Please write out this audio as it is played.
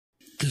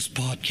This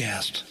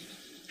podcast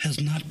has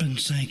not been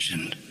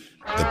sanctioned.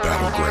 The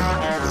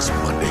battleground was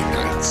Monday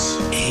nights.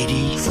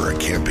 80. For a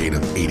campaign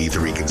of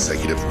 83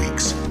 consecutive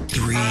weeks.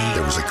 3.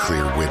 There was a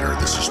clear winner in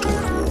this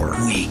historic war.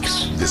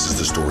 Weeks. This is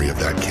the story of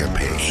that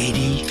campaign.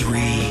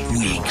 83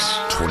 weeks.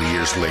 20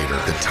 years later,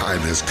 the time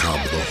has come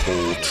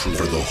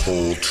for the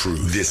whole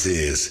truth. This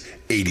is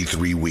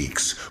 83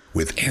 Weeks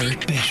with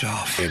Eric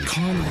Bischoff and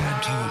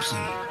Conrad Thompson.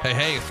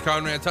 Hey, it's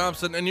Conrad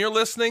Thompson, and you're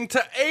listening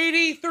to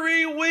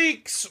 83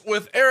 Weeks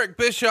with Eric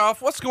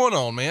Bischoff. What's going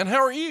on, man?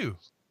 How are you?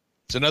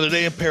 It's another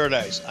day in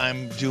paradise.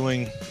 I'm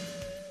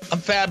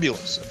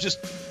fabulous. I'm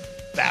just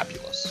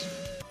fabulous.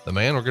 The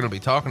man we're going to be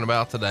talking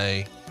about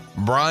today,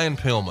 Brian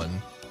Pillman.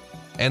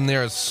 And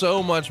there's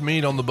so much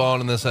meat on the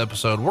bone in this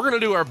episode. We're going to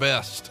do our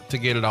best to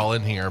get it all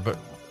in here, but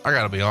I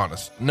got to be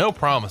honest, no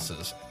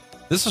promises.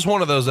 This is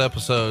one of those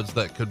episodes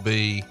that could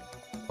be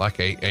like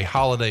a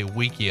holiday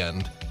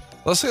weekend.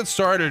 Let's get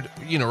started,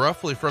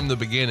 roughly from the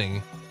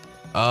beginning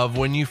of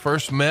when you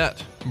first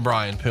met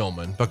Brian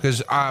Pillman,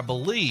 because I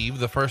believe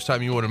the first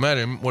time you would have met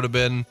him would have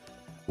been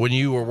when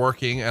you were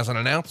working as an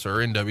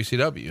announcer in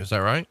WCW. Is that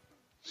right?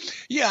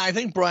 Yeah, I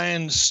think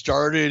Brian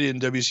started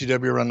in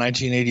WCW around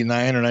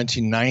 1989 or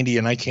 1990,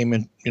 and I came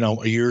in,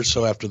 a year or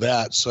so after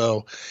that.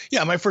 So,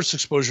 yeah, my first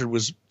exposure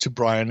was to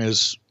Brian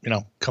as,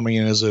 coming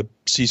in as a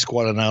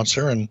C-Squad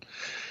announcer and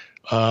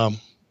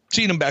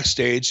seeing him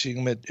backstage, seeing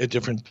him at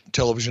different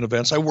television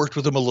events. I worked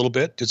with him a little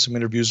bit, did some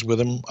interviews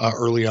with him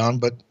early on,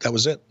 but that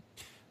was it.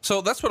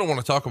 So that's what I want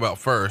to talk about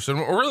first. And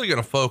we're really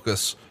going to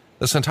focus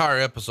this entire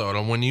episode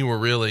on when you were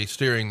really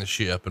steering the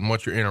ship and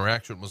what your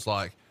interaction was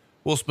like.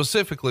 We'll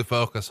specifically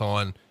focus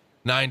on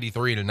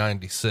 93 to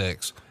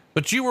 96,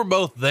 but you were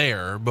both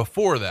there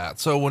before that.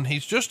 So when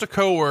he's just a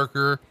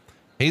coworker,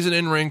 he's an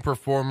in-ring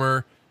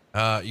performer.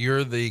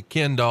 You're the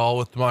Ken doll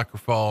with the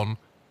microphone.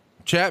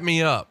 Chat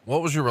me up.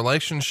 What was your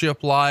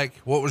relationship like?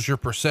 What was your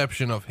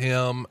perception of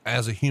him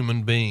as a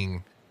human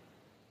being?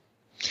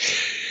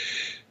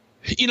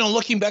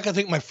 Looking back, I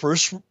think my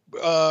first,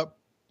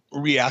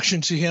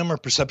 reaction to him or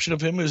perception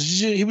of him is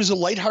he was a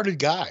lighthearted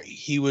guy.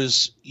 He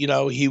was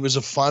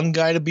a fun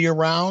guy to be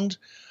around.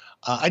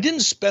 I didn't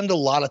spend a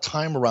lot of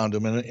time around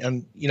him,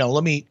 and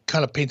let me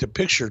kind of paint a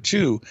picture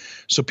too,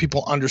 so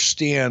people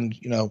understand,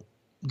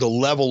 the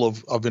level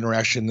of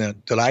interaction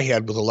that I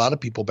had with a lot of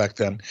people back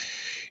then.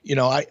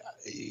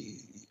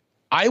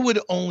 I would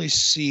only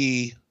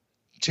see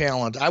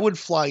talent. I would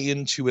fly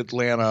into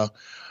Atlanta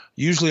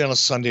usually on a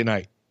Sunday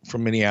night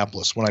from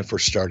Minneapolis when I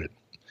first started.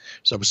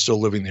 So I was still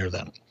living there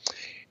then.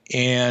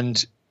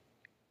 And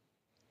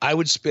I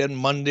would spend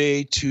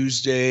Monday,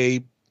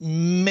 Tuesday,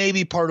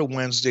 maybe part of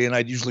Wednesday, and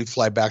I'd usually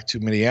fly back to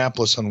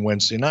Minneapolis on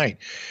Wednesday night.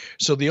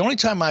 So the only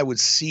time I would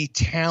see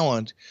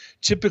talent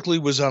typically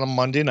was on a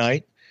Monday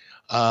night,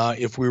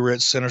 if we were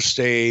at Center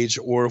Stage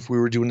or if we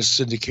were doing a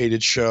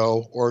syndicated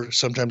show, or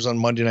sometimes on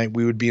Monday night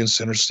we would be in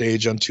Center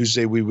Stage. On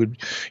Tuesday we would,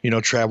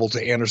 travel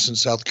to Anderson,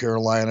 South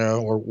Carolina,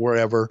 or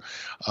wherever,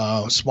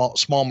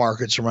 small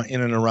markets around, in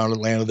and around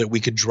Atlanta that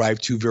we could drive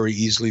to very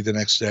easily the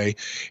next day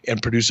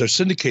and produce our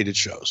syndicated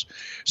shows.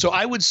 So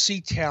I would see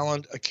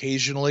talent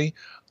occasionally,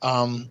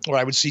 or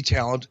I would see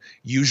talent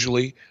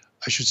usually,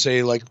 I should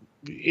say, like,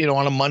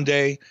 on a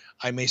Monday,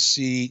 I may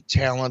see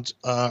talent.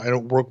 I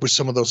work with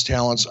some of those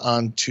talents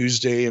on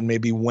Tuesday and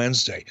maybe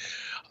Wednesday.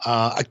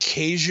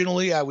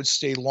 Occasionally, I would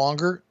stay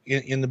longer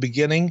in the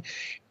beginning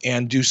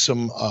and do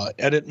some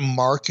edit and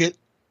market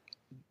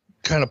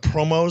kind of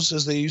promos,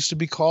 as they used to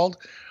be called.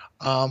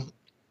 And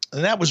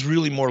that was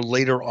really more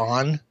later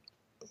on.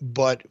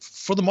 But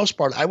for the most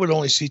part, I would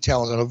only see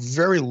talent on a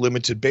very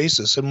limited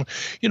basis. And,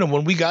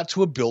 when we got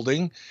to a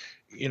building,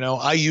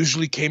 I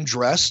usually came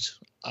dressed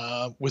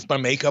with my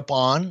makeup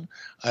on.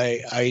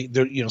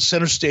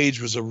 Center Stage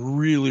was a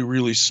really,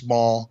 really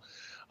small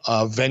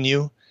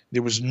venue.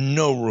 There was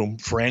no room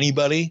for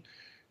anybody.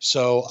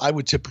 So I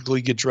would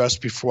typically get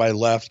dressed before I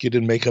left, get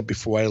in makeup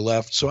before I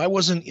left. So I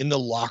wasn't in the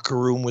locker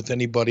room with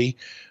anybody.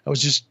 I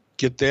was just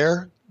get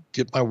there,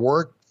 get my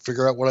work,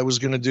 figure out what I was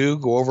going to do,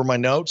 go over my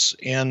notes,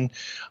 and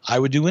I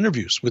would do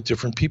interviews with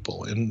different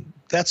people. And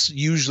that's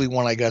usually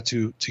when I got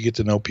to get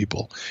to know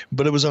people.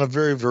 But it was on a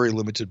very, very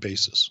limited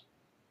basis.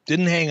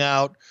 Didn't hang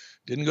out,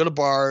 didn't go to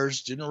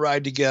bars, didn't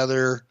ride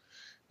together.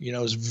 It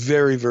was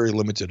very, very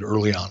limited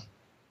early on.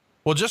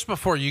 Well, just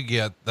before you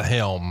get the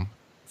helm,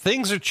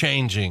 things are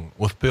changing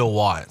with Bill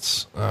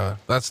Watts.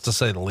 That's to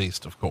say the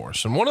least, of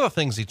course. And one of the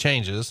things he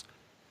changes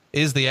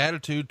is the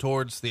attitude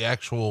towards the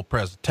actual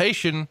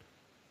presentation.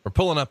 We're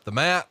pulling up the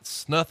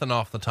mats, nothing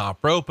off the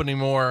top rope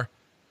anymore.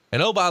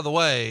 And oh, by the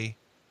way,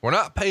 we're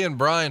not paying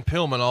Brian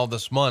Pillman all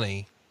this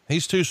money.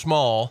 He's too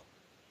small.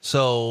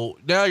 So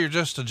now you're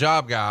just a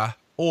job guy,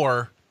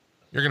 or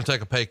you're going to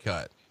take a pay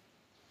cut.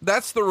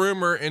 That's the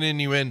rumor and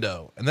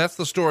innuendo. And that's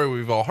the story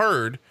we've all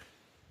heard,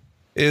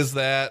 is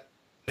that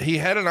he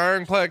had an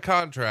ironclad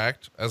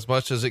contract, as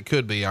much as it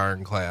could be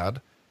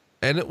ironclad,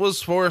 and it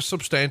was for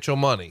substantial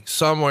money,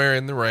 somewhere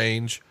in the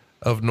range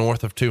of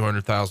north of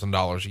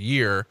 $200,000 a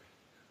year.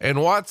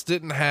 And Watts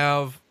didn't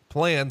have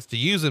plans to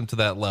use him to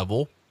that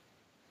level.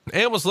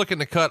 and was looking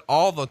to cut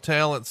all the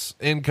talent's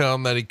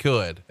income that he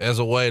could as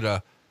a way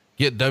to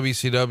get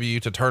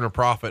WCW to turn a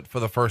profit for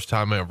the first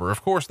time ever.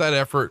 Of course, that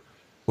effort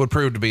would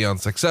prove to be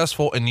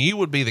unsuccessful, and you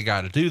would be the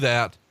guy to do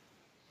that.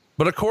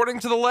 But according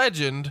to the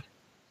legend,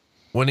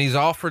 when he's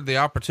offered the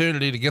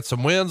opportunity to get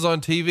some wins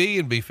on TV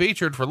and be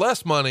featured for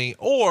less money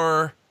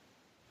or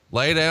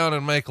lay down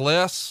and make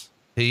less,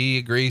 he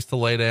agrees to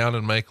lay down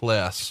and make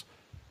less.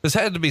 This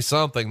had to be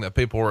something that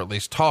people were at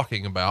least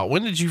talking about.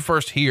 When did you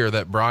first hear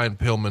that Brian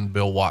Pillman,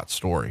 Bill Watts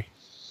story?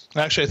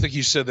 Actually, I think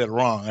you said that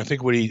wrong. I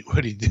think when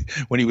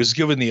he was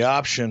given the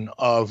option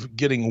of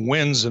getting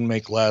wins and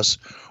make less,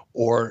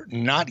 or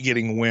not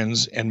getting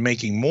wins and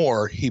making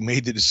more, he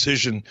made the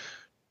decision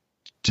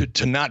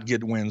to not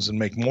get wins and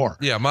make more.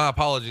 Yeah. My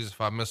apologies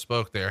if I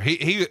misspoke there.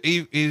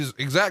 His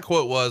exact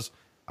quote was,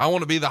 "I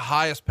want to be the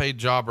highest paid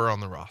jobber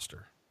on the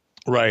roster."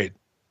 Right.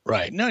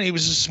 Right. No, he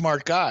was a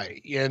smart guy.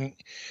 And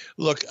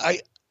look, I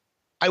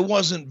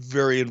wasn't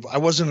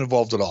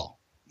involved at all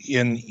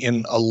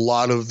in a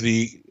lot of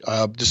the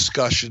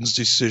discussions,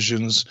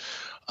 decisions,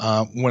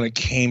 when it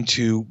came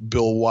to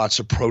Bill Watts'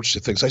 approach to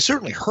things. I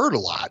certainly heard a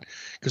lot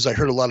because I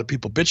heard a lot of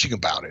people bitching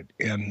about it.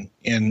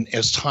 And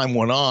as time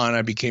went on,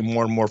 I became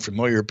more and more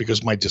familiar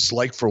because my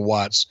dislike for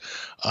Watts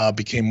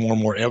became more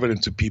and more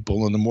evident to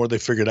people. And the more they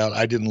figured out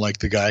I didn't like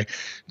the guy,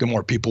 the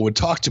more people would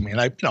talk to me.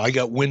 And I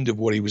got wind of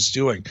what he was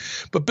doing.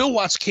 But Bill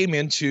Watts came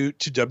into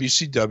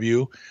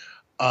WCW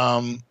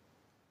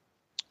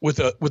with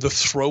a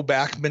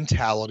throwback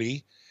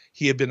mentality.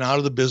 He had been out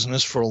of the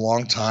business for a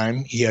long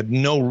time. He had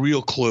no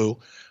real clue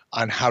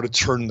on how to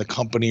turn the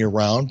company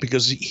around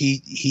because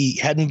he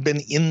hadn't been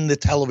in the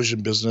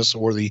television business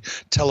or the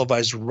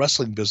televised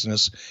wrestling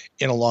business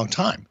in a long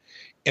time.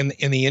 And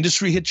the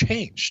industry had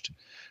changed.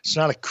 It's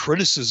not a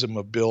criticism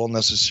of Bill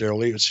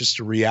necessarily. It's just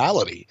a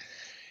reality.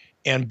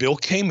 And Bill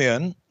came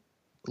in,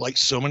 like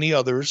so many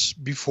others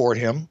before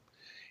him,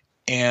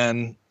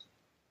 and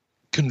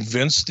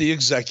convinced the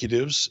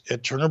executives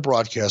at Turner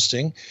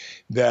Broadcasting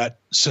that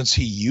since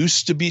he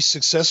used to be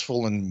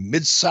successful in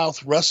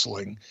Mid-South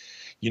wrestling,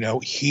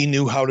 he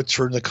knew how to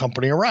turn the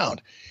company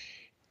around.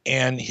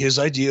 And his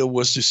idea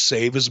was to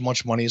save as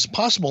much money as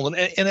possible. And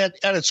at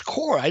its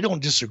core, I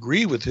don't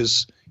disagree with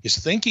his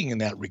thinking in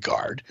that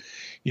regard.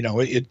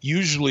 It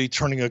usually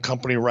turning a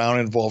company around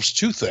involves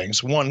two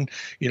things. One,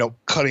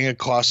 cutting a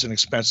costs and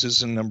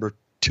expenses, and number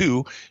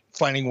two,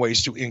 finding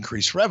ways to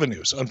increase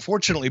revenues.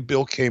 Unfortunately,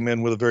 Bill came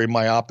in with a very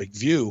myopic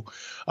view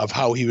of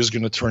how he was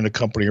going to turn the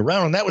company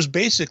around. And that was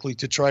basically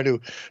to try to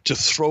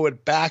throw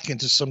it back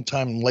into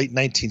sometime in late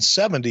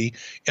 1970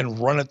 and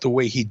run it the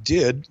way he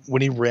did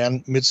when he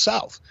ran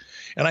Mid-South.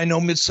 And I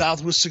know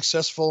Mid-South was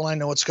successful. And I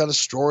know it's got a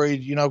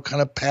storied,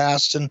 kind of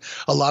past, and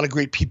a lot of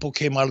great people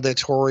came out of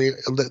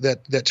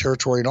that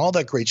territory and all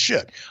that great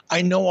shit.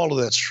 I know all of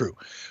that's true.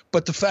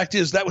 But the fact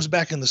is that was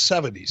back in the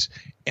 70s.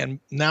 And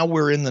now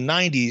we're in the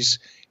 90s.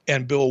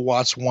 And Bill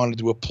Watts wanted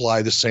to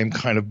apply the same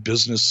kind of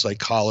business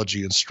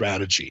psychology and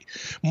strategy,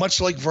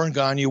 much like Vern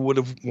Gagne would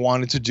have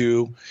wanted to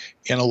do,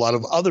 and a lot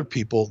of other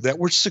people that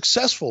were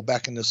successful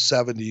back in the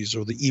 70s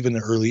or even the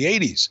early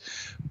 80s.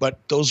 But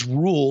those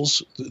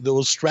rules,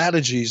 those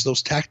strategies,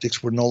 those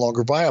tactics were no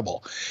longer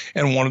viable.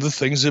 And one of the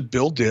things that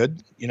Bill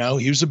did, he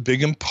was a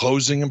big,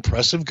 imposing,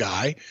 impressive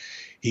guy.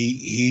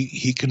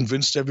 He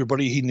convinced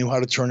everybody he knew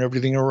how to turn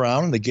everything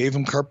around, and they gave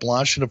him carte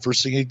blanche. And the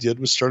first thing he did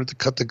was started to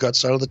cut the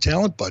guts out of the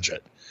talent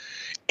budget.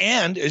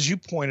 And as you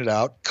pointed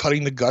out,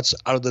 cutting the guts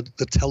out of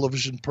the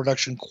television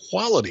production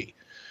quality.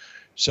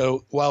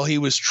 So while he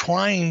was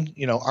trying,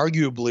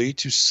 arguably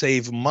to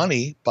save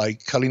money by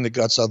cutting the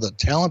guts out of the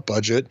talent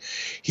budget,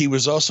 he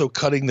was also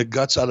cutting the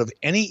guts out of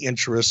any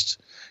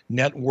interest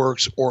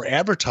networks or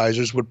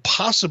advertisers would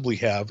possibly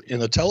have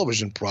in the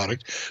television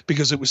product,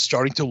 because it was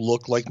starting to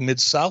look like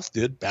Mid-South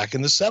did back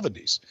in the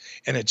 70s.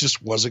 And it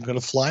just wasn't going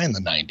to fly in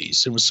the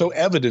 90s. It was so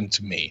evident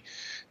to me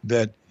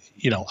that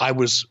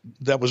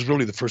that was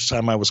really the first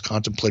time I was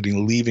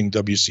contemplating leaving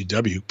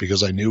WCW,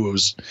 because I knew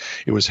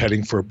it was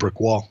heading for a brick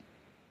wall.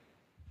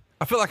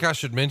 I feel like I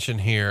should mention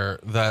here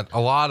that a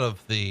lot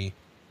of the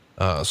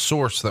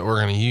source that we're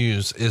going to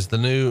use is the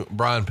new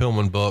Brian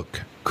Pillman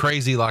book,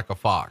 Crazy Like a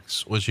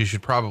Fox, which you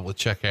should probably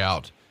check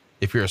out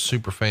if you're a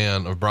super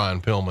fan of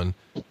Brian Pillman.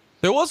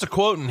 There was a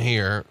quote in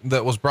here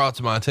that was brought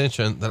to my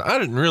attention that I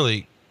didn't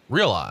really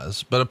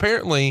realize, but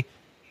apparently,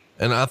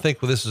 and I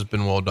think this has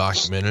been well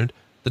documented,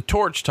 the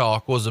torch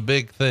talk was a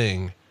big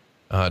thing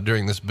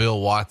during this Bill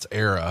Watts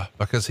era,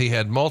 because he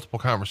had multiple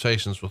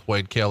conversations with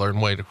Wade Keller,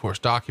 and Wade, of course,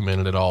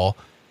 documented it all.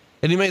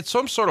 And he made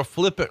some sort of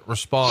flippant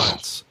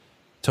response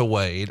to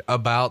Wade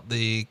about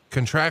the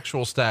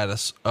contractual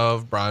status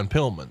of Brian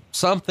Pillman.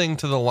 Something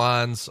to the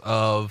lines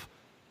of,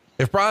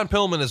 if Brian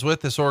Pillman is with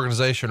this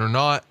organization or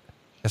not,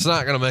 it's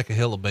not going to make a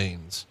hill of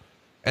beans.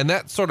 And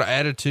that sort of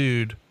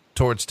attitude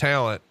towards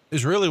talent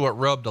is really what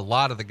rubbed a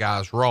lot of the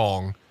guys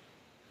wrong.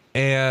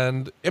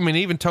 And I mean,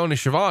 even Tony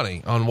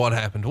Schiavone on What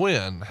Happened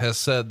When has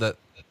said that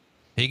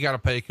he got a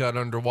pay cut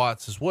under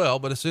Watts as well.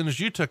 But as soon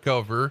as you took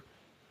over,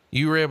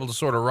 you were able to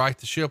sort of right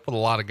the ship with a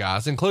lot of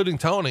guys, including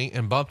Tony,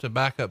 and bumped him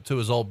back up to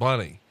his old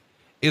money.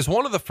 is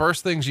one of the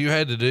first things you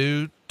had to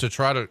do to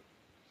try to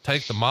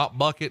take the mop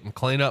bucket and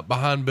clean up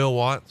behind Bill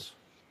Watts?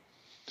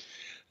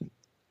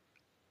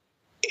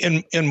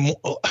 In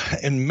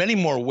many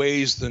more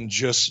ways than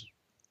just,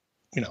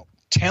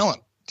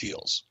 talent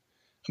deals.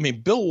 I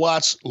mean, Bill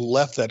Watts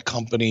left that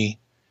company,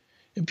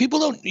 and people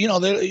don't,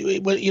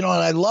 and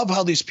I love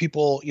how these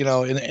people,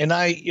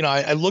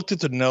 I looked at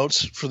the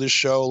notes for this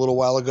show a little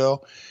while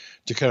ago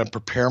to kind of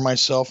prepare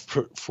myself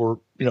for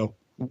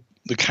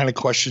the kind of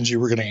questions you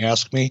were going to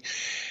ask me.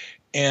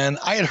 And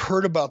I had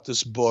heard about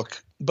this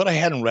book, but I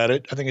hadn't read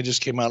it. I think it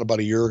just came out about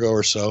a year ago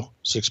or so,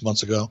 6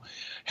 months ago.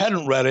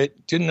 Hadn't read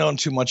it, didn't know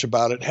too much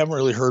about it, haven't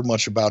really heard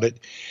much about it.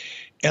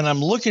 And I'm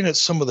looking at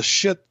some of the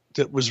shit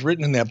that was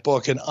written in that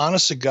book. And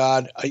honest to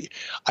God,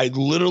 I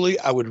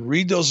would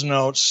read those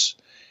notes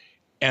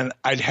and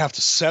I'd have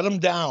to set them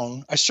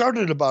down. I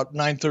started at about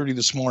 9:30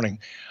 this morning.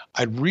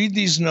 I'd read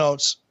these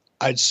notes.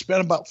 I'd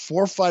spend about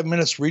 4 or 5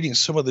 minutes reading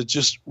some of the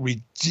just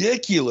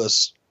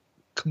ridiculous,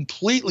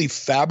 completely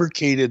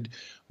fabricated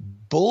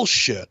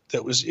bullshit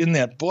that was in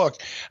that book.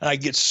 And I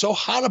get so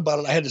hot about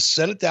it, I had to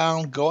set it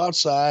down, go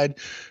outside,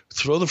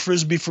 throw the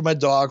Frisbee for my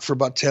dog for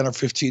about 10 or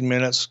 15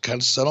 minutes,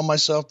 kind of settle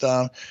myself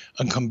down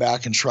and come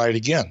back and try it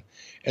again.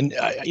 And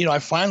I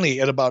finally,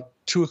 at about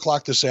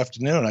 2:00 this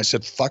afternoon, I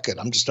said, fuck it.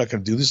 I'm just not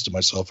going to do this to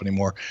myself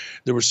anymore.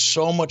 There was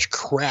so much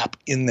crap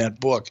in that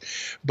book.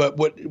 But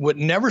what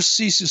never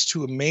ceases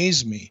to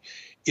amaze me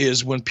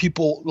is when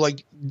people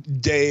like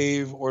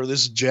Dave or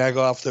this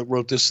Jagoff that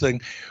wrote this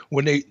thing,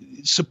 when they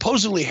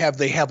supposedly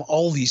have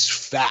all these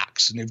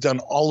facts and they've done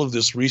all of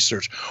this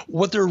research,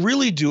 what they're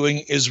really doing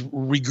is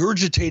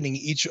regurgitating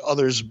each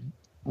other's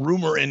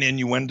rumor and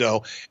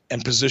innuendo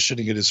and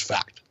positioning it as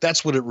fact.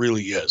 That's what it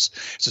really is.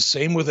 It's the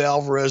same with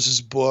Alvarez's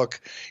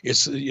book.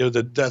 It's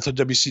the death of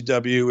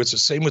WCW. It's the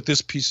same with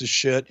this piece of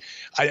shit.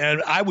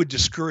 I would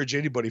discourage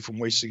anybody from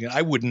wasting it.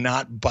 I would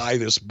not buy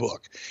this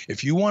book.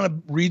 If you want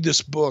to read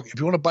this book, if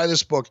you want to buy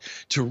this book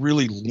to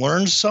really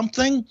learn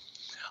something,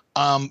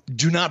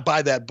 do not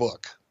buy that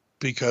book,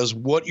 because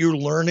what you're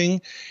learning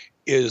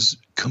is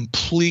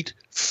complete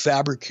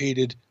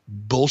fabricated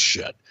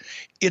bullshit.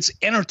 It's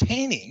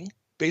entertaining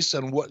based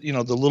on what, the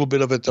little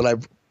bit of it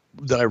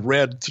that I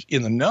read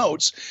in the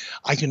notes.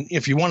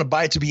 If you want to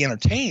buy it to be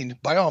entertained,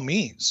 by all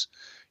means,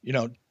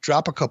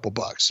 drop a couple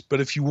bucks. But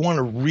if you want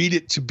to read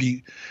it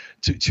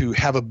to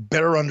have a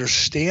better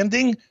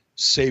understanding,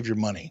 save your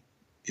money.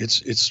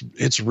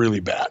 It's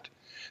really bad.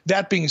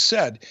 That being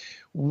said,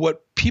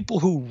 what people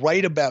who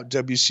write about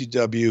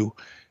WCW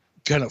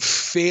kind of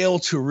fail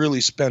to really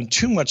spend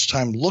too much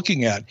time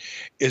looking at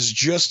is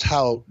just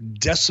how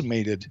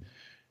decimated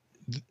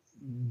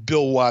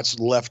Bill Watts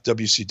left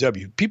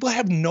WCW. People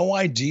have no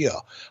idea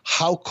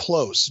how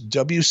close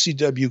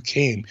WCW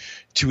came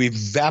to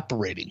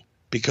evaporating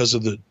because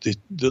of the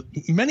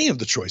many of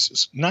the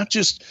choices, not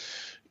just,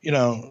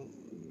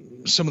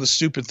 some of the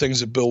stupid things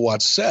that Bill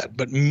Watts said,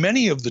 but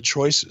many of the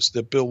choices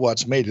that Bill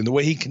Watts made and the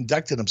way he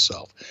conducted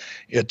himself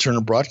at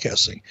Turner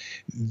Broadcasting.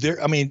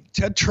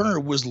 Ted Turner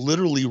was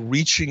literally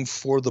reaching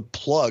for the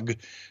plug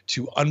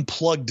to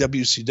unplug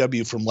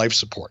WCW from life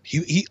support.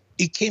 He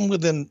came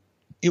within.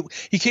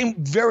 He came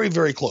very,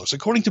 very close,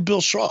 according to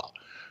Bill Shaw,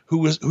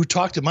 who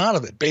talked him out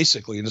of it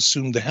basically and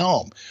assumed the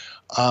helm.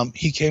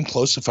 He came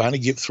close to finally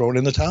get thrown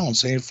in the towel and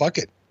saying, "Fuck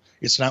it,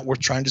 it's not worth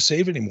trying to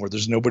save anymore.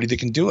 There's nobody that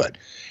can do it,"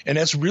 and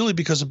that's really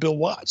because of Bill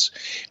Watts.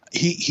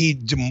 He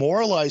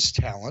demoralized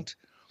talent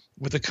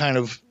with the kind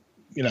of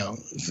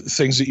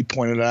things that you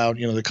pointed out.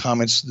 The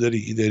comments that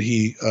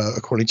he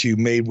according to you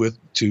made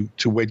to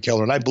Wade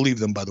Keller, and I believe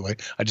them, by the way.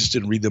 I just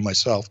didn't read them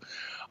myself.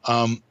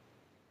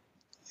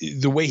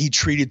 The way he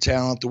treated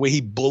talent, the way he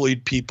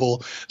bullied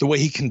people, the way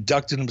he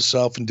conducted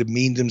himself and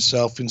demeaned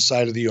himself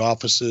inside of the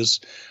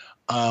offices.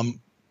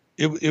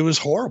 It was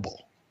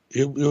horrible.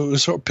 It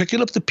was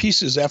picking up the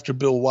pieces after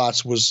Bill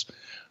Watts was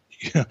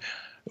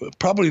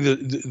probably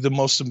the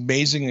most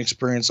amazing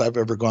experience I've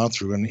ever gone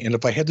through. And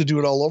if I had to do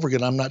it all over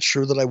again, I'm not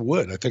sure that I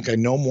would. I think I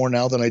know more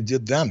now than I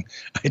did then.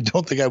 I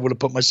don't think I would have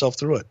put myself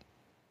through it.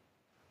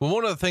 Well,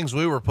 one of the things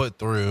we were put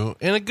through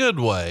in a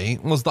good way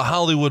was the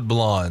Hollywood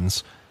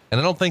Blondes. And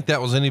I don't think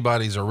that was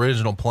anybody's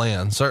original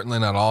plan, certainly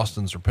not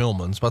Austin's or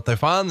Pillman's, but they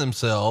find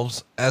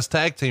themselves as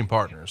tag team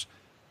partners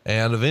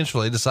and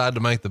eventually decide to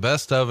make the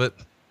best of it.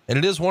 And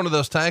it is one of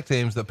those tag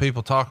teams that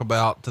people talk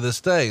about to this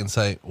day and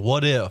say,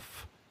 what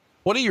if?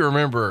 What do you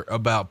remember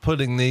about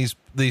putting these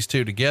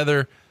two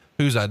together,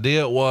 whose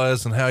idea it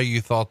was, and how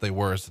you thought they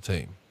were as a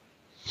team?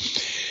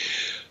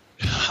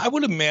 I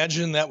would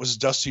imagine that was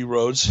Dusty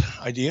Rhodes'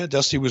 idea.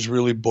 Dusty was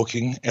really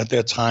booking at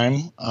that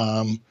time.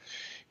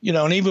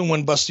 And even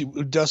when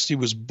Dusty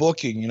was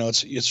booking,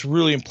 it's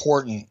really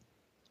important,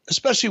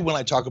 especially when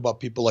I talk about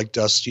people like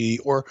Dusty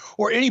or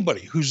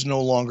anybody who's no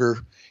longer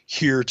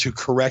here to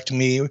correct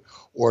me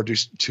or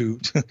to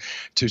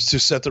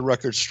set the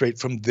record straight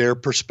from their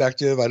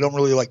perspective. I don't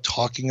really like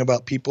talking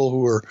about people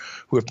who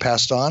have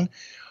passed on,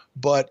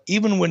 but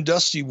even when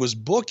Dusty was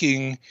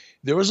booking,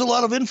 there was a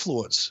lot of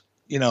influence,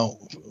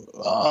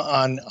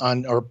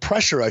 or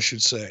pressure, I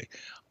should say,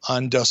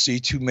 on Dusty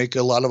to make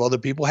a lot of other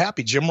people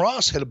happy. Jim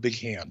Ross had a big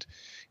hand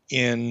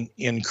in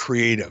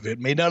creative. It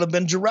may not have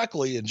been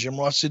directly, and Jim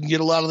Ross didn't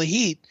get a lot of the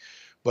heat,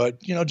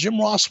 but Jim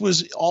Ross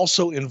was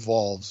also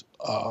involved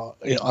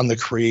on the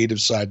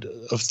creative side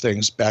of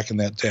things back in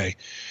that day.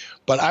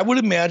 But I would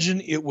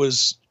imagine it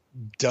was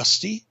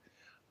Dusty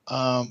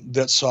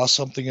that saw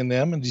something in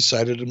them and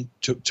decided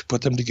to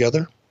put them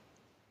together.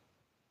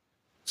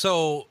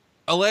 So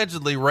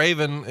allegedly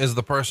Raven is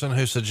the person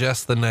who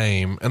suggests the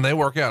name, and they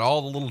work out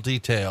all the little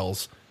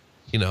details,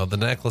 the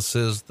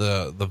necklaces,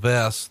 the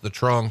vests, the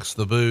trunks,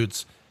 the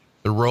boots,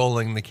 the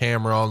rolling the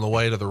camera on the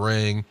way to the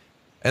ring,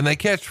 and they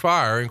catch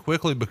fire and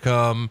quickly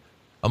become,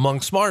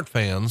 among smart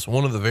fans,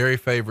 one of the very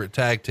favorite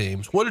tag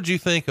teams. What did you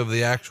think of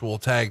the actual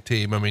tag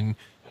team? I mean,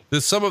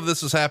 some of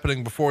this is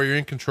happening before you're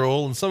in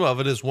control, and some of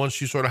it is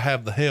once you sort of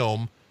have the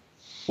helm.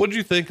 What did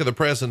you think of the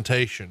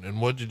presentation, and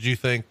what did you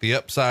think the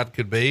upside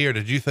could be? Or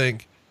did you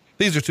think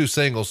these are two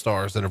single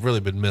stars that have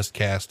really been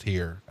miscast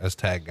here as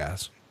tag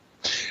guys?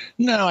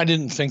 No, I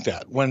didn't think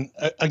that. When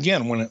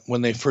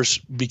they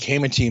first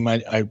became a team,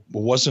 I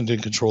wasn't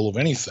in control of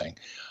anything.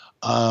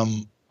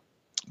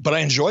 But I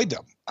enjoyed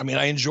them. I mean,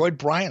 I enjoyed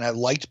Brian. I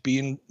liked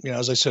being,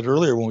 as I said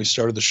earlier, when we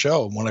started the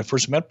show, when I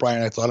first met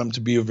Brian, I thought him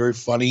to be a very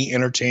funny,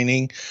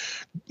 entertaining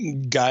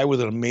guy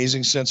with an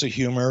amazing sense of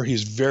humor.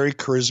 He's very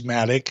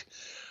charismatic.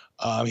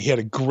 He had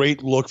a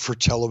great look for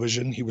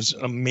television. He was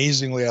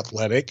amazingly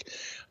athletic.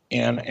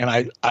 And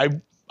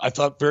I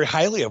thought very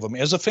highly of him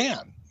as a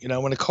fan,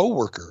 and a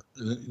coworker.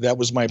 That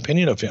was my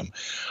opinion of him.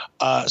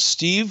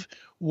 Steve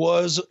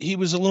was a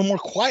little more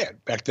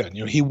quiet back then.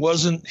 He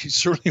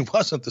certainly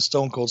wasn't the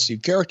Stone Cold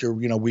Steve character,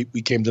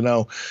 we came to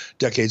know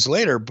decades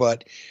later,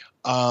 but,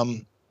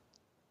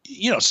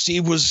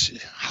 Steve was,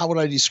 how would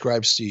I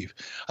describe Steve?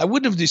 I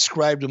wouldn't have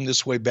described him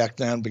this way back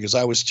then because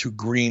I was too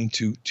green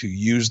to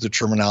use the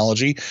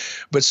terminology,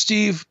 but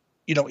Steve,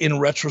 in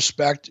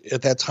retrospect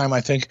at that time,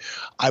 I think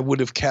I would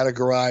have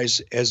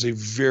categorized as a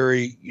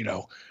very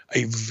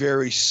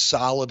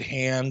solid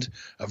hand,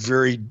 a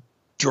very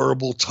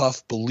durable,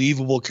 tough,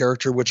 believable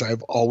character, which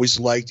I've always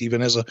liked,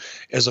 even as a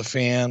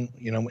fan,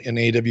 in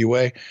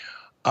AWA.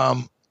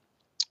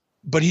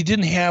 But he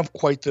didn't have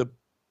quite the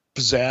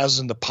pizzazz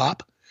and the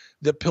pop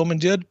that Pillman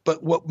did.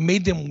 But what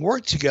made them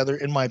work together,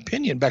 in my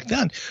opinion, back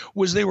then,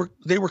 was they were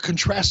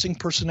contrasting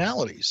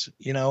personalities.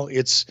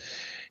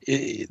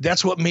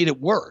 That's what made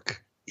it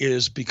work,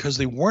 is because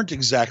they weren't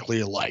exactly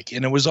alike.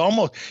 And it was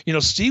almost,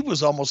 Steve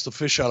was almost the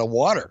fish out of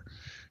water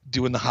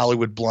doing the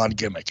Hollywood blonde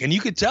gimmick. And you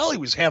could tell he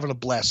was having a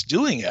blast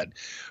doing it,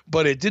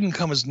 but it didn't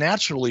come as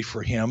naturally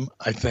for him,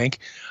 I think,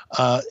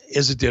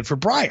 as it did for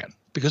Brian,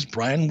 because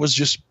Brian was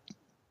just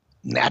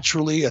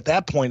naturally, at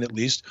that point at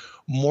least,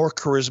 more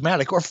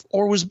charismatic,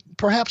 or was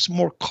perhaps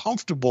more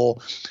comfortable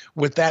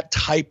with that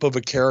type of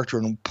a character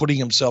and putting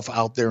himself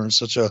out there in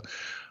such a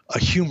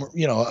humor,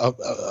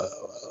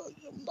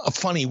 a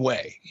funny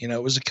way.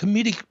 It was a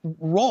comedic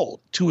role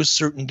to a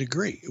certain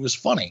degree. It was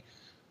funny.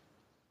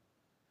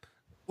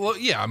 Well,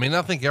 yeah, I mean,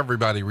 I think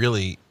everybody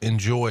really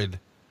enjoyed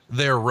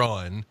their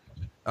run.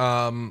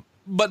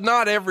 But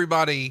not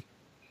everybody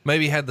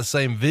maybe had the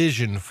same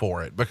vision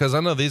for it, because I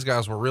know these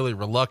guys were really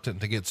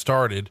reluctant to get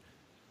started,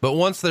 but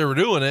once they were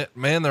doing it,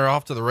 man, they're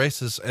off to the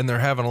races and they're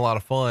having a lot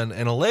of fun.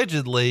 And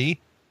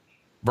allegedly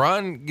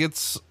Brian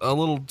gets a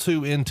little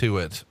too into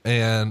it,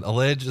 and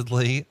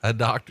allegedly a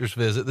doctor's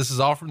visit. This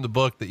is all from the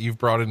book that you've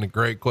brought in a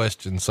great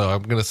question. So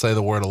I'm going to say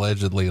the word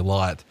allegedly a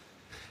lot.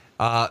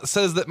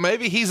 Says that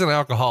maybe he's an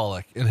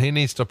alcoholic and he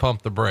needs to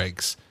pump the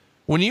brakes.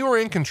 When you were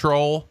in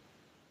control,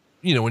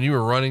 when you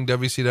were running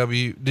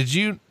WCW, did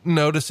you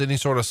notice any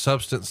sort of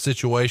substance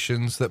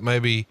situations that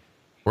maybe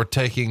were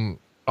taking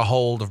a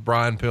hold of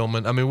Brian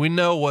Pillman? I mean, we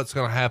know what's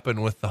going to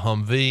happen with the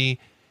Humvee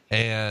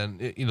and,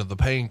 the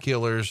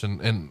painkillers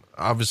and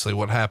obviously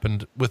what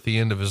happened with the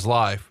end of his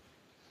life.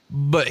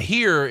 But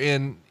here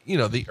in,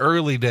 the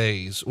early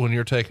days when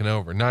you're taking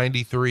over,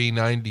 93,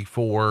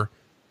 94,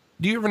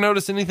 do you ever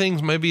notice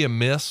anything's maybe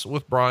amiss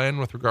with Brian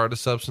with regard to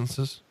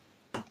substances?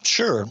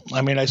 Sure.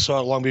 I mean, I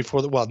saw it long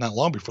before that. Well, not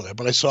long before that,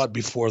 but I saw it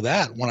before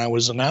that when I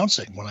was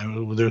announcing, and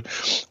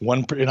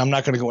I'm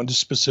not going to go into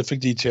specific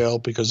detail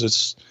because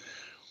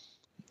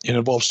it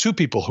involves two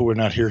people who are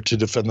not here to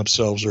defend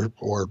themselves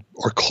or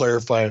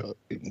clarify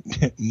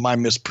my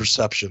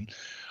misperception.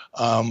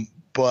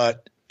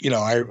 But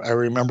I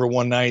remember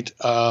one night,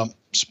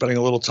 spending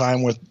a little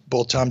time with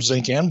both Tom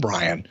Zink and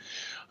Brian.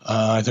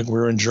 I think we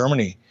were in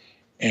Germany.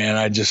 And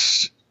I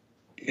just,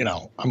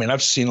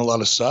 I've seen a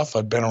lot of stuff.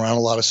 I've been around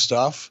a lot of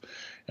stuff,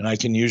 and I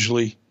can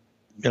usually,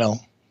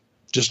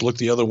 just look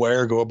the other way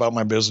or go about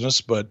my business.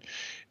 But,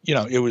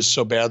 it was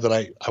so bad that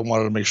I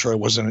wanted to make sure I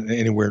wasn't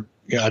anywhere.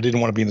 I didn't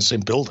want to be in the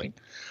same building.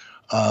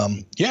 So,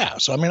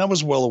 I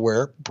was well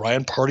aware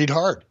Brian partied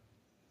hard.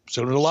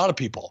 So did a lot of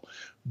people.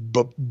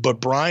 But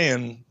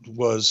Brian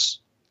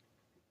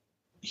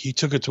he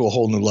took it to a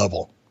whole new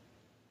level.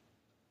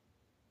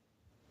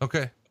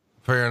 Okay.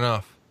 Fair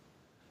enough.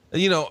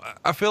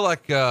 I feel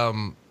like,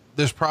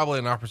 there's probably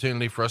an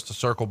opportunity for us to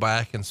circle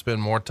back and spend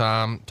more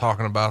time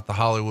talking about the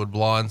Hollywood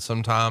Blonde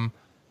sometime.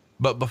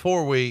 But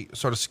before we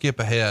sort of skip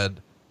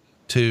ahead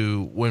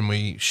to when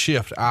we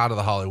shift out of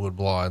the Hollywood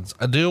Blondes,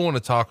 I do want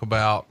to talk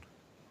about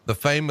the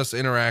famous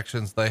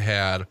interactions they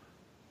had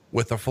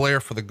with the Flair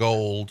for the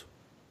Gold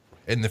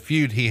and the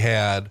feud he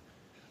had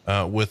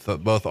with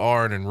both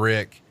Arn and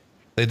Rick.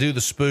 They do the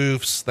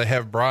spoofs. They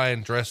have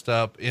Brian dressed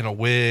up in a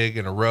wig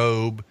and a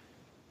robe.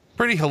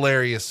 Pretty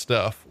hilarious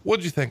stuff.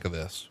 What'd you think of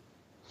this?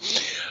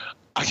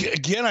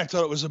 Again, I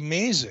thought it was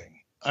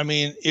amazing. I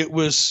mean, it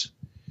was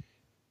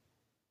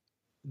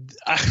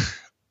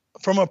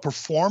from a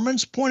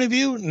performance point of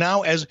view.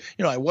 Now, as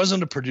you know, I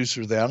wasn't a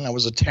producer then. I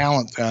was a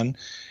talent then,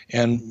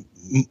 and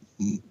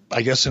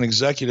I guess an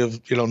executive,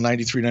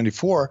 93,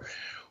 94.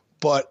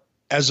 But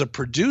as a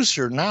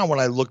producer now, when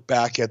I look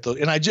back at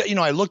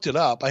I looked it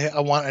up.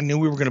 I knew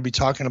we were going to be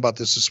talking about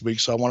this week,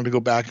 so I wanted to go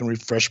back and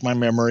refresh my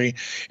memory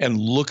and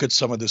look at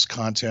some of this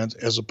content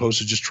as opposed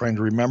to just trying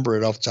to remember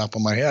it off the top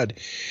of my head.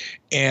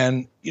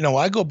 And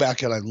I go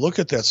back and I look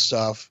at that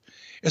stuff,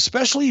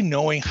 especially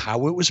knowing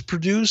how it was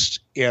produced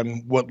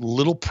and what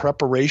little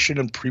preparation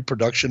and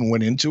pre-production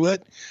went into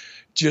it.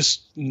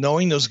 Just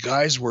knowing those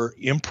guys were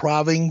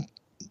improvising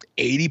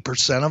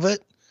 80% of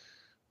it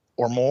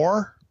or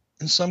more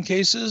in some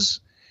cases,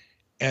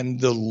 and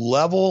the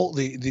level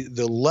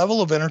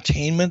of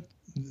entertainment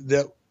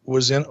that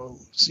was in,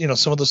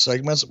 some of the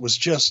segments was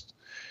just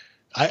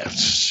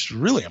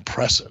really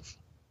impressive.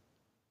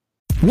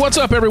 What's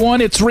up,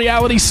 everyone? It's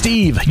Reality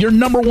Steve, your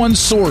number one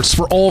source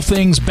for all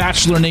things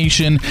Bachelor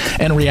Nation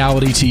and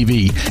reality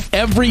TV.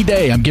 Every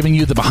day, I'm giving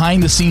you the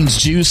behind-the-scenes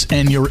juice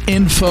and your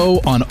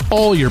info on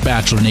all your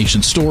Bachelor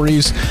Nation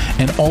stories,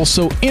 and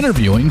also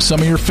interviewing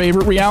some of your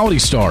favorite reality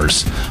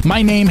stars.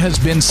 My name has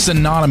been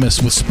synonymous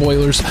with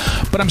spoilers,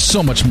 but I'm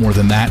so much more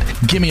than that.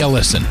 Give me a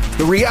listen.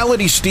 The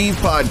Reality Steve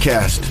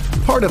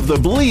Podcast, part of the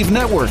Believe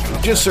Network.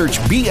 Just search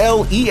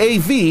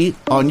BLEAV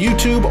on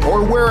YouTube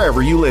or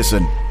wherever you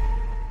listen.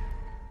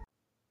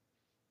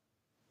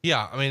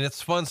 Yeah, I mean,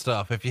 it's fun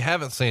stuff. If you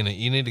haven't seen it,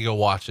 you need to go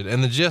watch it.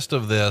 And the gist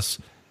of this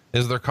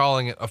is they're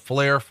calling it a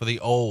Flair for the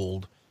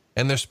Old,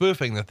 and they're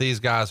spoofing that these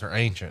guys are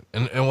ancient.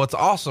 And what's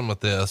awesome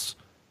with this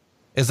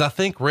is I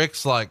think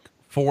Rick's like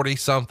 40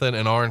 something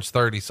and Arn's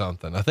 30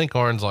 something. I think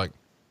Arn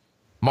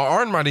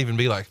might even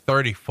be like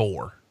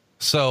 34.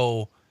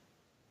 So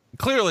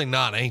clearly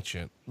not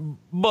ancient,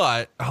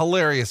 but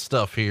hilarious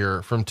stuff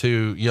here from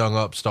two young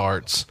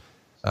upstarts.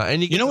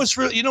 And what's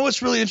really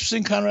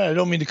interesting, Conrad? I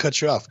don't mean to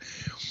cut you off.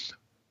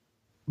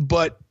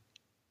 But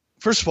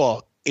first of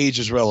all, age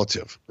is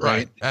relative,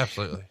 right?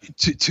 Absolutely.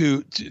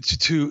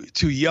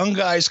 To young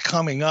guys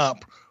coming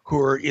up who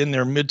are in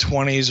their mid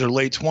 20s or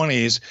late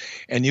 20s,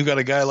 and you got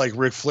a guy like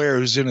Ric Flair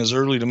who's in his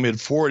early to mid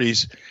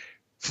 40s.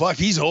 Fuck,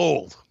 he's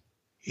old.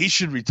 He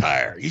should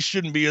retire. He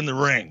shouldn't be in the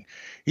ring.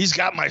 He's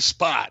got my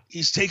spot.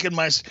 He's taken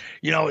my,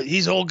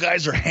 these old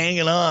guys are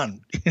hanging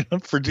on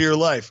for dear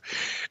life.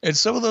 And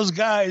some of those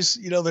guys,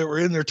 that were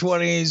in their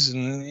 20s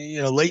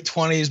and, late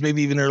 20s,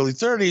 maybe even early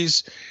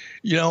 30s,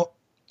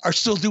 are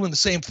still doing the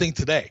same thing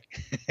today.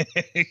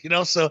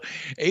 So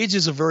age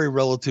is a very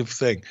relative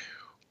thing.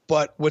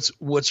 But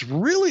what's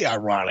really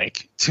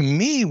ironic to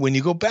me, when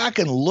you go back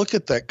and look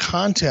at that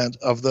content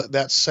of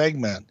that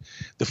segment,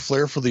 the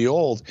Flair for the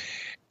Old,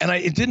 and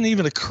it didn't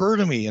even occur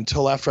to me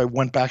until after I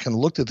went back and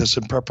looked at this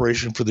in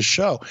preparation for the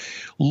show.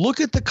 Look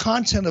at the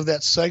content of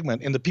that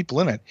segment and the people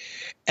in it,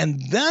 and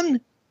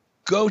then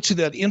go to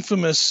that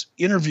infamous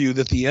interview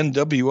that the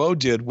NWO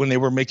did when they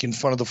were making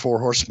fun of the Four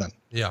Horsemen.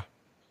 Yeah.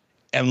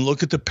 And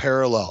look at the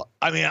parallel.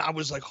 I mean, I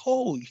was like,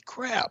 holy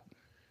crap.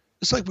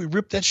 It's like we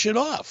ripped that shit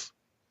off.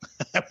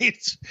 I mean,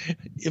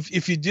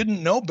 if you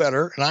didn't know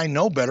better, and I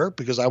know better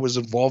because I was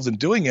involved in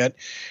doing it,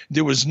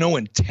 there was no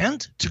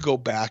intent to go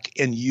back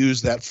and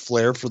use that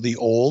Flair for the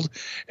Old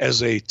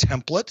as a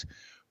template.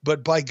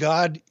 But by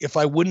God, if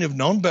I wouldn't have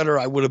known better,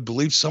 I would have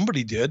believed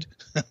somebody did.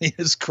 I mean,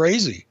 it's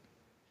crazy.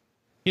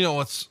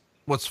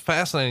 What's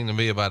fascinating to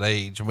me about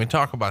age, and we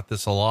talk about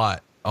this a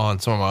lot on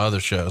some of my other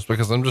shows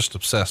because I'm just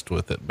obsessed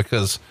with it,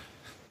 because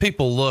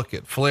people look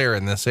at Flair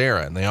in this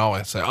era and they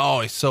always say, oh,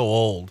 he's so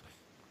old.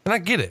 And I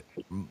get it,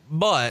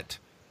 but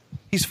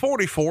he's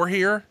 44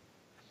 here.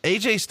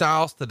 AJ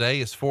Styles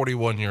today is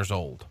 41 years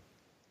old.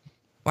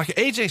 Like,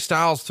 AJ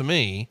Styles to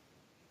me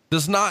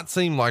does not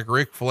seem like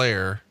Ric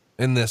Flair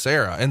in this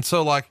era. And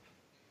so, like,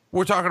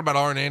 we're talking about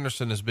Arn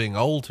Anderson as being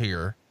old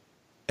here,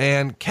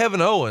 and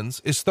Kevin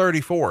Owens is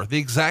 34, the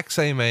exact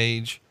same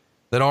age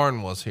that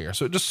Arn was here.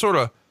 So it just sort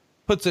of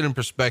puts it in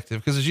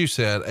perspective, because as you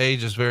said,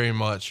 age is very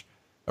much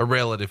a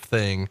relative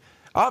thing.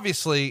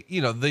 Obviously,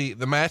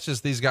 the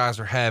matches these guys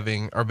are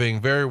having are being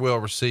very well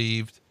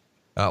received.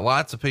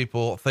 Lots of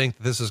people think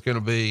that this is going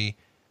to be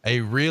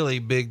a really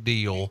big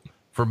deal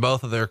for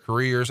both of their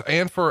careers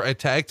and for a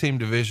tag team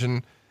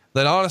division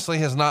that honestly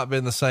has not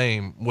been the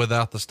same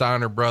without the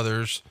Steiner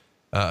brothers,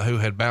 who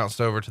had bounced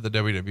over to the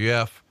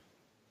WWF.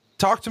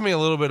 Talk to me a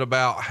little bit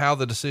about how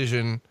the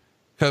decision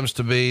comes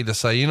to be to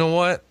say, you know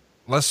what,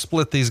 let's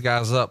split these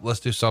guys up.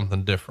 Let's do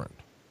something different.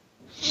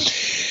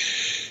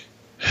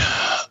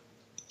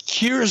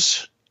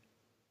 Here's,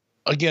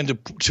 again,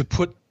 to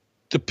put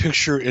the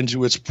picture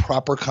into its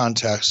proper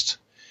context,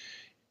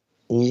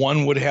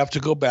 one would have to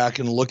go back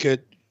and look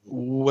at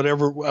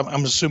whatever.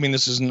 I'm assuming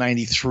this is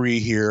 93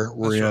 here.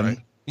 We're That's in. right.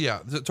 Yeah.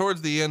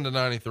 Towards the end of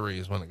 93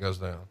 is when it goes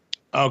down.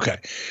 Okay.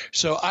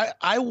 So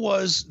I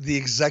was the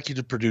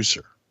executive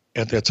producer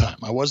at that time.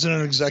 I wasn't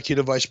an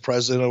executive vice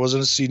president. I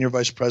wasn't a senior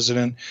vice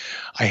president.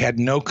 I had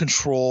no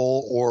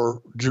control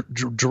or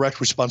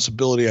direct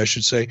responsibility, I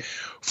should say,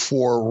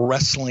 for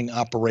wrestling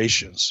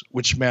operations,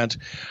 which meant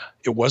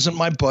it wasn't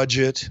my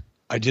budget.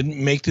 I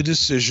didn't make the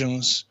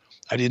decisions.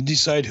 I didn't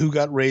decide who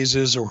got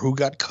raises or who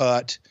got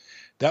cut.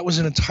 That was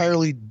an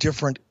entirely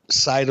different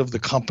side of the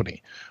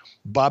company.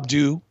 Bob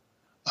Dew,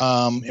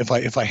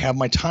 if I have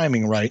my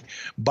timing right,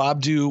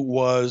 Bob Dew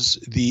was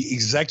the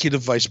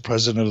executive vice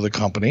president of the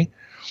company,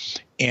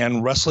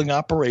 and wrestling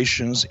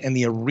operations and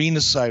the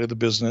arena side of the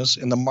business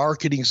and the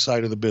marketing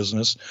side of the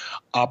business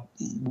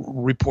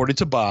reported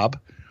to Bob.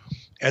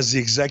 As the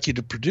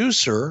executive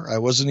producer, I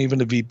wasn't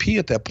even a VP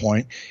at that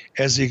point.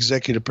 As the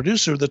executive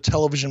producer, the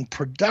television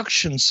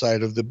production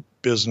side of the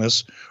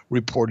business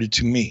reported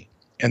to me,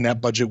 and that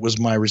budget was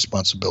my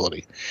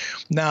responsibility.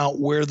 Now,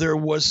 where there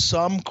was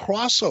some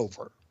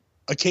crossover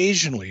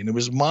occasionally, and it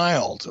was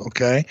mild,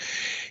 okay,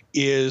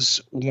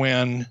 is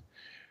when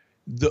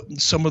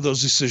some of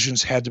those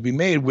decisions had to be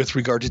made with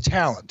regard to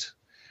talent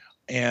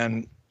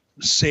and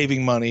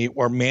saving money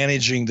or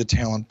managing the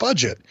talent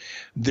budget.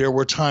 There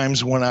were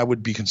times when I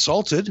would be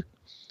consulted.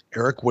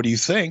 Eric, what do you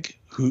think?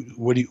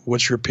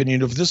 What's your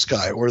opinion of this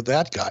guy or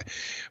that guy?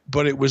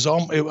 But it was I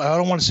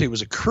don't want to say it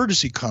was a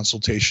courtesy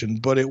consultation,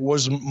 but it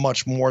wasn't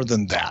much more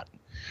than that.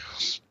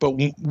 But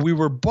we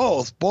were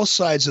both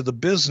sides of the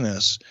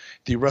business,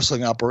 the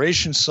wrestling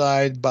operations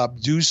side,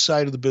 Bob Dew's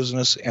side of the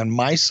business, and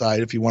my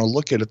side, if you want to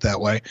look at it that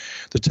way,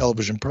 the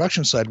television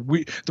production side.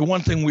 The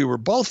one thing we were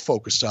both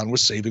focused on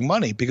was saving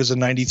money, because in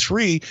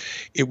 93,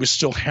 it was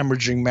still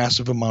hemorrhaging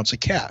massive amounts of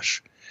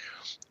cash.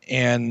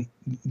 And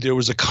there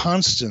was a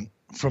constant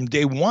from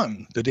day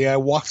one, the day I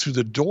walked through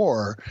the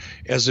door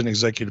as an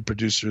executive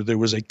producer, there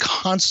was a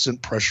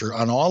constant pressure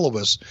on all of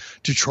us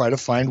to try to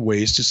find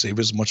ways to save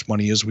as much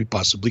money as we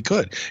possibly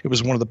could. It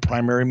was one of the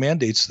primary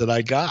mandates that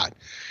I got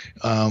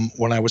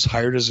when I was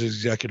hired as an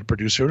executive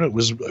producer. And it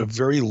was a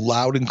very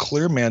loud and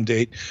clear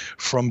mandate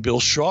from Bill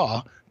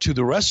Shaw to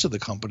the rest of the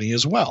company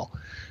as well.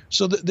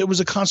 So there was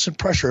a constant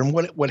pressure. And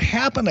what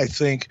happened, I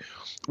think,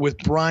 with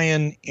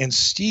Brian and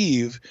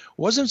Steve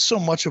wasn't so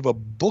much of a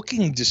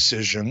booking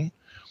decision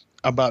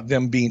about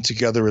them being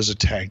together as a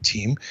tag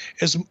team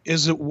as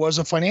it was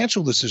a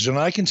financial decision.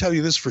 And I can tell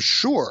you this for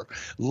sure.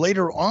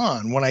 Later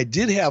on, when I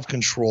did have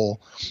control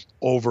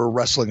over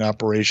wrestling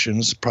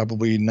operations,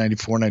 probably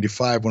 94,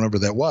 95, whenever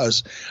that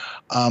was,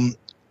 I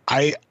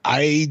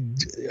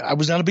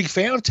was not a big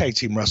fan of tag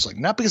team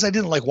wrestling, not because I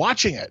didn't like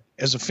watching it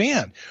as a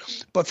fan,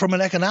 but from an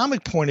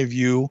economic point of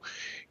view,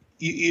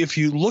 if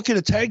you look at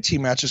a tag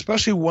team match,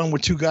 especially one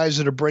with two guys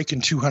that are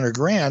breaking 200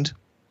 grand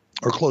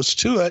or close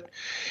to it,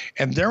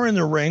 and they're in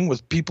the ring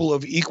with people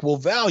of equal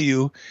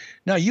value.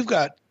 Now you've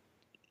got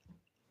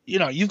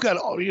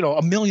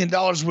 $1 million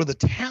worth of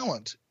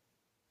talent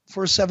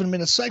for a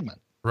 7-minute segment,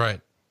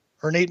 right?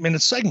 Or an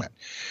 8-minute segment.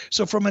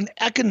 So from an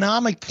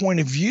economic point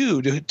of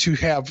view, to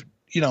have,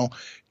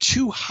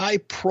 two high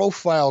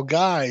profile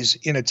guys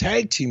in a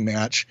tag team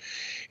match,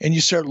 and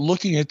you start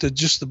looking at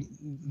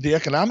the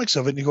economics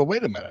of it and you go,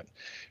 wait a minute.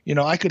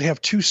 I could have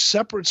two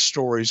separate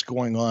stories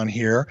going on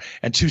here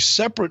and two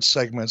separate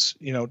segments,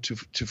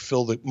 to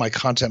fill my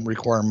content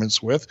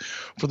requirements with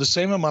for the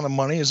same amount of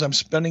money as I'm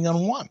spending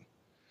on one.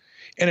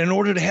 And in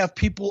order to have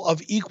people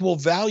of equal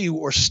value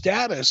or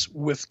status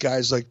with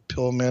guys like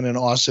Pillman and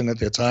Austin at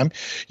that time,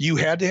 you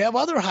had to have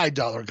other high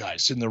dollar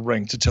guys in the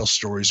ring to tell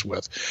stories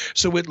with.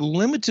 So it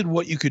limited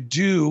what you could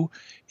do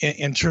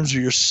in terms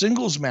of your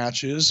singles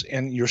matches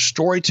and your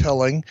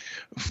storytelling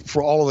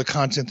for all of the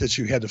content that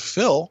you had to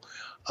fill.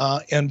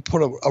 And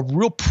put a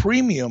real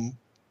premium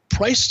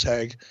price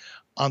tag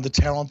on the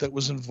talent that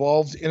was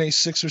involved in a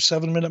 6 or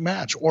 7 minute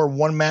match or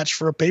one match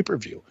for a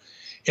pay-per-view.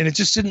 And it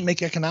just didn't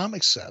make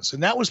economic sense.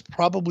 And that was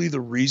probably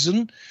the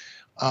reason.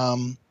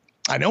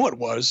 I know it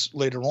was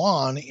later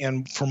on.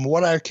 And from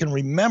what I can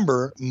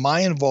remember, my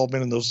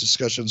involvement in those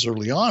discussions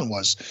early on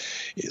was,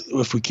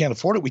 if we can't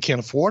afford it, we can't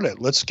afford it.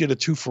 Let's get a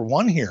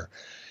 2-for-1 here.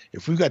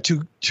 If we've got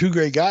two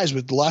great guys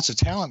with lots of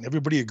talent,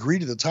 everybody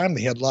agreed at the time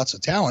they had lots of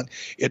talent,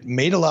 it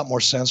made a lot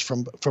more sense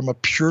from a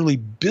purely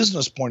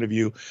business point of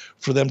view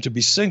for them to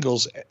be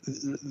singles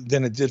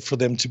than it did for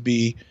them to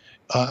be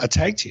a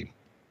tag team.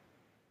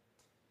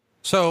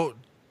 So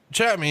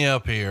chat me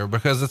up here,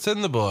 because it's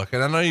in the book,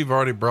 and I know you've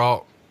already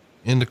brought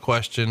into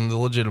question the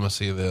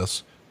legitimacy of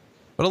this,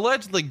 but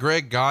allegedly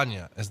Greg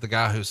Gagne is the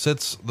guy who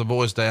sits the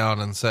boys down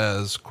and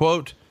says,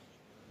 quote,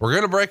 "We're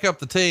going to break up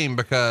the team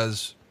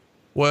because,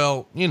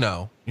 well,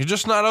 you're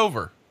just not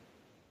over."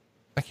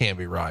 That can't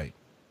be right.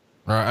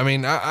 Right. I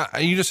mean,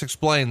 you just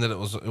explained that it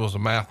was a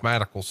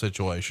mathematical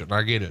situation.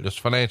 I get it. It's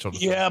financial.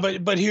 Yeah.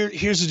 But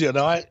here's the deal.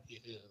 Now I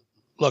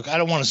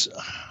don't want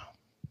to,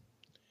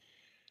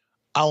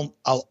 I'll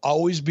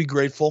always be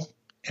grateful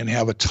and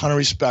have a ton of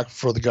respect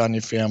for the Gagne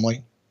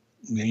family.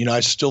 You know, I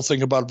still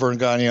think about Vern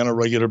Gagne on a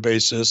regular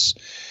basis.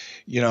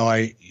 You know,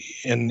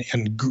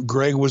 and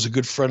Greg was a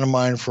good friend of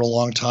mine for a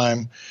long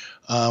time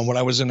when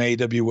I was in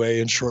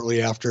AWA and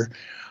shortly after.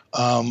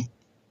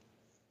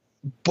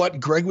 But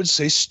Greg would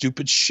say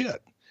stupid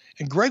shit.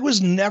 And Greg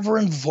was never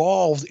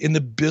involved in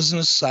the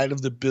business side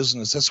of the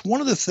business. That's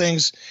one of the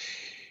things,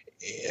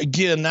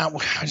 again, now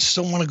I just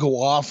don't want to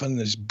go off on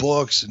these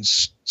books and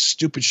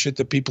stupid shit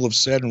that people have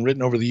said and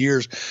written over the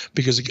years,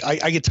 because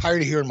I get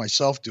tired of hearing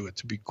myself do it,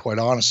 to be quite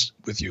honest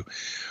with you.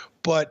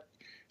 But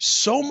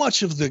so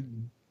much of the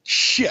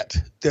shit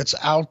that's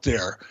out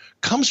there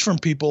comes from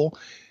people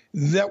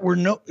that were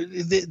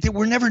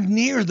never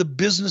near the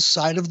business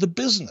side of the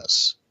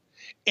business.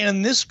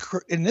 And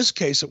in this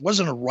case, it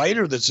wasn't a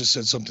writer that just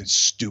said something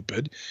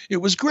stupid.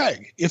 It was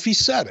Greg, if he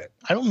said it.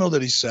 I don't know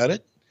that he said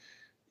it,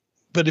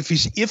 but if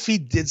he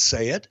did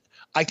say it,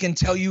 I can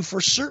tell you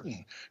for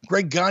certain,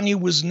 Greg Gagne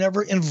was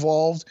never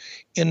involved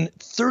in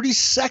 30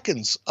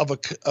 seconds of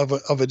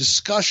a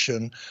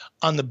discussion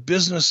on the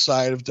business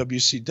side of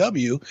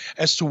WCW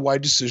as to why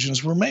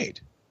decisions were made.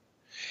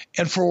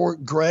 And for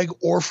Greg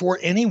or for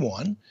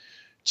anyone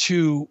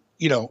to,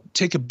 you know,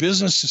 take a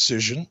business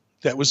decision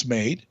that was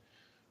made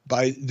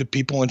by the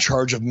people in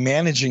charge of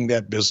managing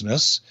that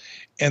business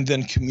and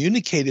then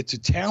communicate it to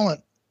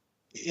talent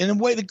in a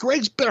way that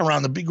Greg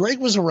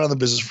was around the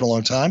business for a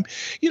long time.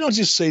 You don't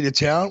just say to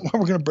talent,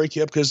 well, we're going to break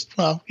you up because,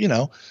 well, you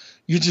know,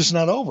 you're just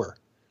not over.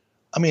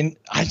 I mean,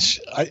 I've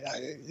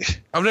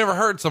never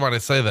heard somebody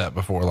say that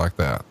before like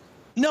that.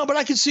 No, but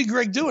I could see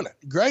Greg doing it.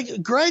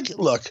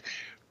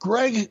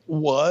 Greg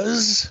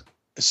was,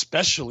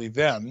 especially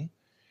then,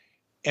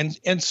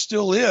 and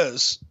still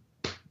is,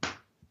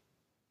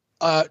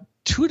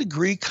 to a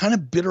degree, kind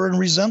of bitter and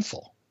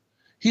resentful.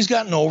 He's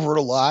gotten over it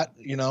a lot,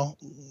 you know,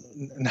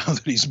 now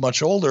that he's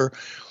much older.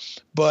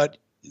 But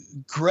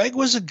Greg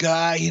was a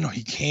guy, you know,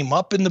 he came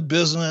up in the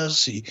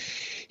business.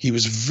 He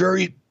was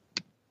very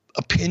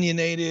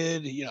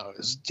opinionated. You know,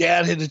 his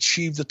dad had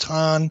achieved a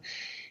ton.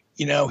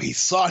 You know, he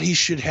thought he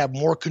should have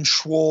more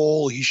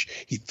control. He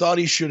thought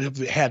he should have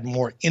had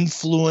more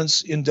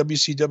influence in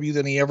WCW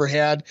than he ever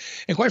had.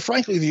 And quite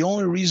frankly, the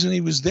only reason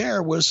he was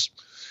there was,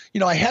 you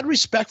know, I had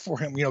respect for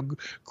him. You know,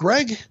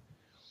 Greg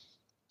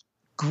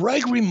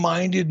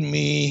reminded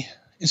me,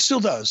 and still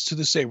does to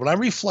this day, when I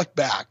reflect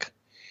back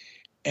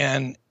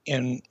and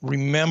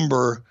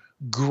remember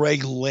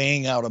Greg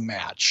laying out a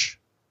match.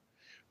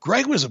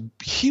 Greg was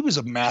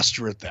a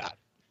master at that.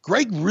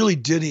 Greg really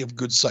did have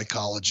good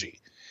psychology.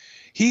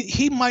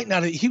 He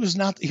was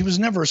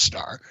never a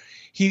star.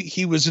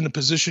 He was in the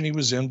position he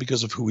was in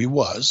because of who he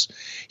was.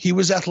 He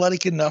was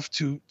athletic enough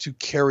to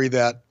carry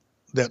that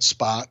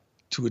spot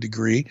to a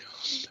degree,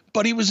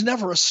 but he was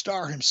never a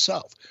star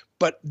himself.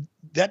 But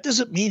that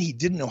doesn't mean he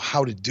didn't know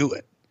how to do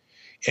it,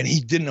 and he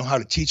didn't know how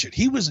to teach it.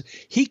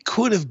 He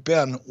could have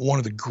been one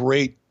of the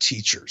great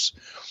teachers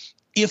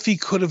if he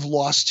could have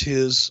lost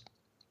his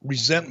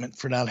resentment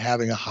for not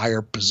having a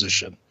higher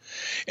position.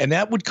 And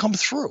that would come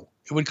through.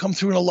 It would come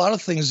through in a lot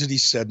of things that he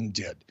said and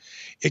did.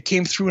 It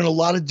came through in a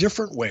lot of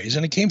different ways.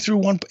 And it came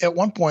through at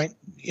one point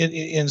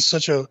in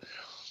such an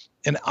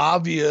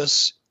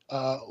obvious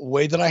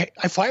way that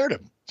I fired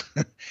him.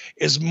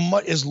 As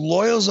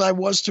loyal as I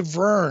was to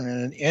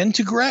Vern and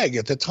to Greg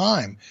at the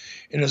time,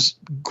 and as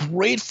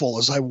grateful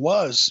as I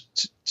was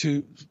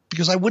to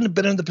because I wouldn't have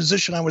been in the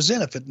position I was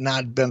in if it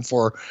not been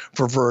for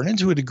Vern and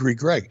to a degree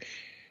Greg.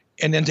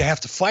 And then to have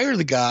to fire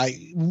the guy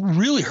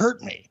really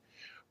hurt me,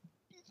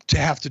 to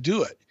have to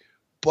do it.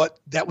 But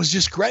that was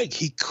just Greg.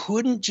 He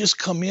couldn't just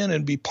come in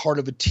and be part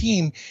of a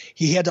team.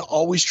 He had to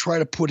always try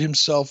to put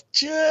himself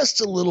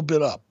just a little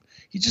bit up.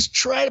 He just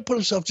tried to put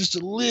himself just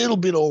a little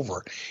bit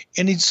over.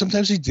 And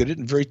sometimes he did it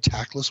in very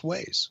tactless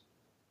ways.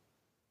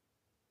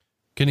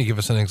 Can you give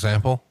us an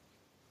example?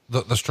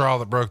 The straw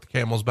that broke the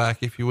camel's back,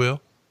 if you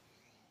will?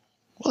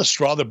 Well, the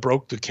straw that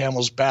broke the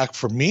camel's back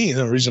for me,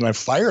 the reason I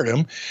fired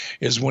him,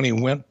 is when he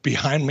went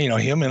behind me, you know,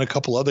 him and a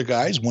couple other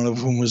guys, one of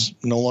whom was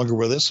no longer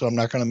with us, so I'm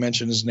not going to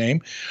mention his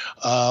name,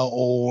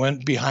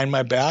 went behind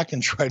my back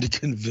and tried to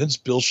convince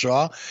Bill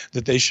Shaw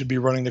that they should be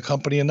running the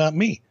company and not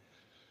me.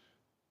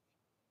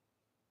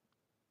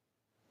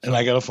 And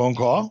I got a phone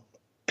call,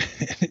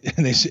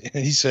 and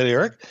he said,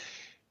 Eric,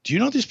 do you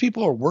know these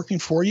people are working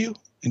for you?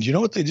 And do you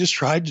know what they just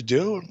tried to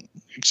do? And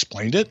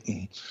explained it,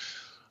 and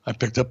I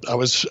picked up, I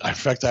was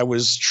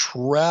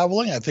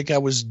traveling. I think I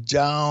was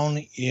down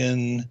I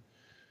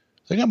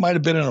think I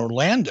might've been in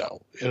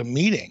Orlando at a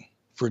meeting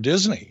for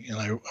Disney.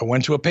 And I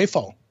went to a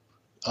payphone,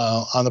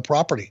 on the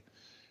property,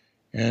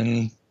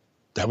 and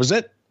that was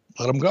it.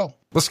 Let them go.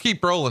 Let's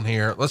keep rolling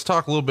here. Let's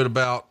talk a little bit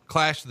about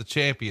Clash of the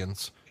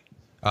Champions.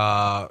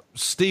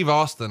 Steve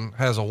Austin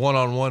has a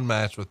one-on-one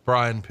match with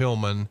Brian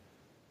Pillman.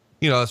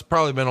 You know, it's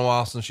probably been a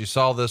while since you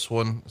saw this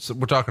one. So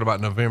we're talking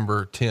about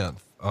November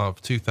 10th.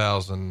 Of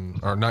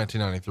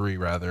 1993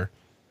 rather.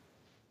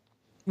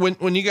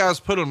 When you guys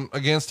put them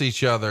against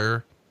each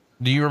other,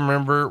 do you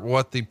remember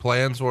what the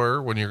plans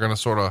were when you're going to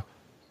sort of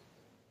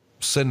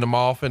send them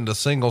off into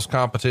singles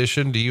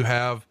competition? Do you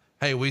have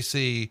hey, we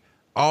see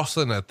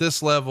Austin at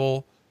this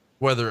level,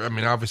 whether, I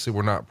mean, obviously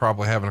we're not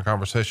probably having a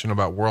conversation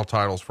about world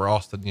titles for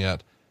Austin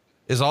yet.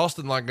 Is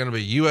Austin like going to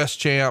be US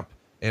champ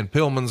and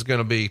Pillman's going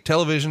to be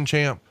television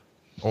champ?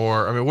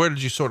 Or, I mean, where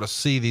did you sort of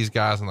see these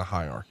guys in the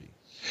hierarchy?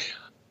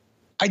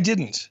 I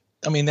didn't.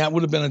 I mean, that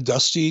would have been a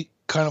Dusty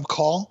kind of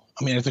call.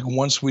 I mean, I think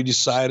once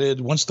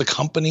the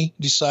company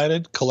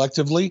decided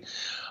collectively,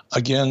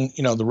 again,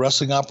 the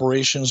wrestling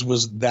operations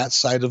was that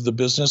side of the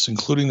business,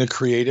 including the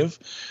creative.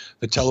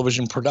 The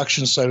television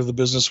production side of the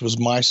business was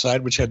my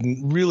side, which had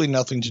really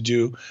nothing to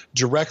do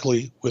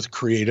directly with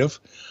creative.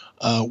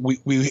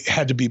 We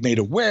had to be made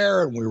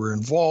aware, and we were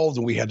involved,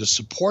 and we had to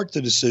support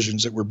the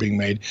decisions that were being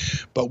made,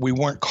 but we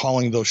weren't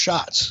calling those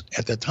shots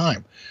at that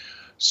time.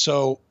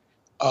 So,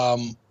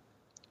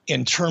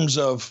 in terms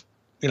of,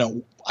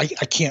 I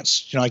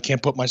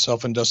can't put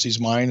myself in Dusty's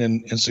mind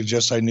and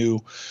suggest I knew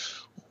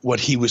what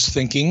he was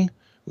thinking.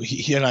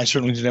 He and I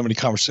certainly didn't have any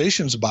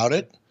conversations about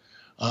it.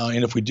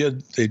 And if we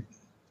did, they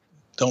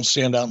don't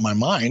stand out in my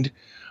mind.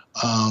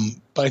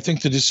 But I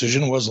think the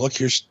decision was, look,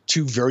 here's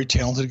two very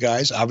talented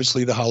guys.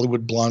 Obviously the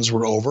Hollywood Blondes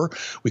were over.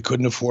 We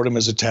couldn't afford them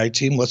as a tag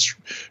team. Let's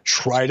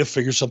try to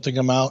figure something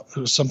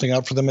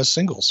out for them as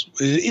singles.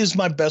 It's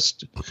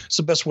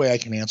the best way I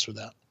can answer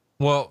that.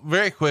 Well,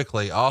 very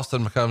quickly,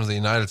 Austin becomes the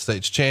United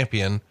States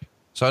champion.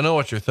 So I know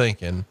what you're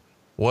thinking.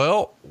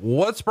 Well,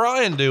 what's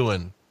Brian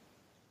doing?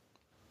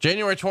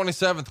 January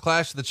 27th,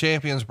 Clash of the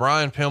Champions,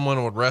 Brian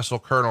Pillman would wrestle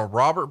Colonel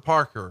Robert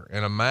Parker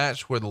in a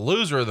match where the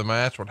loser of the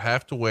match would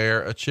have to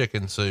wear a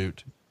chicken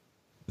suit.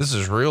 This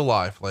is real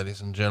life, ladies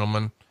and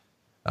gentlemen.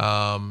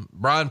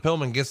 Brian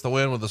Pillman gets the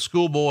win with a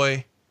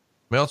schoolboy.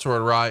 Meltzer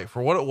would write,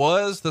 for what it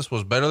was, this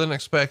was better than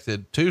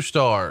expected. 2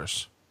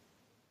 stars.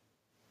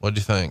 What'd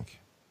you think?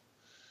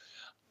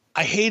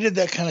 I hated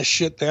that kind of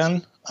shit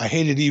then. I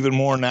hate it even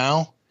more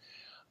now.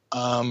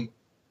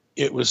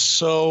 It was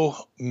so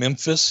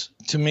Memphis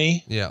to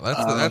me. Yeah,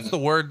 that's the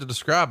word to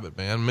describe it,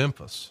 man.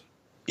 Memphis.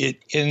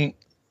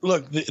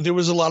 There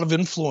was a lot of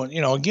influence,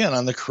 again,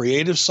 on the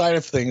creative side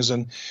of things.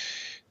 And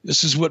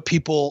this is what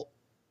people,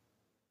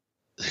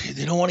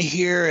 they don't want to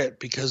hear it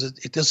because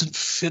it doesn't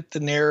fit the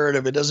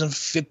narrative. It doesn't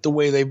fit the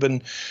way they've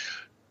been,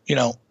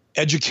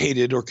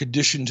 educated or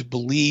conditioned to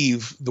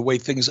believe the way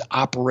things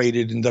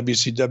operated in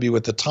WCW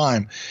at the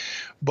time.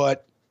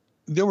 But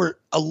there were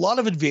a lot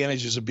of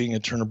advantages of being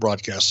at Turner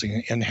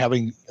Broadcasting and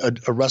having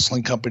a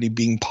wrestling company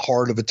being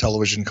part of a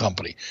television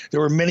company. There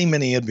were many,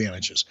 many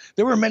advantages.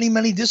 There were many,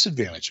 many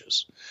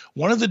disadvantages.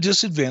 One of the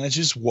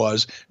disadvantages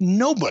was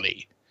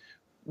nobody,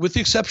 with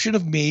the exception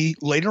of me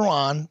later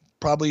on,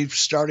 probably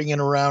starting in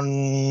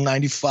around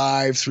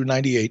 95 through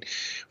 98,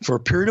 for a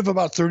period of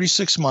about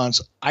 36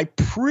 months, I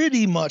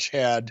pretty much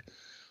had,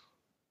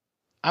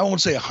 I won't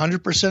say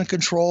 100%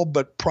 control,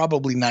 but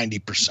probably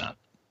 90%. I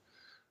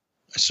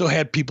still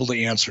had people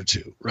to answer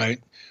to, right?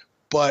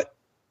 But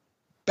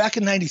back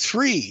in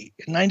 93,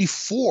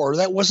 94,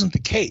 that wasn't the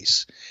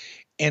case.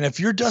 And if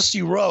you're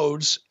Dusty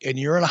Rhodes and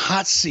you're in a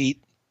hot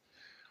seat,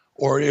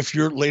 or if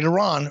you're later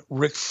on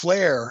Ric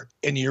Flair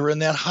and you're in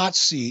that hot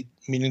seat,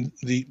 meaning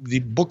the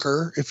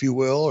booker, if you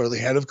will, or the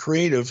head of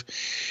creative,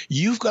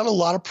 you've got a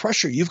lot of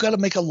pressure. You've got to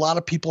make a lot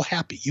of people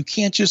happy. You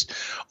can't just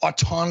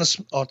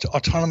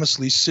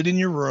autonomously sit in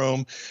your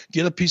room,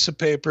 get a piece of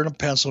paper and a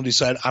pencil and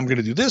decide, I'm going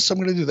to do this, I'm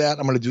going to do that,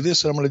 I'm going to do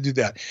this, and I'm going to do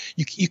that.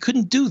 You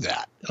couldn't do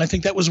that. And I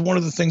think that was one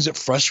of the things that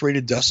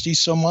frustrated Dusty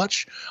so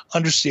much,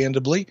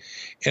 understandably.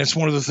 And it's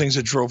one of the things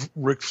that drove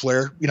Ric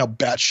Flair,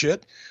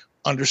 batshit,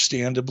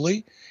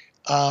 understandably.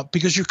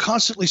 Because you're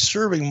constantly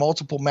serving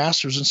multiple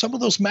masters, and some of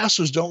those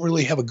masters don't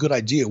really have a good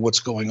idea what's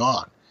going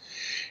on.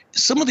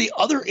 Some of the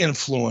other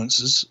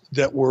influences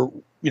that were,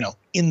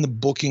 in the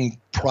booking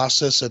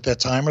process at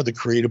that time, or the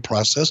creative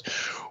process,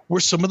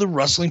 were some of the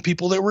wrestling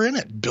people that were in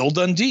it. Bill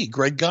Dundee,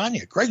 Greg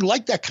Gagne. Greg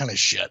liked that kind of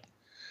shit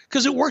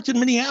because it worked in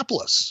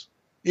Minneapolis.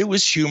 It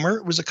was humor.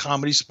 It was a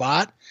comedy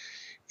spot.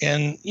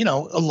 And,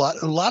 a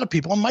lot of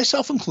people, and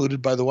myself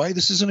included, by the way,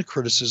 this isn't a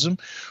criticism.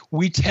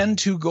 We tend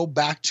to go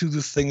back to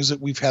the things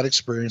that we've had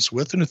experience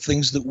with and the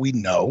things that we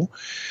know.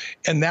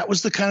 And that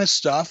was the kind of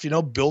stuff,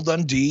 Bill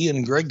Dundee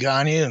and Greg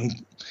Gagne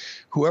and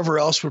whoever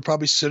else were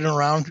probably sitting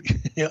around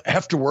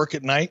after work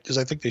at night, because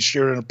I think they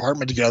shared an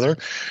apartment together,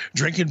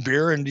 drinking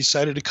beer, and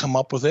decided to come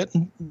up with it.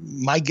 And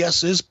my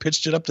guess is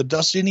pitched it up to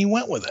Dusty and he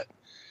went with it.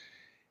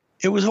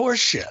 It was horse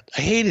shit.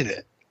 I hated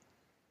it.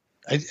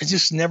 I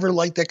just never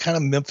liked that kind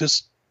of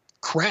Memphis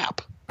crap.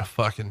 A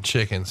fucking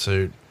chicken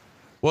suit.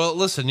 Well,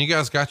 listen, you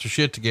guys got your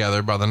shit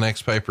together by the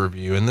next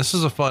pay-per-view, and this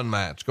is a fun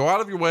match. Go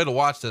out of your way to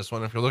watch this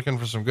one if you're looking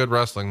for some good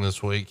wrestling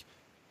this week.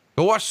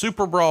 Go watch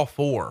Super Brawl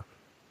 4,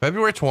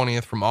 February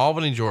 20th from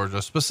Albany,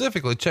 Georgia.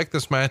 Specifically, check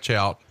this match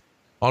out.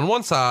 On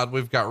one side,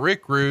 we've got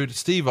Rick Rude,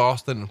 Steve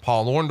Austin, and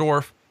Paul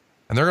Orndorff,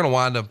 and they're going to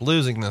wind up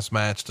losing this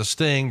match to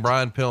Sting,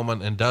 Brian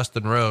Pillman, and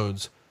Dustin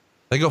Rhodes.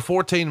 They go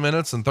 14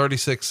 minutes and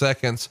 36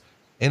 seconds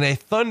in a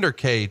Thunder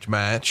Cage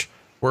match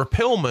where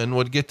Pillman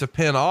would get to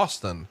pin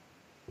Austin,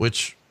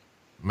 which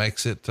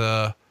makes it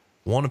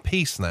 1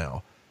 apiece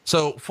now.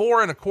 So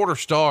 4.25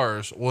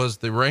 stars was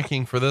the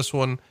ranking for this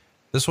one.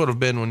 This would have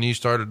been when you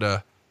started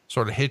to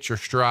sort of hit your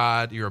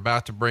stride. You're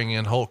about to bring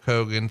in Hulk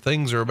Hogan.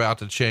 Things are about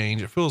to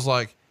change. It feels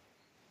like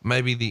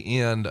maybe the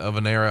end of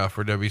an era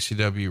for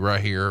WCW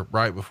right here,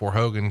 right before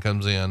Hogan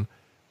comes in.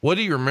 What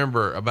do you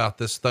remember about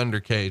this Thunder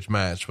Cage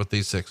match with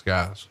these 6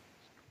 guys?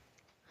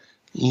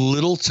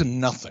 Little to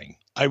nothing.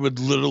 I would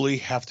literally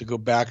have to go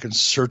back and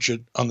search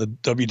it on the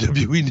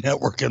WWE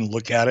network and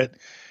look at it.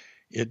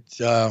 It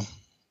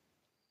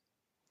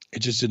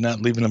just did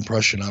not leave an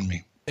impression on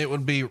me. It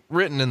would be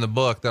written in the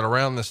book that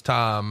around this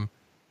time,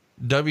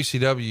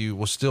 WCW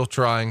was still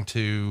trying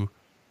to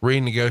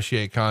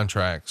renegotiate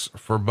contracts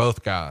for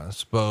both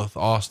guys, both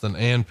Austin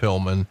and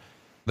Pillman.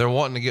 They're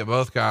wanting to get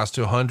both guys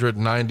to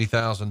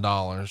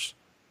 $190,000,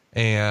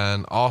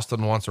 and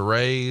Austin wants a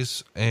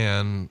raise,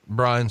 and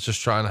Brian's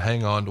just trying to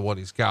hang on to what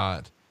he's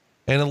got.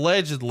 And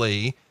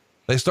allegedly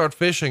they start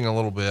fishing a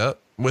little bit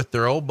with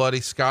their old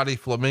buddy, Scotty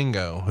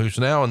Flamingo, who's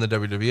now in the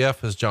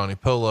WWF as Johnny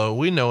Polo.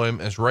 We know him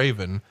as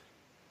Raven.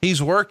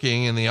 He's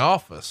working in the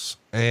office,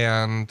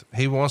 and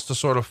he wants to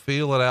sort of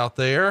feel it out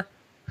there,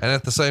 and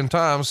at the same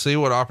time, see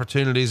what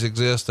opportunities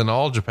exist in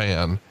All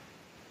Japan.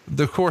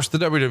 Of course, the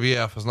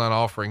WWF is not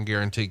offering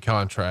guaranteed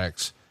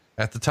contracts.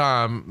 At the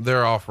time,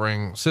 they're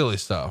offering silly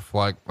stuff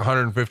like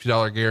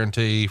 $150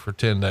 guarantee for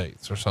 10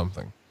 dates or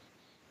something.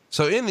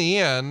 So in the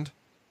end,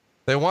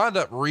 they wind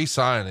up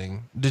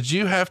re-signing. Did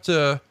you have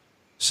to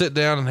sit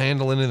down and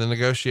handle any of the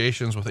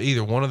negotiations with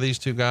either one of these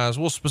 2 guys?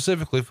 We'll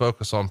specifically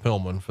focus on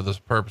Pillman for the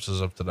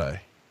purposes of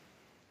today.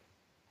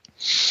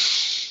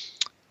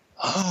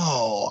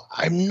 Oh,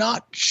 I'm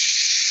not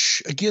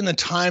again, the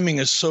timing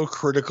is so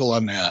critical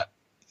on that.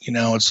 You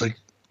know, it's like,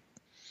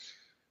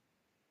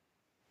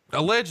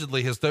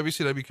 allegedly his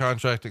WCW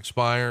contract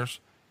expires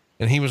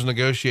and he was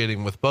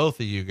negotiating with both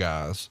of you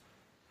guys,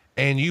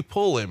 and you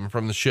pull him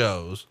from the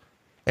shows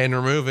and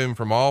remove him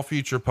from all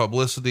future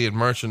publicity and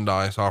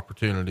merchandise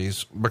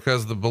opportunities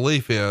because the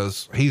belief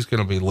is he's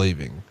going to be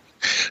leaving.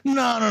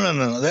 No.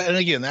 And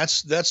again,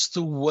 that's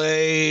the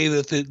way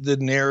that the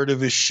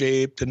narrative is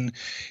shaped, and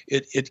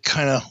it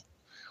kind of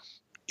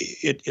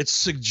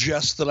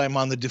suggests that I'm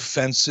on the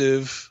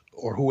defensive,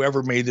 or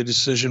whoever made the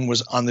decision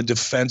was on the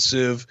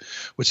defensive,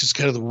 which is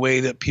kind of the way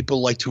that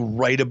people like to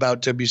write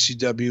about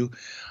WCW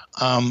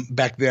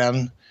back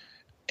then,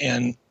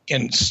 and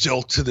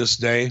still to this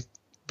day,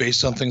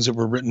 based on things that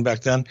were written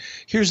back then.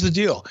 Here's the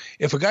deal.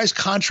 If a guy's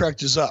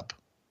contract is up,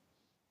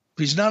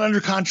 he's not under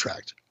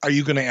contract, are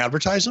you going to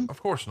advertise him?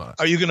 Of course not.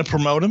 Are you going to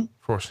promote him?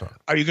 Of course not.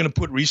 Are you going to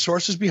put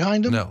resources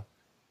behind him? No.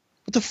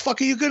 What the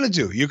fuck are you going to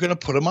do? You're going to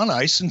put him on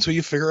ice until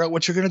you figure out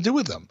what you're going to do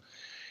with him.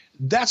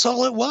 That's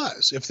all it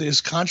was. If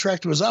his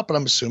contract was up, and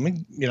I'm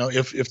assuming, you know,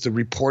 if the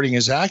reporting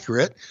is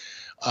accurate,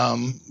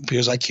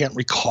 because I can't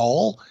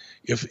recall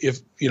if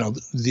you know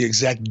the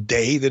exact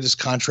day that his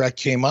contract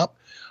came up,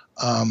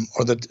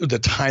 or the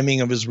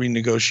timing of his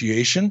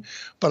renegotiation,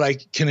 but I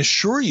can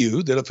assure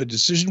you that if a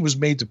decision was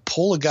made to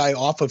pull a guy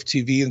off of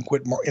TV and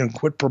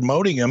quit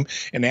promoting him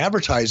and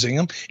advertising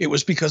him, it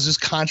was because his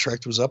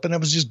contract was up, and it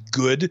was just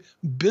good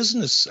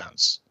business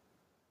sense.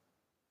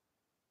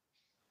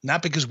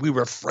 Not because we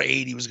were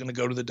afraid he was going to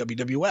go to the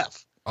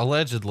WWF.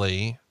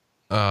 Allegedly,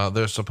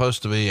 there's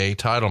supposed to be a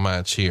title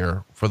match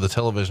here for the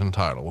television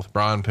title with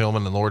Brian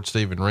Pillman and Lord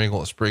Steven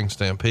Regal at Spring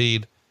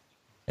Stampede.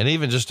 And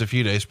even just a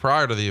few days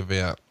prior to the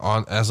event,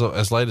 on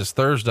as late as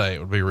Thursday, it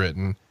would be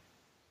written,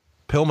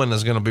 Pillman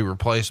is going to be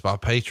replaced by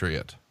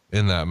Patriot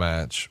in that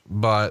match.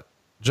 But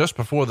just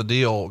before the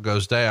deal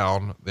goes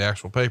down, the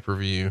actual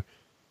pay-per-view,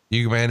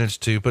 you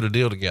managed to put a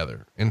deal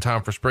together in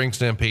time for Spring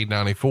Stampede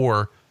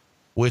 94,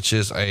 which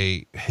is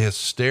a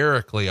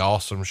hysterically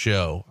awesome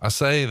show. I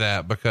say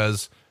that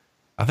because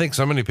I think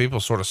so many people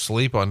sort of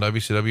sleep on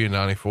WCW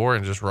 94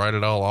 and just write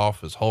it all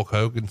off as Hulk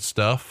Hogan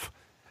stuff.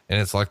 And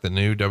it's like the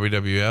new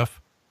WWF.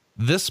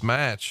 This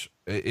match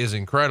is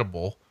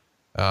incredible.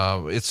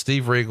 It's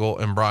Steve Regal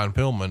and Brian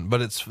Pillman,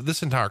 but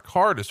this entire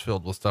card is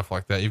filled with stuff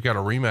like that. You've got a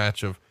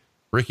rematch of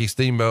Ricky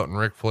Steamboat and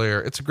Ric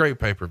Flair. It's a great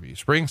pay-per-view.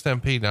 Spring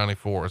Stampede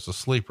 94 is a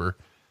sleeper.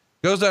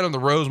 Goes down in the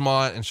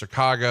Rosemont in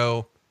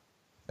Chicago.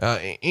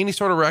 Any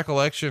sort of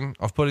recollection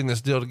of putting this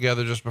deal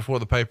together just before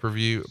the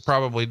pay-per-view,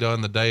 probably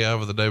done the day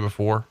of or the day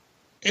before?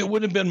 It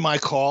would have been my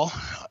call.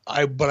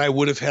 But I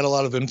would have had a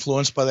lot of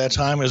influence by that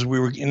time, as we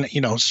were in,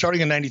 you know,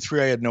 starting in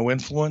 93, I had no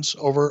influence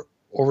over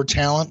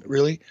talent,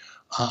 really.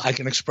 I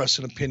can express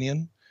an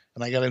opinion,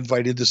 and I got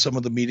invited to some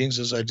of the meetings,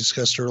 as I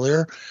discussed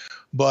earlier.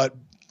 But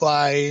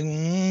by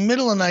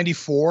middle of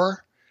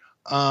 94,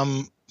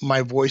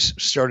 my voice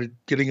started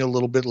getting a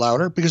little bit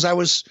louder because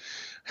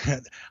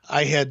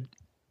I had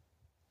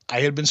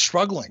been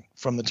struggling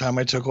from the time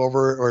I took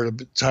over, or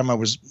the time I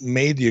was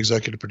made the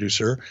executive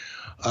producer,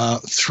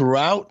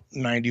 throughout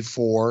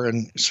 94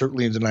 and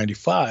certainly into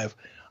 95.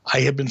 I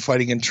had been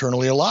fighting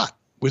internally a lot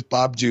with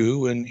Bob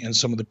Dew and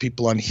some of the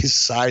people on his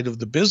side of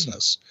the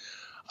business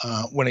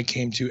when it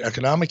came to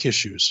economic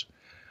issues.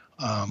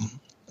 And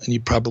you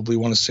probably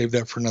want to save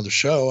that for another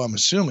show, I'm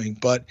assuming.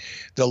 But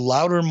the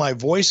louder my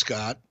voice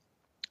got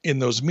in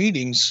those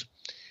meetings,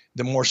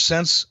 the more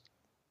sense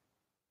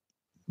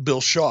Bill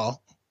Shaw,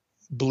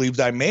 believed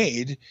I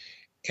made,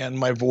 and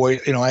my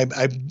voice,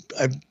 I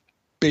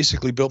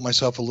basically built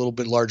myself a little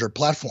bit larger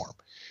platform.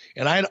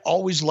 And I had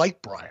always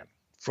liked Brian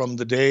from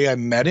the day I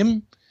met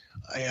him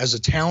as a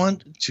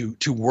talent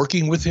to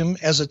working with him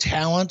as a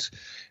talent,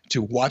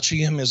 to watching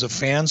him as a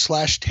fan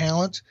 /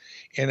 talent.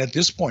 And at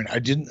this point, I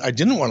didn't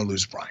want to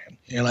lose Brian,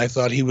 and I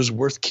thought he was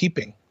worth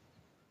keeping.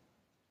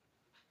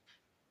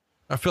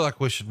 I feel like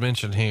we should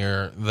mention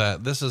here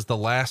that this is the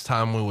last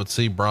time we would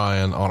see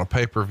Brian on a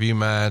pay-per-view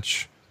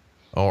match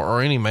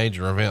or any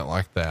major event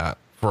like that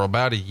for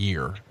about a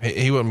year.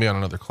 He wouldn't be on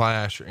another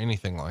Clash or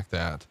anything like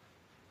that.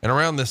 And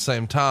around this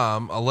same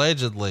time,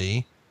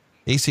 allegedly,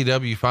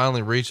 ECW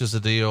finally reaches a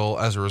deal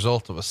as a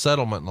result of a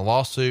settlement in a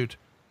lawsuit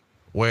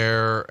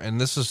where,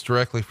 and this is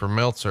directly from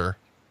Meltzer,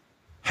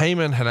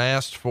 Heyman had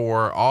asked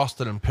for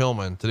Austin and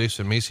Pillman to do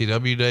some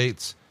ECW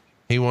dates.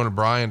 He wanted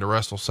Brian to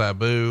wrestle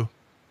Sabu,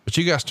 but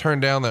you guys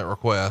turned down that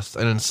request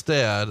and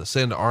instead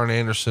send Arn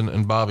Anderson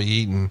and Bobby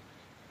Eaton.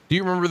 Do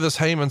you remember this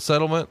Heyman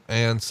settlement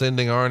and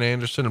sending Arn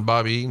Anderson and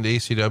Bobby Eaton to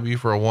ECW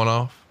for a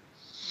one-off?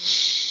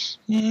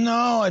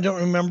 No, I don't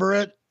remember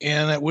it.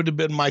 And it would have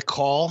been my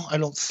call, I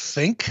don't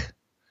think.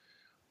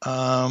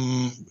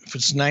 If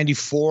it's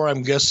 94,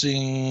 I'm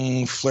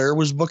guessing Flair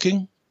was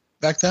booking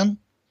back then.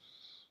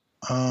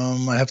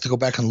 I have to go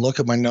back and look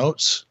at my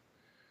notes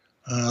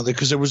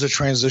because there was a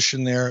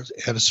transition there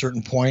at a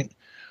certain point.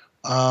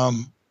 I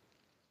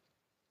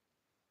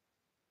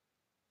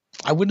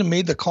wouldn't have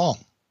made the call.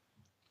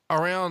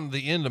 Around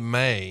the end of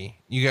May,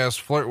 you guys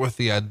flirt with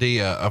the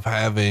idea of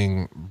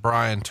having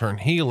Brian turn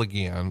heel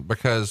again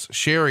because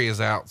Sherry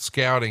is out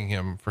scouting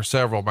him for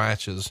several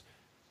matches,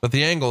 but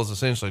the angle is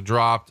essentially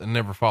dropped and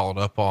never followed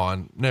up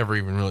on, never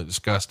even really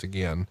discussed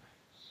again.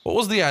 What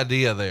was the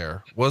idea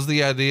there? Was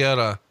the idea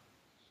to,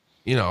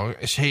 he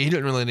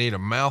didn't really need a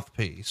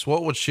mouthpiece.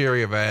 What would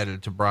Sherry have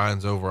added to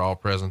Brian's overall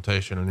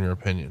presentation, in your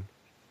opinion?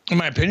 In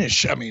my opinion,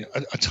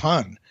 a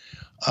ton.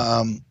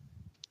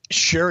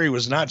 Sherry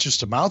was not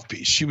just a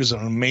mouthpiece. She was an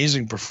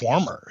amazing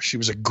performer. She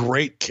was a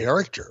great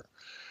character.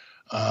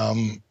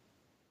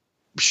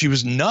 She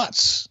was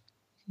nuts.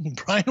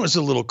 Brian was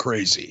a little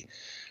crazy.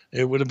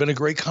 It would have been a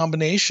great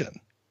combination.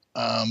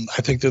 I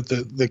think that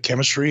the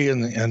chemistry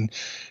and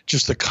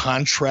just the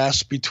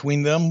contrast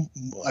between them,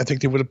 I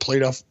think they would have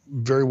played off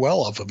very well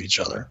off of each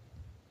other.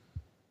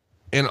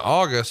 In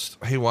August,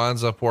 he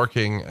winds up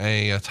working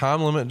a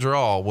time limit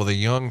draw with a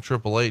young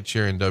Triple H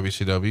here in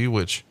WCW,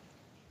 which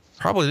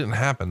probably didn't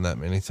happen that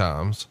many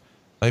times.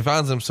 He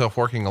finds himself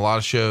working a lot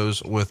of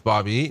shows with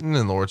Bobby Eaton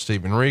and Lord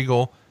Steven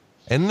Regal.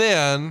 And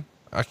then,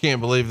 I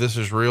can't believe this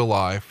is real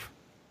life,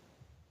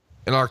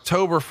 in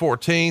October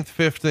 14th,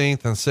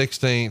 15th, and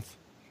 16th,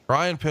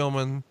 Brian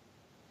Pillman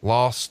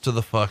lost to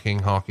the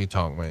fucking Honky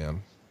Tonk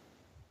Man.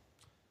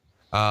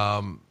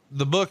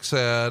 The book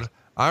said,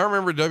 I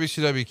remember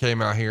WCW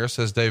came out here,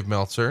 says Dave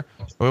Meltzer.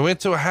 We went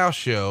to a house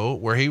show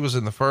where he was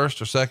in the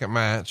first or second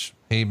match,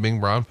 he being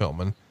Brian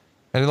Pillman,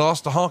 and he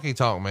lost to Honky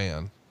Tonk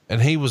Man,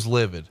 and he was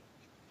livid.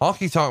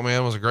 Honky Tonk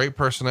Man was a great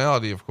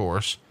personality, of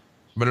course,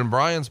 but in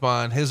Brian's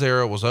mind, his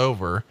era was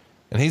over,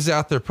 and he's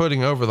out there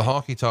putting over the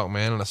Honky Tonk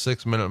Man in a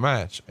 6-minute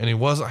match, and he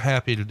wasn't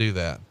happy to do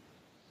that.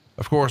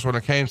 Of course, when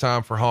it came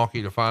time for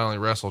Honky to finally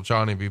wrestle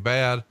Johnny B.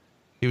 Bad,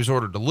 he was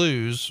ordered to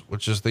lose,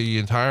 which is the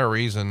entire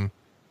reason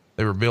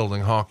they were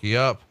building Honky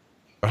up.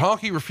 But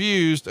Honky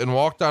refused and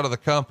walked out of the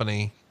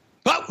company.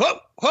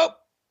 Whoa.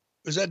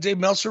 Is that Dave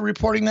Meltzer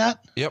reporting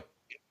that? Yep.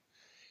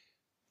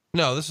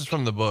 No, this is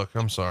from the book.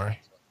 I'm sorry.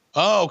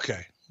 Oh,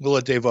 okay. We'll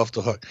let Dave off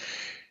the hook.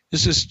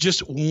 This is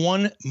just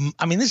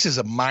this is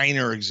a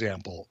minor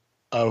example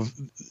of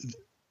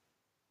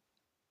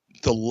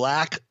the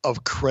lack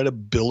of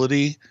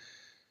credibility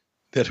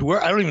that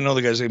I don't even know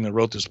the guy's name that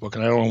wrote this book,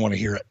 and I don't want to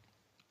hear it.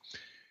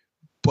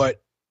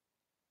 But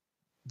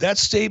that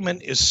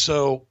statement is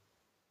so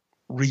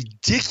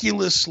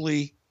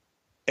ridiculously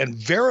and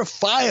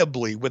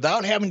verifiably,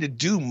 without having to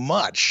do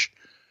much,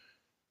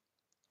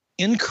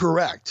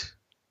 incorrect,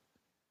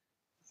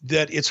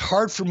 that it's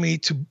hard for me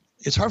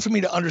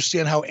to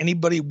understand how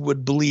anybody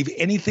would believe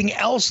anything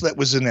else that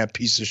was in that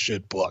piece of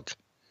shit book.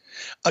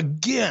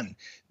 Again,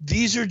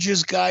 these are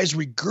just guys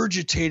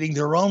regurgitating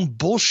their own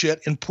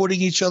bullshit and putting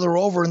each other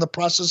over in the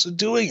process of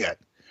doing it.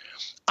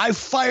 I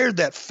fired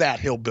that fat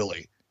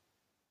hillbilly.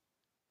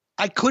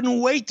 I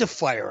couldn't wait to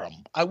fire him.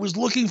 I was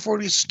looking for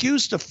an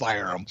excuse to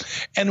fire him.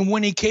 And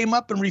when he came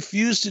up and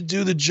refused to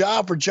do the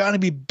job for Johnny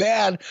B.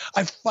 Bad,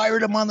 I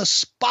fired him on the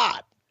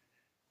spot.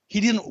 He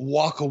didn't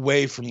walk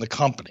away from the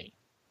company.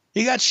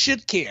 He got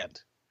shit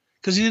canned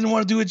because he didn't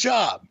want to do a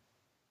job.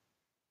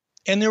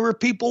 And there were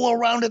people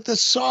around it that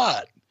saw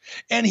it.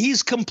 And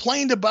he's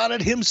complained about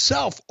it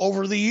himself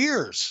over the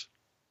years.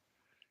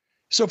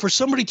 So for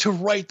somebody to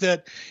write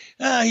that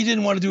he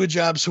didn't want to do a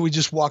job, so he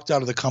just walked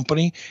out of the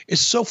company, is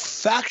so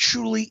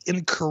factually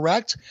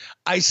incorrect.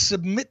 I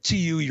submit to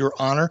you, Your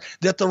Honor,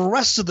 that the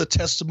rest of the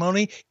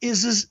testimony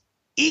is as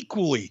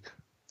equally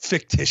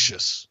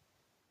fictitious.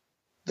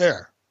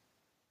 There.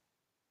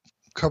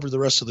 Cover the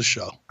rest of the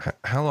show.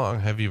 How long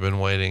have you been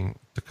waiting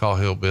to call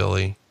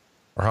hillbilly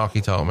or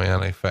Honky Tonk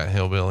Man, a fat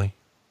hillbilly?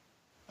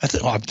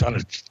 I've done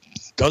it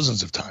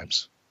dozens of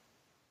times.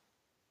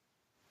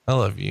 I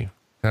love you.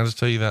 Can I just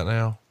tell you that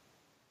now?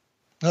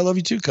 I love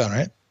you too,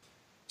 Conrad.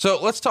 So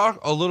let's talk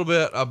a little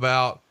bit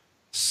about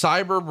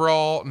Cyber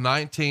Brawl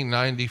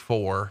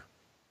 1994.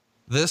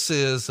 This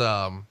is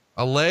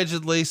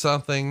allegedly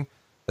something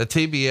that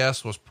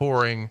TBS was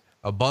pouring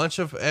a bunch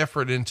of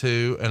effort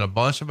into and a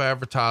bunch of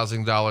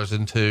advertising dollars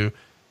into.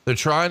 They're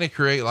trying to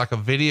create like a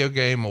video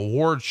game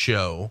award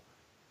show,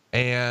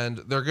 and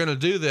they're going to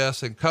do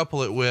this and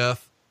couple it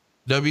with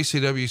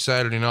WCW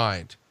Saturday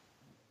Night.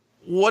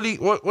 What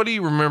do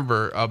you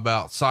remember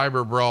about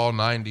Cyber Brawl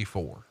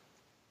 94?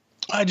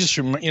 I just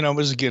remember, it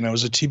was a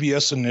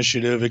TBS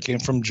initiative. It came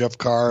from Jeff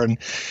Carr, and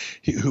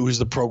who was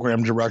the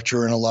program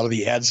director, and a lot of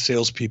the ad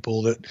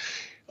salespeople that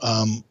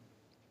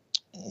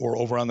were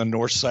over on the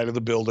north side of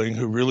the building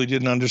who really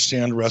didn't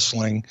understand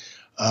wrestling.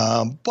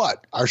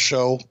 But our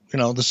show,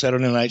 the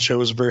Saturday Night Show,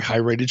 was a very high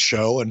rated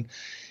show. And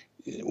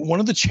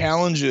one of the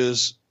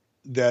challenges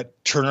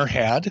that Turner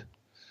had,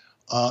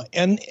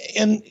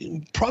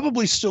 and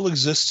probably still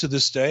exists to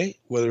this day,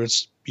 whether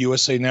it's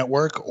USA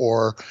Network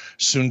or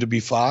soon to be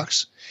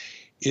Fox,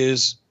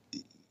 is,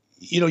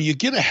 you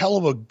get a hell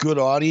of a good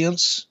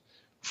audience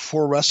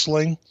for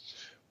wrestling,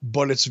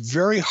 but it's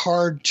very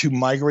hard to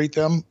migrate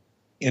them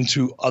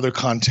into other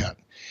content.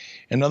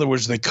 In other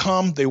words, they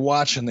come, they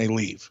watch, and they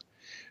leave.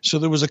 So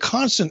there was a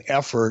constant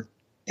effort,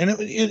 and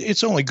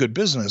it's only good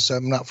business.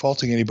 I'm not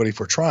faulting anybody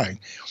for trying,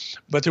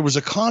 but there was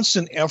a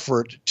constant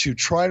effort to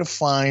try to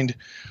find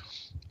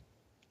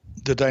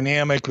the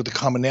dynamic or the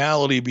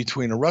commonality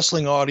between a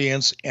wrestling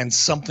audience and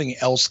something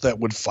else that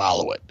would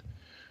follow it.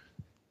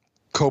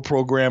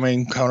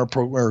 Co-programming,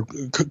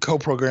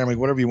 co-programming,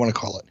 whatever you want to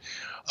call it.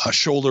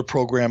 Shoulder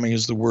programming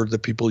is the word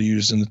that people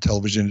use in the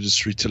television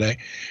industry today.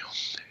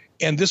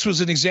 And this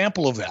was an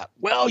example of that.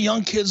 Well,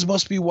 young kids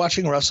must be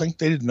watching wrestling.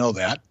 They didn't know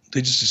that.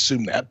 They just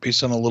assumed that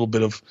based on a little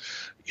bit of,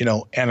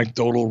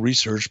 anecdotal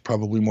research,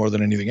 probably more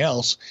than anything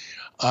else.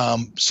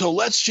 So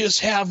let's just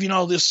have,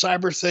 this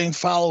cyber thing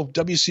follow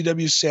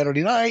WCW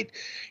Saturday Night,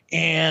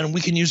 and we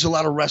can use a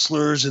lot of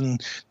wrestlers,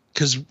 and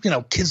because,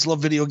 kids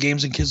love video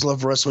games and kids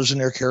love wrestlers and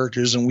their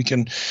characters, and we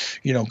can,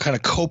 kind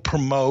of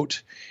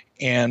co-promote,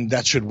 and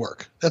that should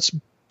work. That's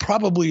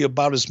probably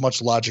about as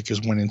much logic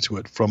as went into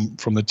it from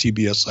the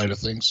TBS side of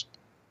things.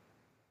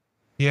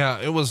 Yeah,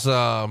 it was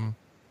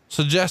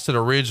suggested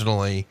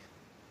originally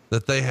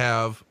that they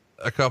have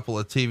a couple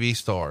of TV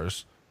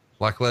stars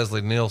like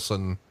Leslie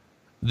Nielsen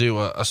do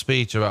a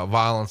speech about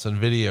violence in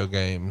video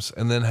games,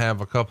 and then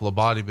have a couple of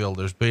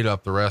bodybuilders beat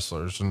up the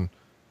wrestlers. And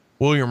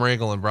William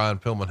Regal and Brian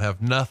Pillman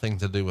have nothing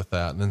to do with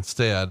that, and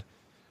instead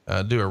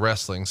do a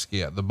wrestling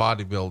skit. The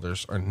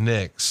bodybuilders are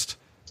nixed.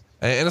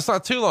 And it's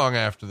not too long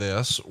after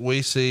this,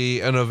 we see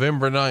a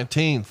November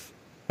 19th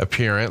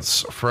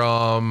appearance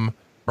from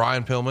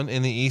Brian Pillman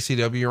in the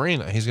ECW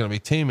arena. He's going to be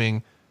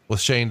teaming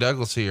with Shane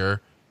Douglas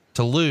here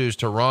to lose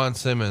to Ron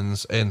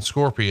Simmons and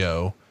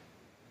Scorpio.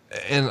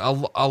 And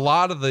a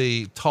lot of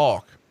the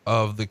talk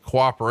of the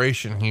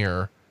cooperation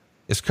here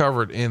is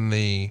covered in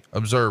the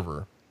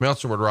Observer.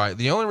 Meltzer would write,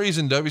 the only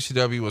reason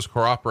WCW was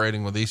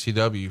cooperating with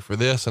ECW for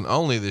this and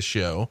only this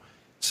show,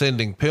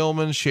 sending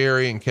Pillman,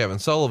 Sherry, and Kevin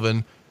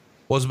Sullivan,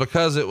 was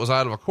because it was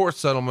out of a court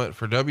settlement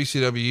for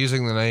WCW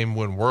using the name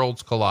When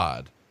Worlds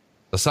Collide.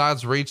 The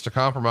sides reached a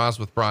compromise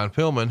with Brian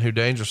Pillman, who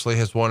dangerously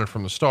has wanted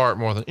from the start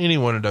more than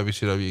anyone in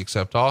WCW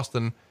except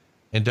Austin,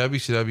 and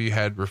WCW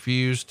had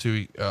refused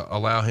to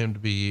allow him to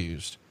be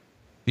used.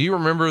 Do you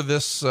remember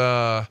this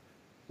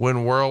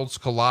When Worlds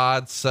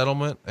Collide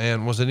settlement?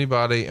 And was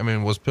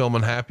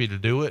Pillman happy to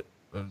do it?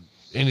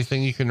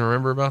 Anything you can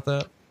remember about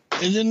that?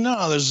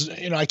 No, there's,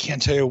 I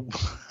can't tell you,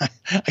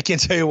 I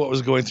can't tell you what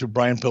was going through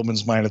Brian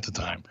Pillman's mind at the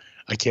time.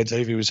 I can't tell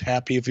you if he was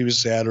happy, if he was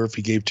sad, or if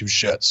he gave two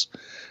shits.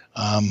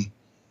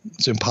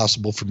 It's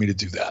impossible for me to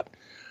do that.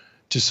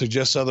 To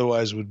suggest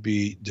otherwise would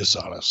be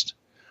dishonest.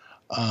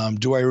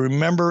 Do I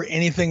remember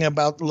anything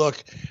about,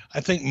 look, I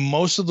think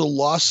most of the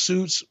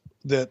lawsuits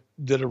that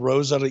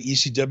arose out of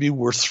ECW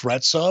were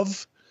threats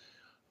of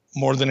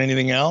more than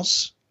anything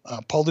else.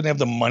 Paul didn't have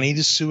the money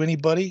to sue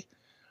anybody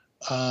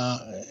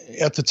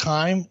at the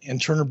time,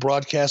 and Turner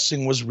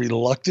Broadcasting was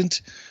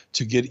reluctant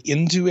to get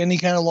into any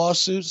kind of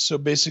lawsuits. So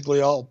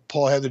basically all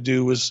Paul had to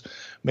do was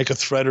make a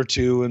threat or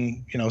two,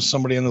 and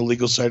somebody on the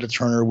legal side of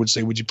Turner would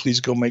say, would you please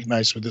go make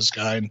nice with this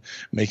guy and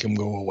make him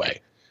go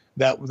away.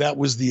 That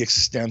was the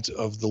extent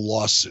of the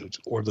lawsuit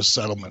or the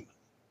settlement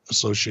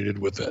associated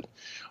with it.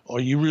 All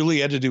you really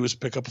had to do was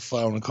pick up a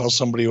phone and call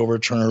somebody over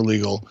at Turner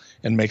Legal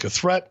and make a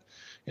threat,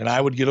 and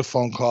I would get a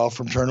phone call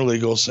from Turner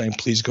Legal saying,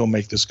 please go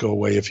make this go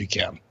away if you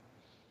can.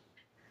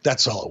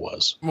 That's all it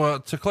was. Well,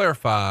 to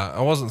clarify,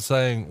 I wasn't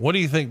saying, what do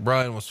you think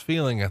Brian was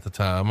feeling at the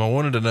time? I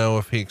wanted to know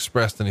if he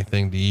expressed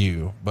anything to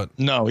you, but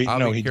I'll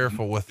be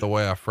careful with the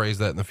way I phrase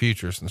that in the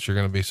future, since you're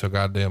going to be so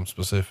goddamn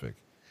specific.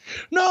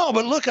 No,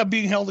 but look, I'm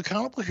being held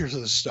accountable here to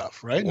this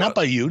stuff, right? Not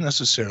by you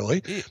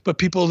necessarily, but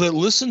people that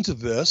listen to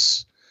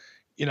this,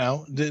 they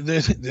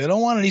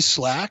don't want any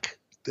slack.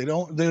 They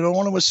don't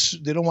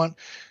want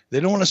They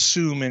don't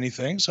assume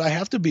anything. So I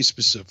have to be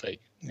specific.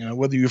 You know,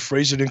 whether you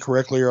phrase it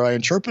incorrectly or I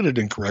interpret it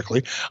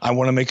incorrectly, I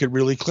want to make it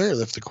really clear.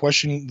 If the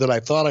question that I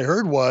thought I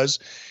heard was,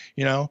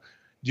 you know,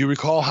 do you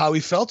recall how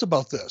he felt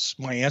about this?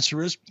 My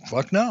answer is,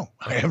 fuck no.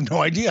 I have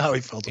no idea how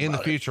he felt about it. In the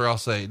future, I'll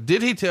say,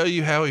 did he tell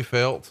you how he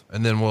felt?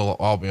 And then we'll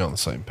all be on the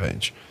same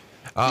page.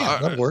 Yeah,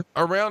 that'll work.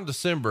 Around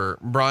December,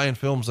 Brian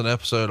films an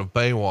episode of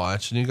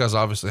Baywatch, and you guys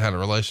obviously had a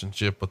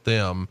relationship with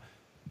them.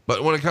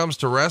 But when it comes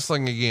to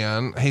wrestling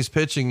again, he's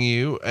pitching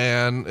you,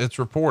 and it's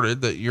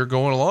reported that you're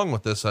going along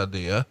with this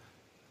idea.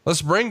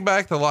 Let's bring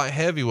back the light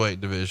heavyweight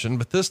division,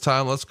 but this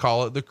time let's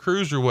call it the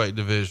cruiserweight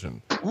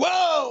division. Whoa.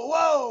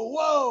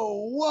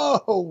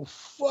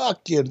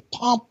 Fucking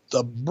pump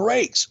the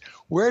brakes.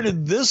 Where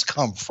did this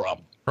come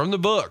from? From the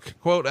book,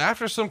 quote,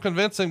 after some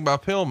convincing by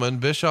Pillman,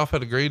 Bischoff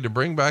had agreed to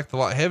bring back the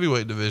light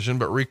heavyweight division,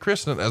 but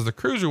rechristen it as the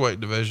cruiserweight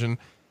division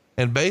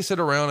and base it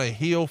around a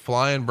heel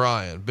flying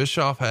Brian.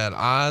 Bischoff had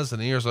eyes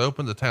and ears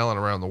open to talent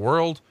around the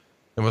world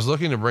and was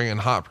looking to bring in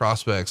hot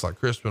prospects like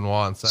Chris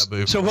Benoit and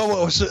Sabu.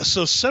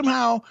 So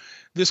somehow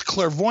this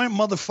clairvoyant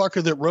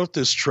motherfucker that wrote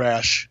this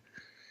trash,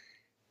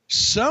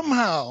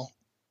 somehow,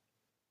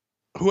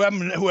 who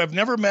I've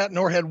never met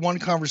nor had one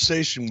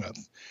conversation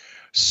with,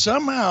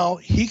 somehow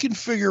he can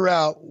figure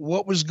out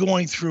what was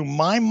going through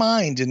my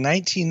mind in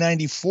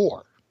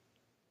 1994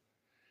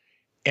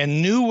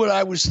 and knew what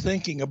I was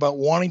thinking about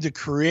wanting to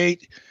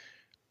create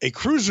a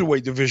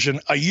cruiserweight division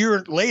a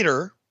year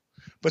later,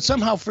 but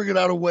somehow figured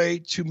out a way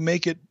to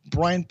make it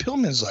Brian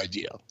Pillman's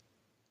idea.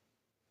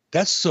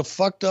 That's so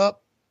fucked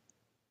up.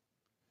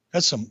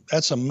 That's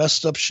some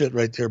messed up shit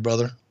right there,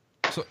 brother.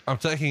 So I'm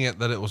taking it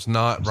that it was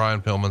not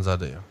Brian Pillman's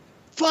idea.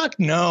 Fuck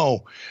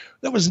no.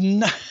 That was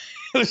not,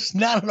 it was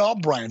not at all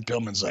Brian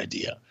Pillman's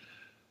idea.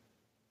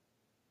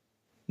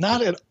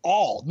 Not at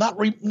all. Not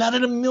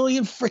in a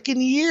million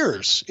freaking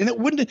years. And it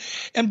wouldn't.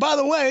 And by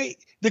the way,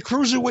 the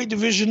cruiserweight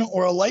division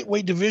or a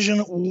lightweight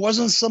division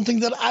wasn't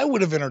something that I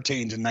would have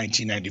entertained in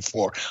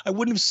 1994. I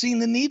wouldn't have seen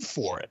the need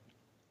for it.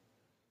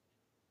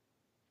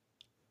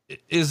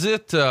 Is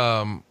it,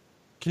 can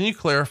you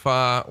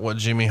clarify what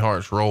Jimmy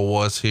Hart's role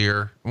was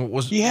here?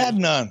 He had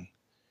none.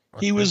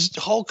 Okay. He was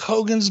Hulk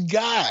Hogan's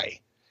guy.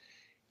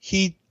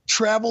 He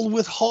traveled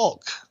with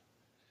Hulk.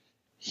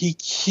 He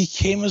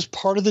came as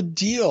part of the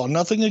deal.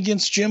 Nothing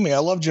against Jimmy. I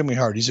love Jimmy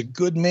Hart. He's a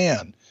good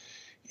man,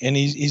 and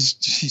he's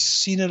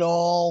seen it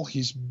all.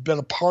 He's been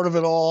a part of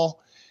it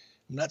all.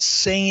 I'm not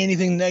saying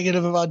anything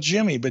negative about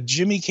Jimmy, but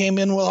Jimmy came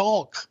in with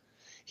Hulk.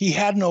 He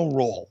had no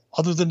role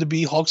other than to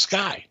be Hulk's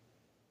guy.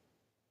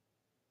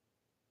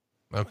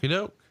 Okie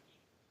doke.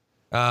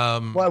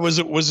 Why was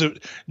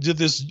it, did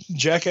this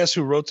jackass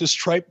who wrote this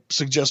tripe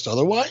suggest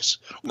otherwise?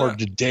 Or No.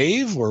 Did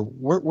Dave, or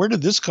where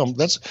did this come?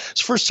 It's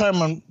the first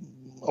time in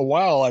a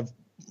while I've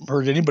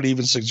heard anybody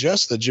even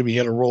suggest that Jimmy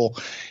had a role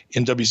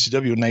in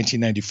WCW in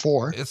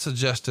 1994. It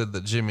suggested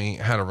that Jimmy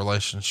had a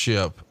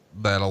relationship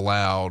that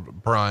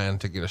allowed Brian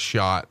to get a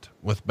shot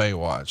with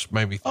Baywatch.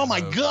 Maybe. Oh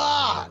my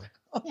God.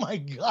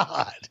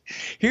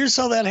 Here's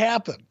how that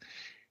happened.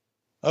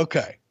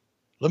 Okay.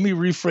 Let me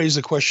rephrase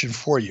the question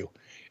for you.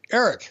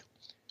 Eric,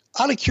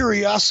 out of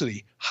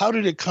curiosity, how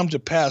did it come to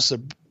pass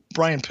that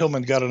Brian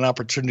Pillman got an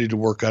opportunity to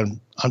work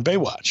on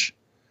Baywatch?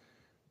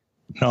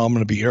 No, I'm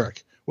going to be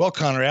Eric. Well,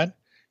 Conrad,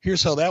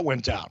 here's how that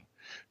went down.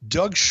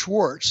 Doug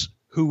Schwartz,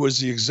 who was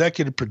the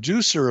executive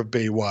producer of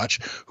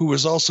Baywatch, who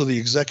was also the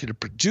executive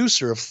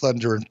producer of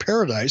Thunder in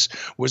Paradise,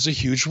 was a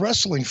huge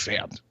wrestling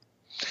fan.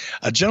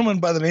 A gentleman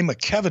by the name of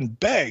Kevin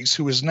Beggs,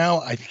 who is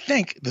now, I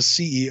think, the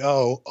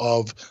CEO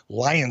of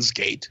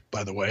Lionsgate,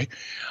 by the way.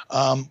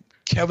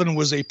 Kevin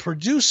was a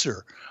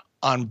producer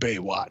on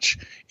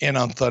Baywatch and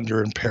on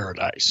Thunder in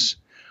Paradise.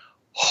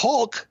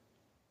 Hulk,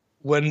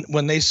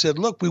 when they said,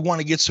 look, we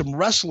want to get some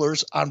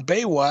wrestlers on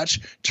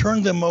Baywatch,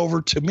 turned them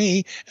over to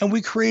me, and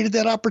we created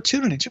that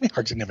opportunity. Jimmy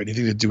Hart didn't have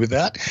anything to do with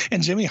that.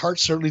 And Jimmy Hart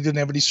certainly didn't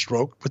have any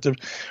stroke with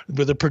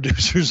the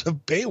producers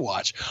of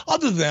Baywatch,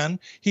 other than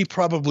he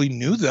probably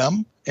knew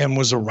them and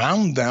was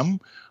around them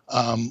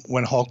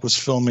when Hulk was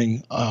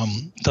filming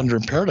Thunder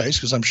in Paradise,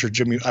 because I'm sure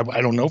Jimmy,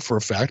 I don't know for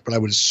a fact, but I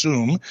would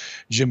assume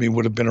Jimmy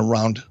would have been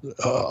around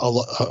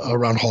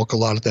Hulk a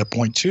lot at that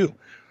point too.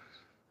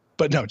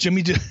 But no,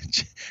 Jimmy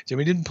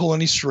didn't pull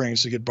any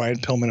strings to get Brian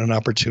Pillman an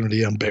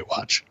opportunity on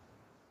Baywatch.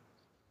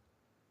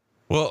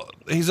 Well,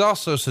 he's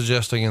also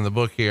suggesting in the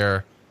book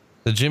here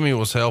that Jimmy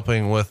was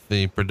helping with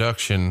the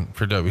production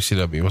for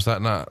WCW. Was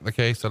that not the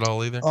case at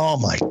all either? Oh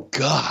my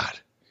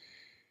God.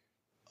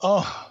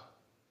 Oh,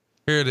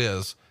 here it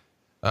is.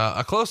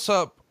 A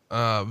close-up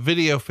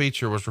video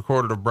feature was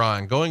recorded of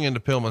Brian going into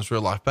Pillman's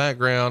real-life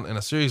background, and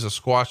a series of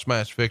squash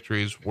match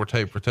victories were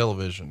taped for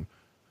television.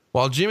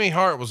 While Jimmy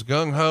Hart was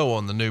gung-ho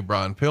on the new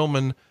Brian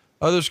Pillman,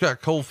 others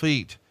got cold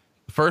feet.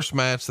 The first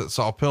match that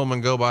saw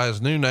Pillman go by his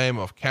new name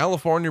of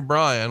California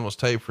Brian was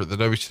taped for the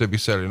WCW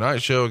Saturday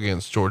Night Show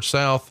against George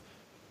South,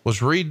 was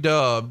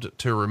redubbed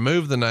to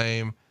remove the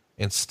name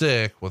and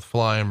stick with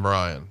Flying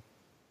Brian.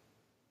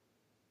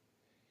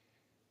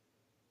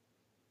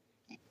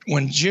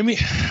 When Jimmy,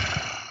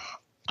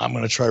 I'm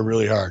going to try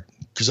really hard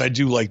because I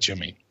do like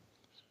Jimmy.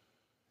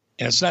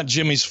 And it's not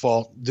Jimmy's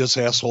fault. This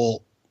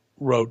asshole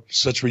wrote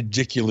such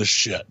ridiculous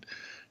shit.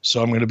 So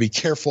I'm going to be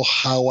careful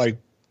how I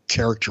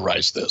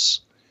characterize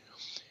this.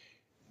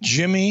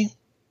 Jimmy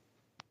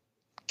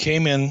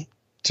came in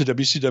to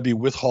WCW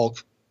with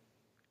Hulk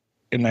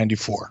in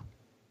 94.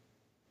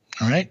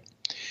 All right.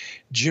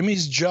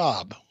 Jimmy's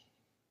job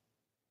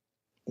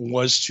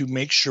was to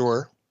make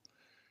sure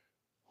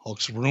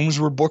Hulk's rooms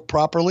were booked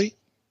properly.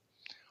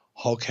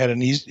 Hulk had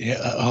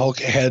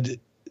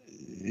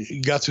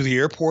got through the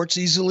airports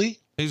easily.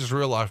 He's his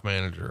real life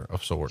manager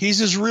of sorts. He's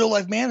his real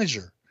life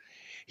manager.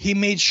 He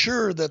made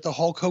sure that the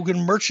Hulk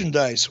Hogan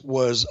merchandise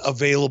was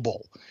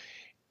available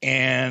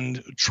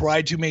and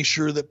tried to make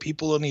sure that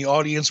people in the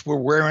audience were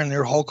wearing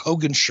their Hulk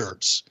Hogan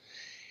shirts.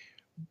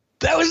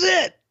 That was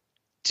it.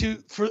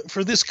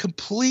 For this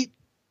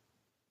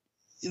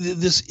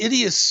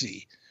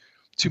idiocy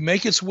to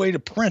make its way to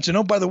print. And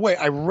oh, by the way,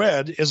 I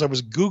read as I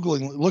was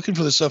Googling, looking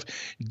for this stuff,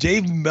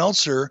 Dave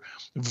Meltzer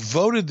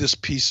voted this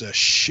piece of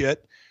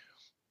shit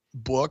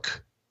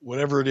book,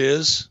 whatever it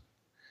is,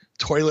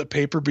 toilet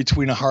paper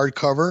between a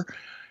hardcover,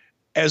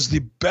 as the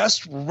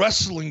best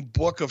wrestling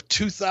book of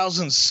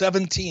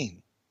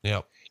 2017.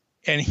 Yep.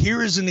 And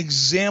here is an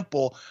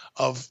example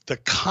of the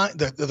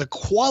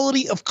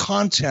quality of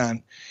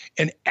content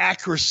and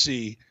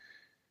accuracy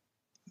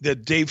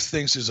that Dave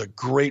thinks is a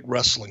great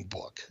wrestling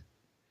book.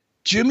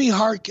 Jimmy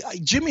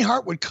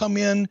Hart would come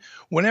in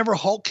whenever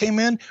Hulk came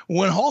in.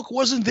 When Hulk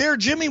wasn't there,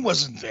 Jimmy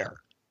wasn't there.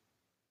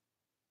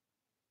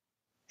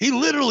 He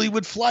literally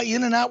would fly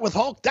in and out with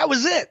Hulk. That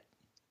was it.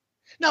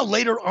 Now,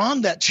 later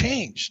on, that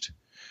changed.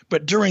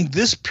 But during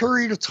this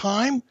period of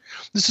time,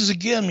 this is,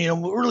 again,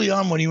 early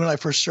on when you and I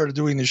first started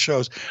doing these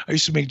shows, I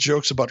used to make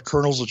jokes about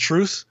kernels of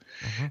truth.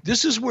 Mm-hmm.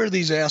 This is where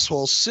these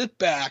assholes sit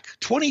back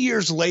 20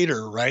 years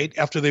later, right,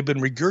 after they've been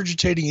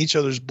regurgitating each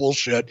other's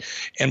bullshit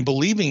and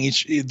believing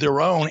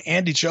their own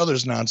and each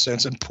other's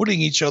nonsense and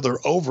putting each other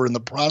over in the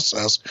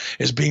process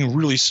as being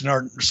really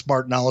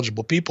smart,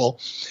 knowledgeable people.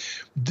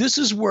 This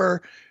is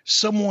where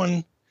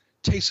someone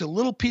takes a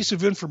little piece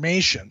of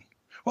information.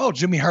 Well,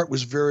 Jimmy Hart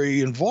was very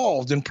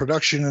involved in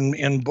production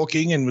and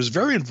booking and was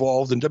very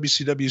involved in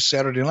WCW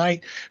Saturday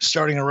Night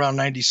starting around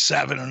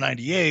 97 or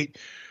 98.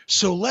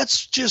 So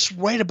let's just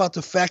write about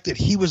the fact that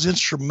he was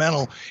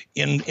instrumental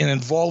in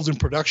involved in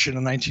production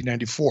in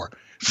 1994.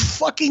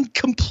 Fucking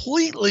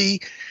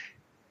completely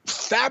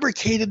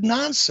fabricated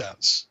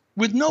nonsense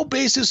with no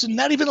basis and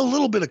not even a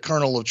little bit of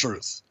kernel of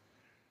truth.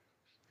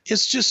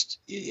 It's just,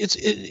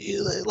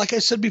 like I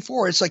said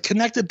before, it's like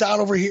connect a dot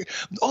over here.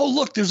 Oh,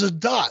 look, there's a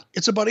dot.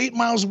 It's about 8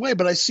 miles away,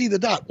 but I see the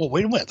dot. Well,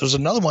 wait a minute. There's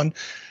another one.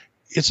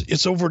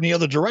 It's over in the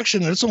other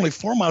direction, and it's only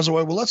 4 miles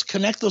away. Well, let's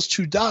connect those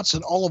two dots,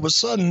 and all of a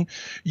sudden,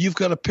 you've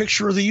got a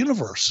picture of the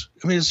universe.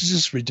 I mean, it's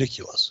just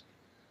ridiculous.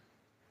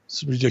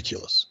 It's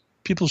ridiculous.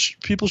 People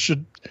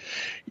should.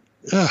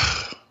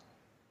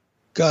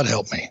 God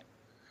help me.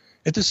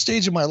 At this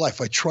stage of my life,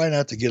 I try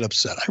not to get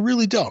upset. I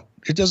really don't.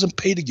 It doesn't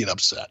pay to get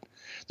upset.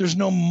 There's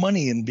no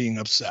money in being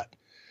upset.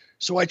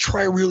 So I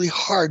try really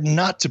hard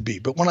not to be.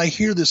 But when I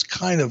hear this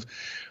kind of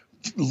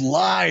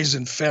lies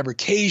and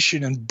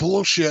fabrication and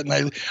bullshit,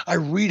 and I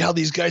read how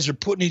these guys are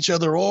putting each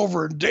other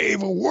over, and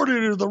Dave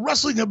awarded her the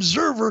Wrestling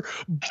Observer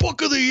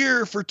Book of the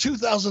Year for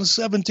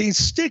 2017,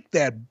 stick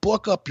that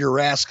book up your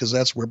ass because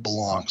that's where it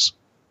belongs.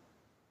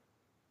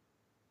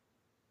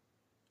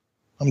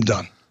 I'm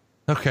done.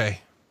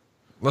 Okay.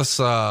 Let's,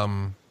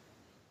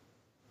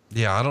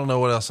 yeah, I don't know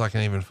what else I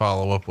can even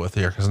follow up with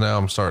here because now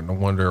I'm starting to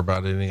wonder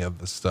about any of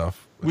this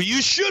stuff. Well,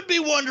 you should be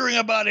wondering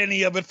about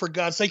any of it, for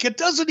God's sake. It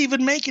doesn't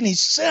even make any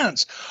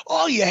sense.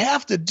 All you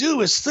have to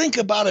do is think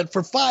about it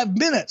for 5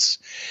 minutes.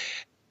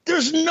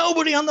 There's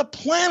nobody on the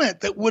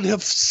planet that would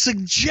have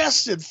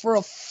suggested for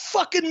a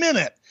fucking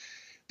minute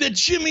that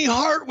Jimmy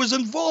Hart was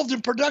involved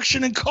in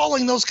production and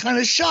calling those kind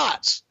of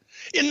shots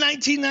in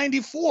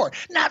 1994.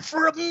 Not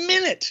for a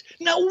minute.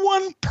 Not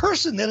one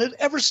person that had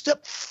ever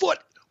stepped foot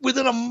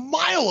within a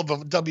mile of a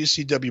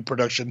WCW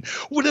production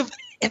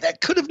that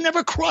could have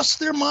never crossed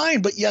their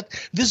mind, but yet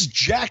this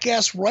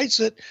jackass writes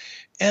it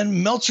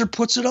and Meltzer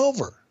puts it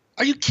over.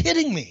 Are you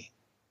kidding me?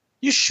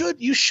 You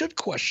should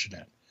question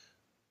it.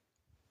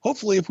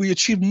 Hopefully, if we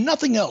achieve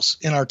nothing else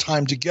in our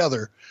time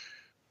together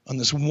on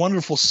this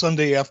wonderful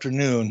Sunday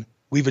afternoon,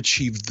 we've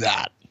achieved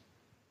that.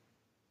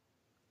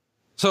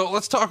 So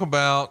let's talk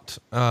about,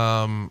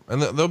 and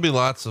there'll be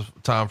lots of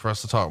time for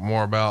us to talk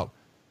more about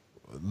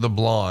the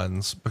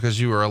Blondes, because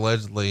you were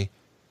allegedly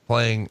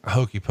playing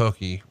hokey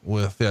pokey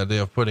with the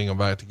idea of putting them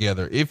back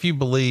together. If you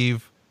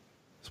believe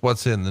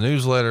what's in the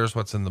newsletters,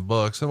 what's in the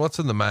books, and what's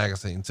in the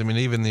magazines. I mean,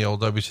 even the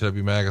old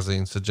WCW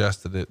magazine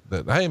suggested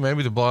that, hey,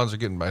 maybe the Blondes are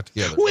getting back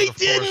together. We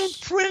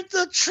didn't print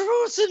the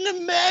truth in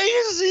the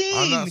magazine.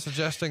 I'm not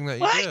suggesting that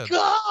you My did.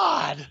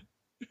 God.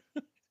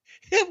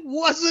 It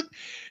wasn't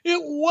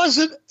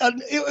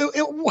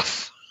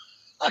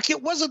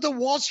the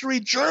Wall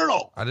Street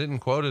Journal. I didn't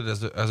quote it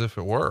as if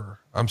it were.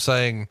 I'm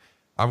saying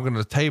I'm going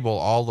to table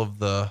all of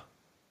the,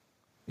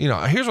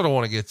 here's what I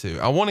want to get to.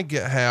 I want to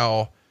get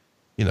how,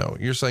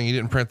 you're saying you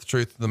didn't print the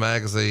truth in the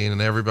magazine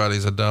and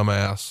everybody's a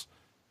dumbass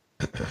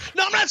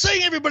No, I'm not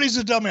saying everybody's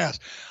a dumbass.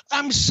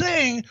 I'm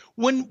saying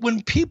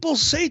when people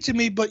say to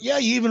me, but yeah,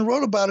 you even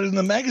wrote about it in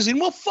the magazine.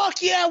 Well,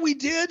 fuck yeah, we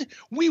did.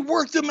 We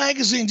worked the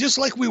magazine just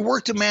like we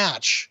worked a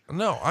match.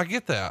 No, I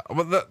get that,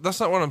 but that's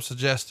not what I'm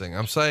suggesting.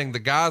 I'm saying the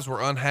guys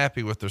were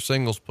unhappy with their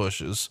singles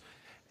pushes,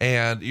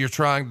 and you're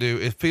trying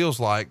to, it feels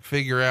like,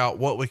 figure out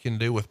what we can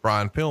do with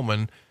Brian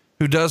Pillman,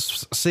 who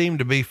does seem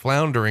to be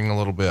floundering a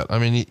little bit. I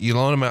mean, you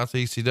loan him out to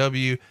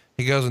ECW,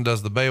 he goes and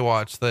does the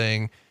Baywatch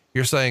thing.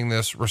 You're saying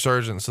this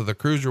resurgence of the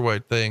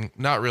cruiserweight thing,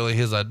 not really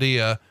his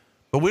idea,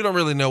 but we don't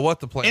really know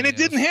what the plan is. And it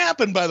didn't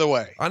happen, by the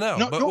way. I know,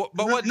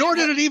 nor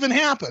did it even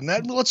happen.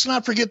 Let's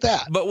not forget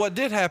that. But what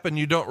did happen,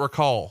 you don't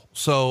recall.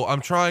 So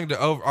I'm trying to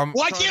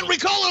I can't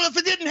recall it if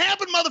it didn't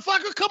happen,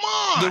 motherfucker. Come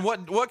on.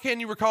 Then what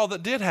can you recall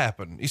that did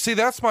happen? You see,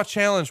 that's my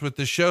challenge with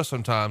this show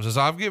sometimes, is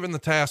I've given the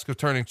task of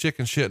turning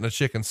chicken shit into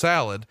chicken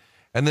salad.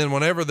 And then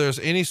whenever there's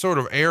any sort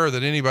of error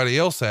that anybody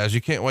else has, you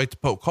can't wait to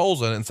poke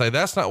holes in it and say,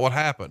 that's not what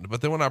happened.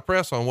 But then when I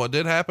press on what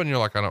did happen, you're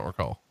like, I don't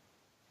recall.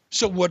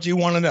 So what do you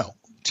want to know?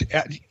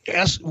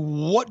 Ask,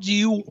 what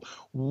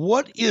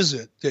is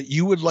it that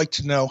you would like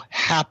to know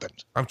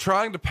happened? I'm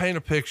trying to paint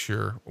a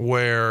picture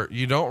where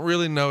you don't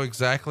really know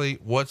exactly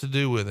what to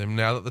do with him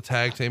now that the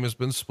tag team has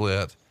been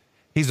split.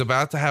 He's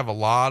about to have a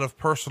lot of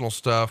personal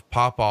stuff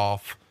pop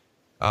off.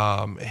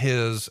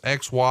 His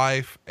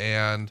ex-wife,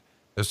 and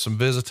there's some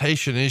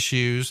visitation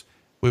issues.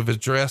 We've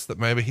addressed that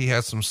maybe he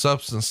has some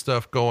substance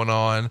stuff going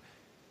on.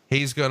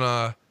 He's going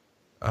to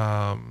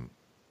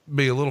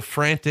be a little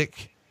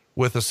frantic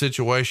with a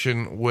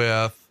situation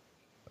with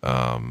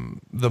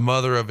the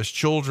mother of his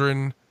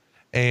children.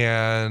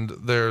 And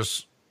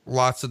there's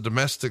lots of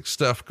domestic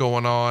stuff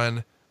going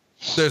on.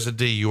 There's a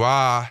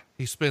DUI.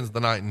 He spends the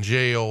night in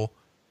jail.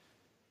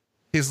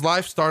 His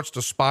life starts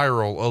to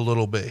spiral a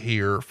little bit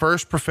here,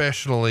 first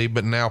professionally,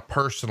 but now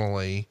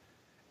personally.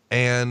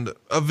 And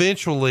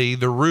eventually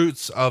the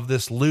roots of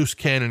this loose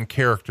cannon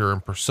character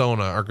and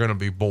persona are going to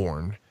be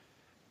born.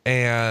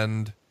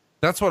 And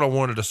that's what I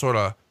wanted to sort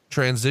of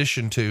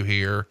transition to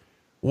here.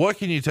 What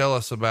can you tell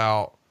us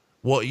about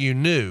what you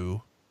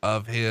knew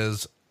of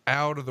his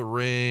out of the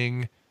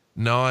ring,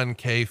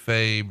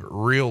 non-kayfabe,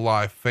 real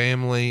life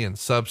family and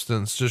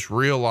substance, just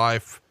real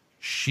life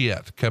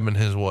shit coming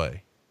his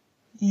way?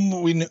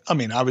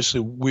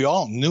 Obviously we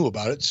all knew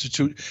about it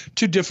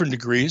to different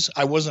degrees.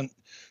 I wasn't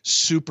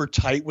super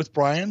tight with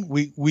Brian.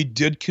 We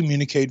did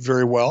communicate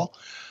very well.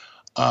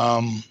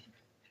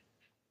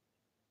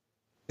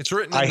 It's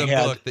written in the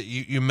book that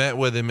you met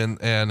with him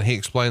and he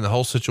explained the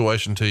whole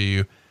situation to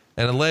you.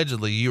 And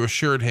allegedly you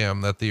assured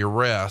him that the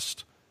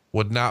arrest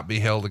would not be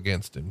held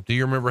against him. Do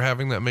you remember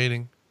having that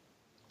meeting?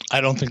 I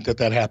don't think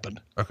that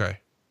happened. Okay.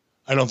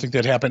 I don't think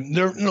that happened.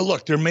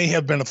 There may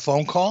have been a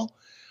phone call,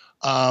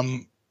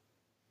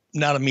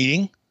 not a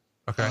meeting.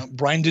 Okay.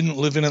 Brian didn't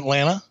live in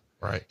Atlanta.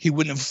 Right. He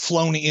wouldn't have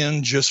flown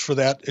in just for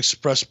that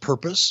express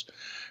purpose.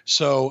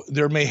 So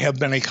there may have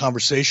been a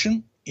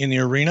conversation in the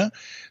arena.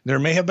 There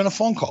may have been a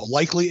phone call,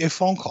 likely a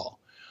phone call.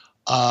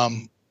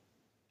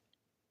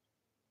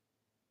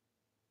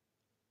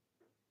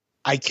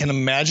 I can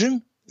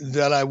imagine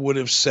that I would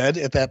have said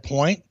at that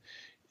point,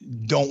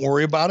 don't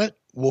worry about it.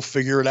 We'll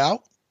figure it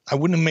out. I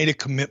wouldn't have made a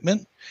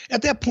commitment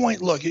at that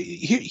point. Look,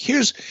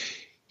 here's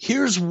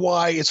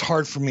why it's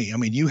hard for me. I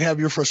mean, you have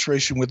your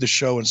frustration with the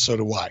show, and so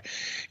do I.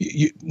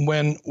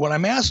 When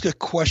I'm asked a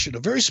question, a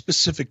very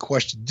specific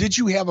question, did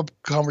you have a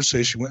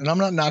conversation with, and I'm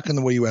not knocking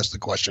the way you asked the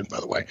question,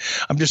 by the way.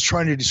 I'm just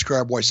trying to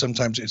describe why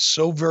sometimes it's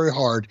so very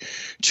hard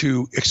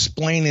to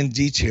explain in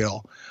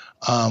detail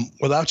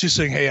without just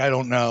saying, hey, I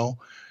don't know.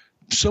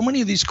 So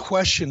many of these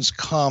questions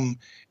come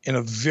in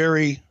a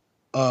very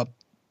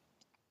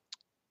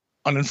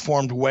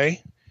uninformed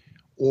way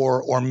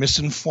or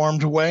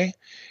misinformed way.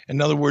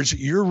 In other words,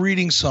 you're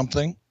reading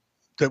something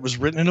that was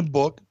written in a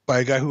book by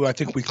a guy who I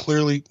think we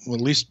clearly, well,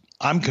 at least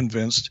I'm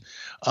convinced,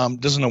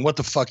 doesn't know what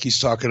the fuck he's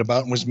talking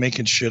about and was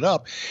making shit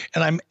up.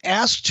 And I'm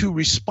asked to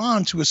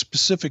respond to a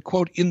specific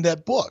quote in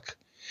that book.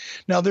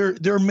 Now,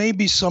 there may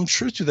be some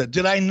truth to that.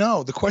 Did I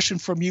know? The question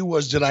from you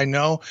was, did I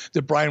know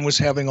that Brian was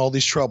having all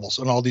these troubles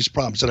and all these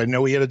problems? Did I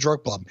know he had a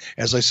drug problem,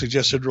 as I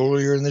suggested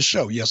earlier in the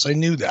show? Yes, I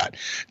knew that.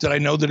 Did I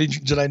know that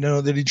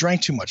he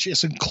drank too much?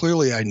 Yes, and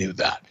clearly I knew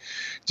that.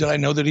 Did I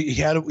know that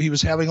he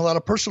was having a lot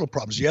of personal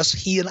problems? Yes,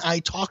 he and I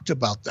talked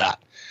about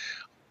that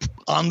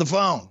on the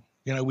phone.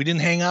 You know, we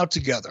didn't hang out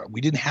together.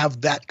 We didn't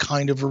have that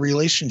kind of a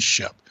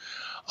relationship.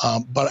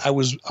 But I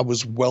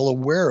was well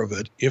aware of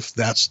it, if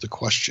that's the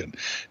question.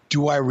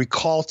 Do I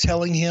recall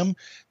telling him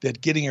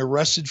that getting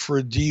arrested for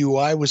a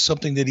DUI was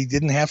something that he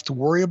didn't have to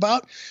worry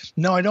about?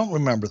 No, I don't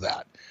remember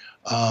that.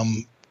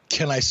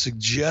 Can I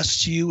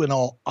suggest to you in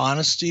all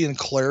honesty and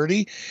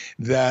clarity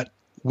that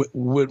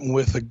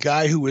with a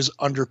guy who is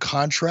under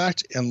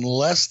contract,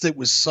 unless it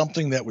was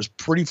something that was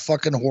pretty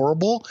fucking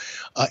horrible,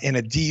 and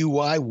a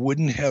DUI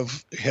wouldn't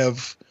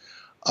have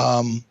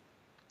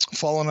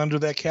fallen under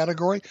that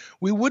category,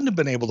 we wouldn't have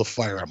been able to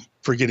fire him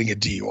for getting a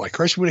DUI.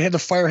 Christ, we would have had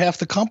to fire half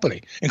the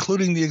company,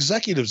 including the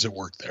executives that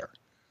worked there.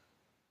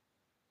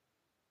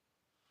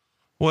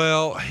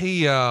 Well,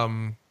 he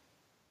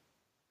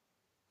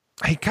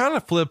he kind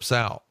of flips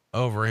out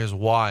over his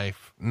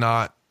wife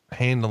not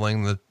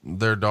handling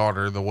their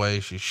daughter the way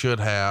she should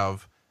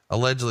have.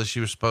 Allegedly, she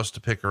was supposed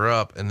to pick her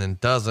up and then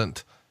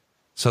doesn't.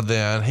 So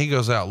then he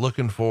goes out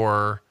looking for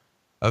her.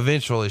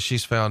 Eventually,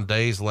 she's found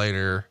days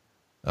later.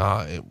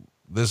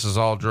 This is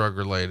all drug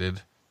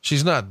related.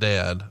 She's not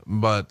dead,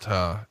 but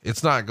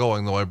it's not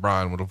going the way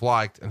Brian would have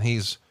liked. And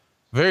he's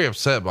very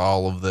upset by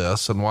all of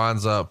this and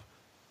winds up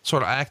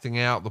sort of acting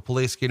out. The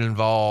police get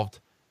involved.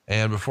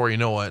 And before you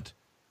know it,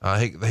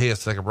 he has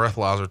to take a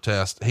breathalyzer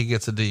test. He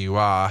gets a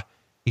DUI.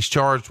 He's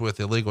charged with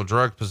illegal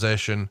drug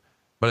possession,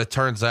 but it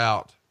turns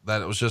out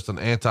that it was just an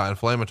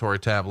anti-inflammatory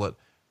tablet,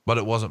 but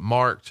it wasn't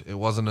marked. It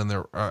wasn't in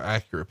their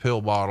accurate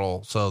pill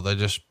bottle. So they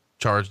just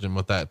charged him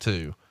with that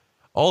too.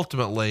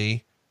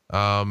 Ultimately,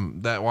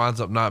 that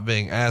winds up not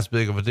being as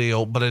big of a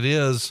deal, but it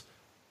is,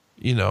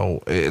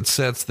 it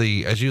sets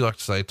the, as you like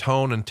to say,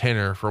 tone and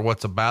tenor for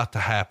what's about to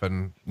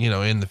happen,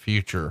 in the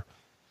future.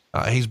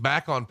 He's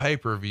back on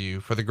pay-per-view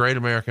for the Great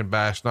American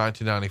Bash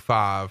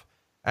 1995.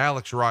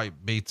 Alex Wright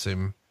beats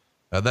him.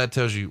 That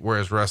tells you where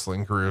his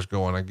wrestling career is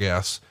going, I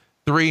guess.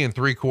 3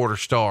 3/4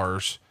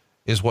 stars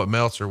is what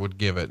Meltzer would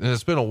give it. And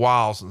it's been a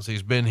while since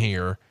he's been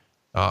here,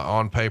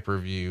 on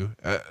pay-per-view,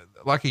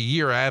 like a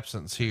year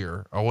absence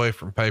here away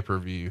from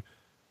pay-per-view,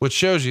 which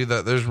shows you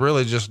that there's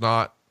really just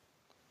not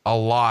a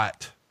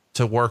lot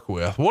to work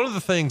with. One of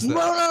the things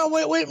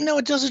that wait. No,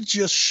 it doesn't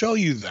just show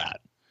you that.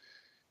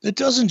 It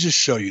doesn't just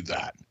show you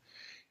that.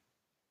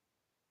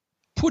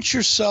 Put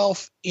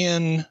yourself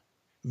in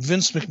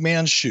Vince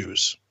McMahon's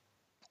shoes,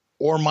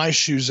 or my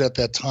shoes at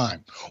that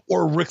time,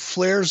 or Ric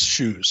Flair's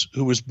shoes,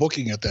 who was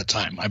booking at that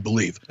time, I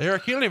believe.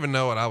 Eric, you don't even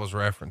know what I was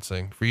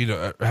referencing for you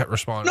to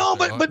respond. No,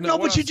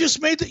 but you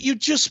just made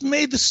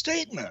the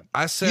statement.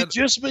 I said, you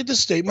just made the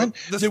statement.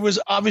 There was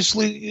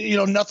obviously,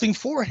 nothing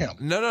for him.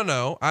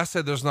 No. I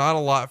said, there's not a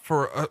lot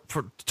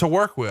to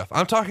work with.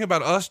 I'm talking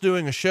about us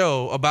doing a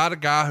show about a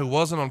guy who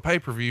wasn't on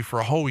pay-per-view for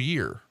a whole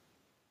year.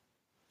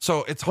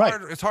 So it's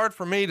hard. Right. It's hard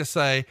for me to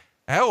say,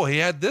 oh, he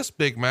had this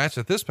big match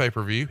at this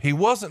pay-per-view. He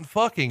wasn't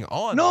fucking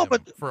on.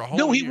 For a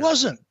whole year. He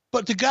wasn't.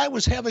 But the guy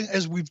was having,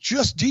 as we've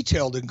just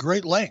detailed in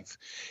great length,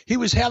 he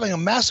was having a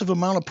massive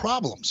amount of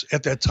problems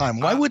at that time.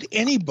 Why would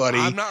anybody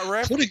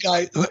put a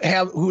guy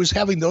who was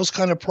having those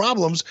kind of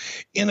problems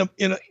in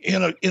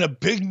a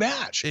big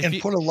match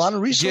and put a lot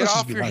of resources? Get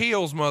off your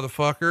heels,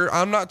 motherfucker.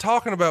 I'm not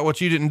talking about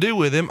what you didn't do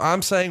with him.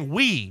 I'm saying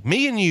me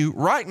and you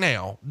right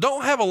now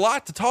don't have a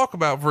lot to talk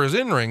about for his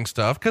in-ring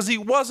stuff because he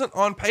wasn't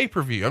on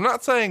pay-per-view. I'm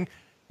not saying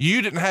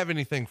you didn't have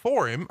anything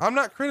for him. I'm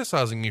not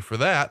criticizing you for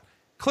that.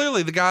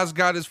 Clearly the guy's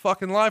got his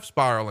fucking life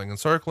spiraling and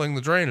circling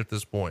the drain at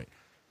this point.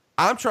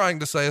 I'm trying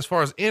to say, as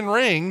far as in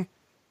ring,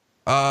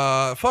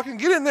 fucking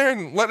get in there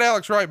and let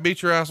Alex Wright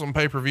beat your ass on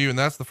pay-per-view. And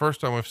that's the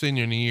first time we've seen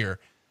you in a year.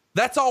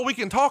 That's all we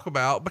can talk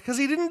about because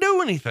he didn't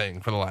do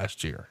anything for the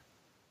last year.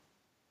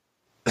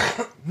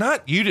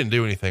 Not you didn't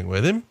do anything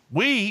with him.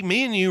 Me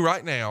and you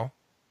right now,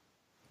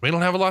 we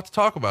don't have a lot to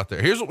talk about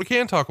there. Here's what we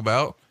can talk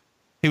about.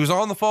 He was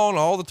on the phone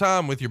all the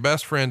time with your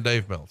best friend,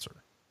 Dave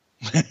Meltzer.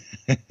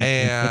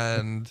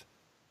 And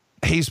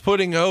he's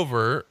putting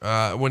over,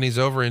 when he's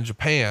over in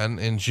Japan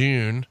in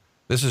June,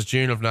 this is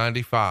June of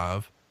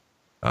 95,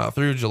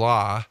 through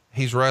July,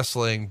 he's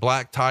wrestling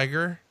Black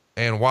Tiger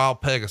and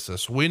Wild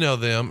Pegasus. We know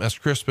them as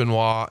Chris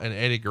Benoit and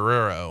Eddie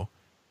Guerrero.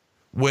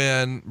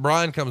 When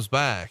Brian comes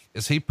back,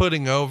 is he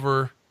putting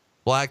over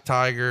Black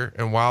Tiger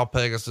and Wild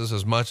Pegasus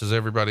as much as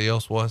everybody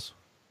else was?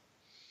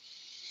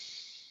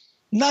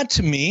 Not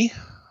to me.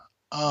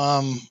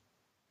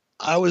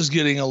 I was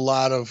getting a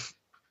lot of,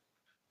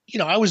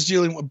 I was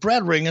dealing with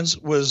Brad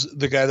Ringens was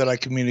the guy that I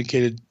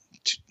communicated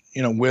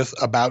with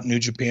about New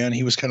Japan.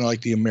 He was kind of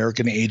like the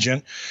American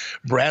agent.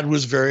 Brad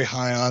was very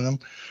high on them.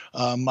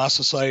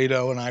 Masa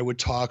Saito and I would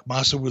talk.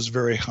 Masa was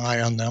very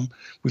high on them.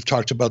 We've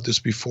talked about this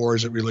before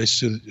as it relates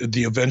to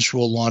the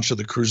eventual launch of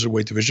the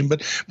cruiserweight division,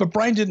 but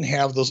Brian didn't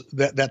have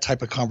that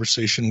type of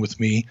conversation with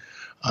me.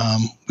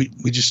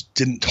 We just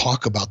didn't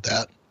talk about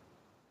that.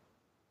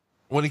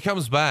 When he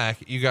comes back,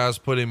 you guys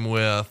put him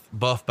with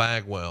Buff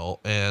Bagwell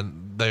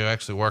and they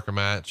actually work a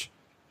match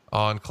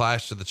on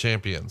Clash of the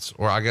Champions,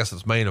 or I guess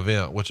it's main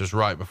event, which is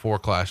right before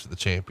Clash of the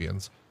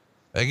Champions.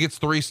 It gets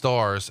 3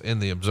 stars in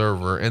the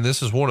Observer. And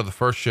this is one of the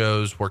first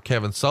shows where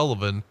Kevin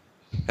Sullivan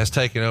has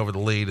taken over the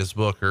lead as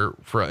booker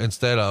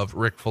instead of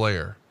Ric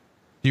Flair.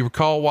 Do you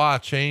recall why a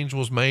change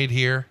was made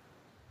here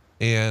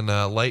in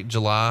late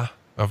July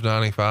of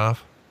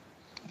 95?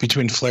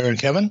 Between Flair and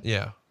Kevin?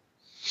 Yeah.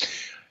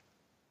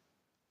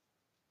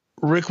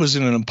 Rick was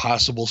in an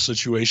impossible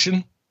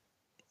situation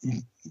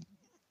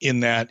in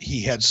that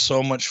he had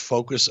so much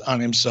focus on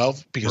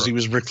himself because he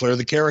was Ric Flair,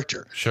 the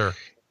character. Sure.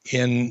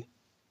 And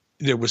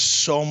there was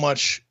so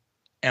much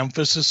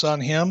emphasis on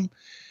him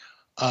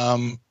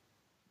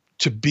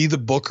to be the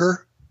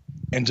booker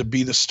and to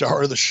be the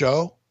star of the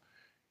show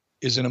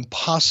is an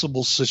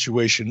impossible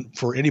situation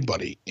for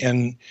anybody.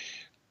 And,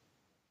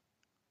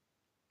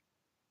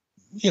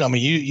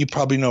 you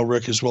probably know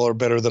Rick as well or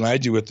better than I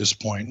do at this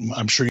point.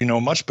 I'm sure you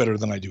know much better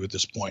than I do at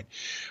this point.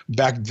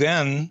 Back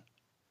then,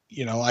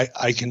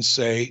 I can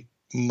say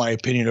my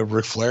opinion of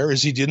Ric Flair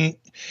is he didn't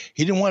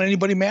want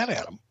anybody mad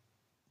at him.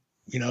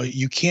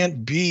 You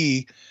can't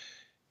be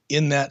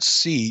in that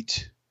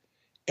seat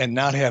and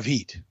not have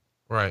heat.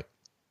 Right.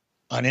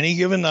 On any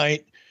given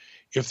night,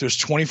 if there's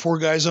 24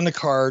 guys on the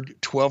card,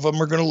 12 of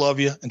them are going to love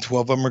you and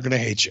 12 of them are going to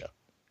hate you.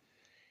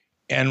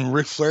 And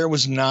Ric Flair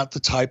was not the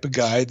type of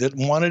guy that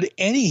wanted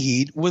any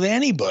heat with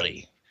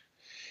anybody.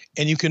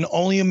 And you can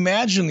only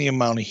imagine the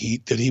amount of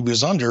heat that he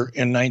was under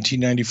in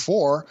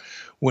 1994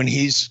 when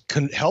he's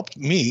helped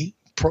me.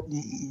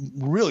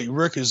 Really,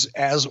 Rick is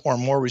as or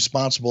more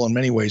responsible in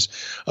many ways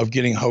of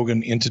getting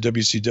Hogan into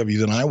WCW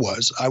than I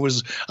was. I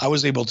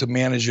was able to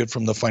manage it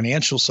from the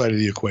financial side of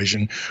the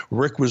equation.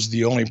 Rick was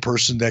the only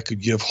person that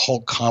could give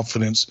Hulk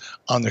confidence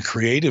on the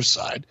creative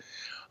side.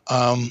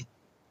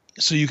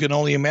 So you can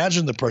only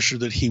imagine the pressure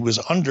that he was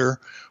under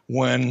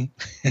when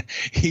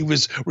he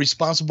was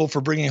responsible for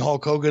bringing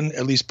Hulk Hogan,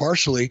 at least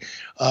partially,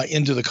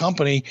 into the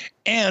company.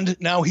 And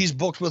now he's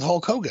booked with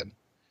Hulk Hogan.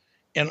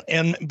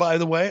 And by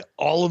the way,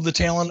 all of the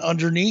talent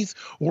underneath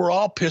were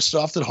all pissed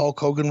off that Hulk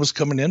Hogan was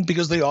coming in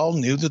because they all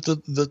knew that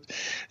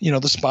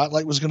the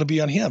spotlight was going to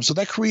be on him. So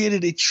that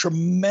created a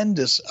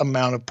tremendous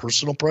amount of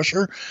personal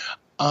pressure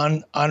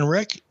on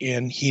Rick,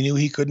 and he knew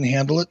he couldn't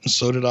handle it, and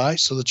so did I.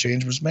 So the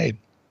change was made.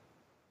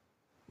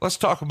 Let's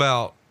talk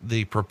about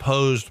the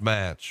proposed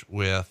match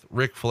with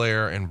Ric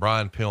Flair and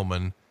Brian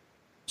Pillman.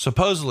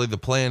 Supposedly the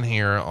plan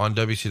here on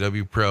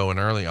WCW Pro in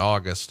early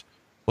August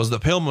was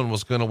that Pillman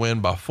was going to win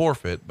by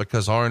forfeit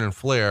because Arn and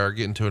Flair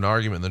get into an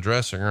argument in the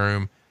dressing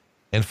room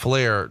and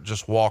Flair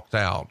just walked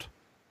out.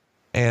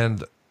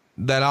 And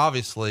that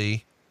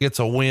obviously gets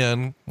a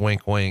win,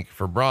 wink, wink,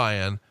 for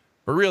Brian,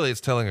 but really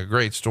it's telling a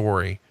great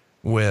story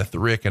with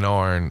Rick and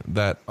Arn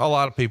that a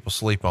lot of people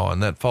sleep on.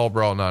 That Fall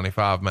Brawl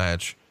 95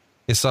 match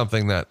is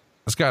something that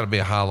has got to be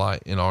a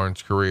highlight in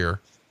Arn's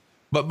career.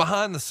 But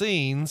behind the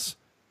scenes,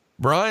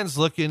 Brian's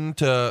looking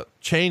to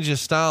change his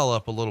style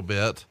up a little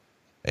bit.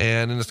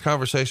 And in his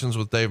conversations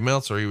with Dave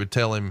Meltzer, he would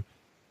tell him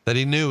that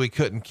he knew he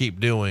couldn't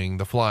keep doing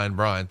the Flying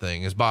Brian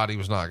thing. His body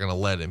was not going to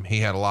let him. He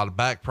had a lot of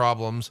back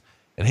problems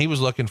and he was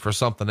looking for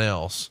something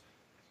else.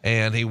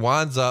 And he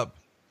winds up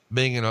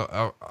being in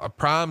a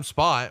prime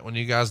spot when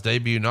you guys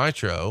debut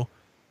Nitro,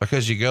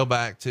 because you go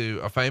back to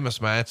a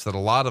famous match that a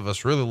lot of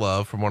us really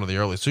love from one of the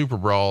early Super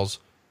Brawls.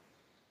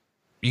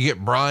 You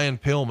get Brian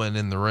Pillman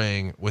in the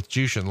ring with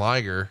Jushin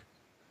Liger.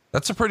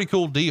 That's a pretty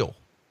cool deal.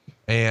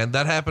 And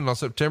that happened on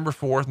September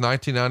 4th,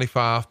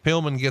 1995.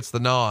 Pillman gets the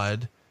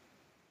nod.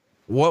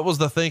 What was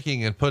the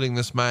thinking in putting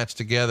this match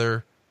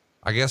together?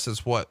 I guess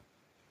it's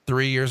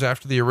 3 years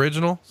after the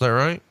original. Is that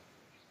right?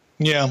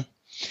 Yeah.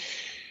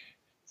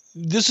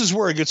 This is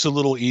where it gets a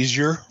little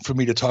easier for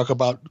me to talk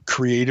about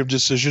creative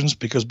decisions,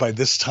 because by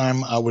this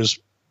time I was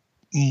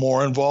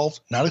more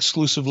involved, not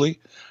exclusively,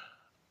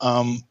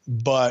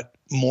 but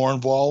more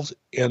involved.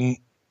 And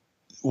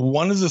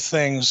one of the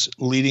things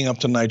leading up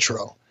to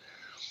Nitro,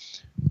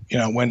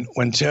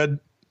 when Ted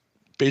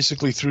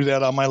basically threw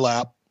that on my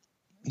lap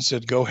and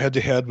said, go head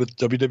to head with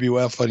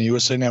WWF on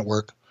USA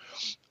Network.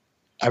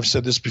 I've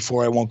said this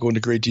before. I won't go into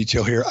great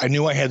detail here. I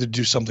knew I had to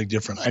do something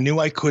different. I knew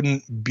I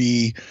couldn't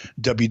be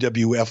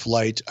WWF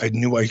light. I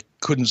knew I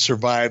couldn't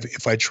survive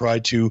if I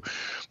tried to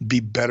be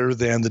better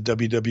than the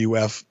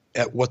WWF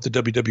at what the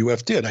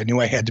WWF did. I knew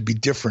I had to be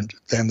different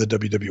than the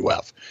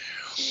WWF.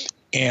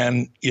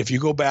 And if you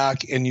go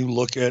back and you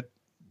look at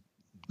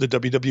the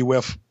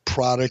WWF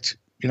product,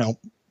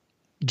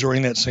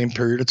 during that same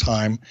period of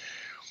time,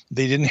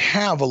 they didn't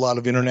have a lot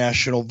of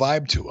international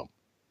vibe to them.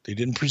 They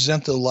didn't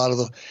present a lot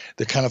of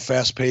the kind of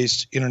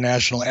fast-paced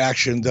international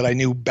action that I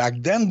knew back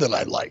then that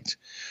I liked.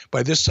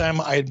 By this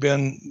time, I had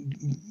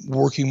been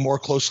working more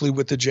closely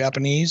with the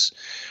Japanese.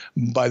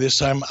 By this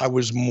time, I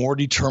was more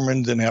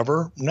determined than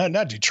ever.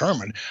 Not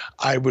determined.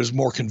 I was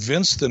more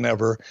convinced than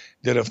ever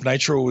that if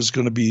Nitro was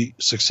going to be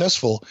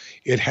successful,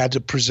 it had to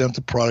present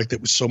the product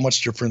that was so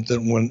much different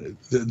than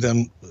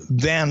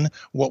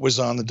what was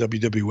on the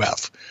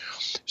WWF.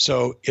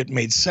 So it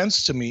made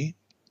sense to me,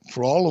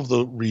 for all of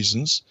the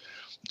reasons,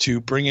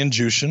 to bring in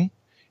Jushin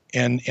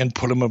and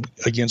put him up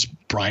against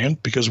Brian,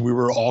 because we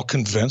were all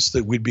convinced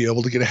that we'd be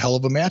able to get a hell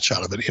of a match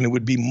out of it. And it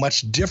would be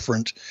much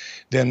different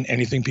than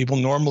anything people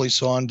normally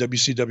saw on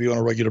WCW on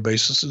a regular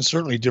basis, and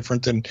certainly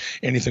different than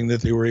anything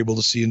that they were able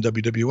to see in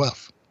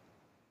WWF.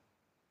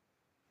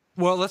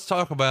 Well, let's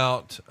talk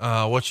about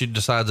what you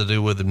decide to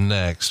do with him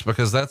next,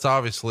 because that's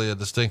obviously a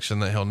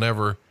distinction that he'll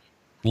never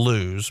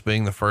lose,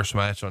 being the first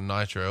match on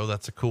Nitro.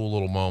 That's a cool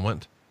little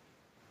moment.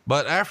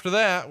 But after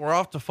that, we're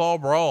off to Fall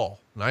Brawl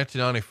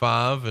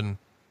 1995. And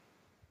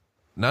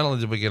not only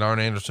did we get Arn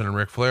Anderson and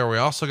Ric Flair, we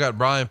also got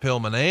Brian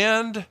Pillman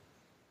and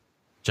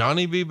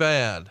Johnny B.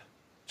 Bad.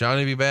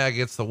 Johnny B. Bad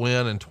gets the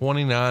win in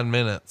 29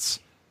 minutes.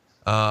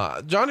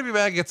 Johnny B.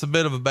 Bad gets a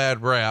bit of a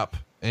bad rap,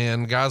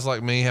 and guys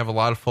like me have a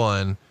lot of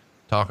fun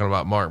talking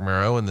about Mark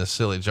Merrow and this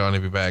silly Johnny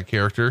B. Bad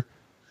character.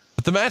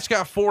 But the match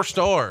got 4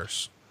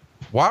 stars.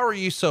 Why were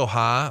you so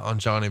high on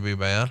Johnny B.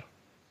 Bad?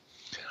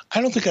 I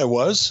don't think I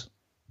was.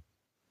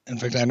 In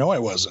fact, I know I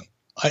wasn't.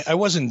 I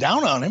wasn't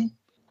down on him.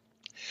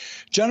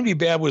 Johnny B.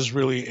 Bad was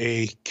really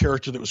a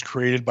character that was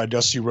created by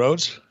Dusty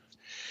Rhodes.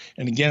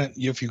 And again,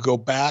 if you go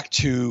back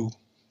to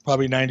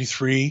probably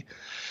 93,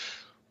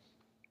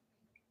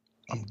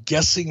 I'm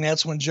guessing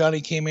that's when Johnny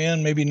came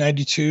in, maybe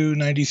 92,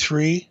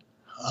 93.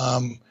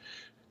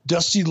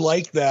 Dusty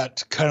liked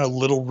that kind of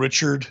Little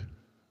Richard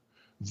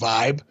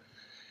vibe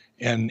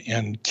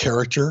and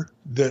character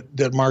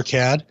that Mark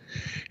had,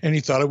 and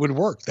he thought it would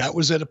work. That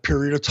was at a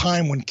period of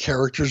time when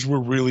characters were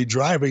really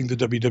driving the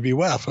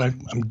WWF.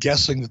 I'm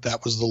guessing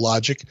that was the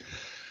logic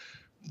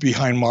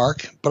behind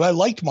Mark, but I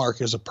liked Mark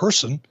as a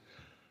person.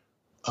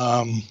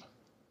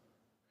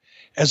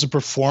 As a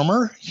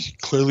performer, he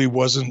clearly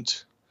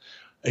wasn't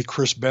a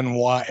Chris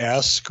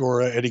Benoit-esque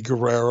or a Eddie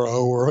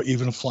Guerrero or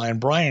even a Flying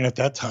Brian at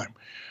that time.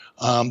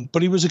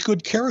 But he was a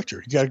good character.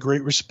 He got a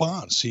great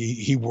response.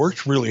 He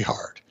worked really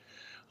hard.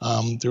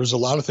 There was a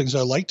lot of things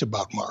I liked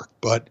about Mark,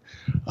 but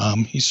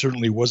he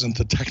certainly wasn't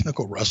the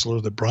technical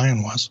wrestler that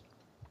Brian was.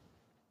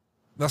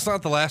 That's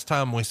not the last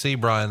time we see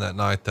Brian that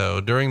night,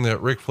 though. During the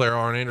Ric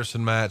Flair-Arn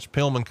Anderson match,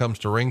 Pillman comes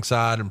to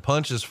ringside and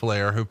punches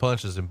Flair, who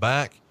punches him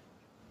back.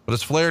 But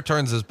as Flair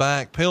turns his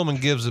back, Pillman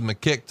gives him a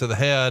kick to the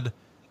head.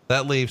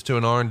 That leads to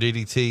an Arn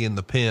DDT in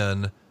the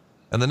pin.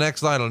 And the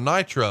next night on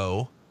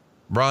Nitro,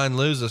 Brian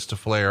loses to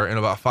Flair in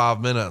about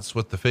 5 minutes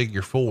with the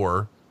figure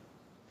 4.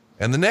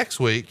 And the next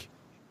week,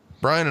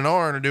 Brian and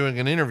Arn are doing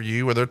an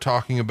interview where they're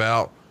talking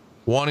about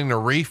wanting to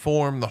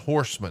reform the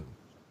Horsemen.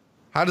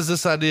 How does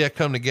this idea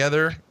come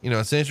together? You know,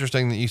 it's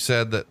interesting that you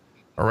said that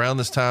around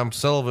this time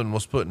Sullivan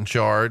was put in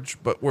charge,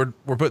 but we're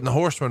putting the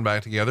Horsemen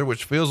back together,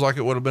 which feels like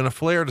it would have been a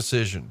Flair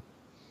decision.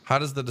 How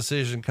does the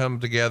decision come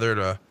together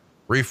to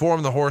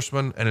reform the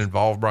Horsemen and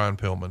involve Brian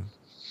Pillman?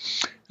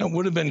 It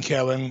would have been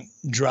Kevin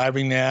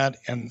driving that,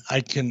 and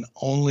I can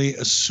only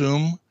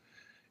assume,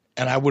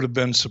 and I would have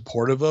been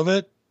supportive of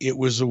it. It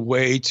was a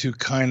way to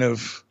kind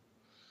of,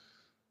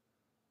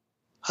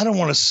 I don't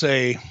want to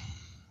say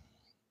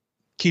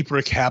keep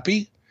Rick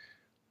happy,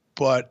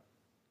 but,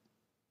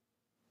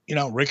 you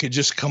know, Rick had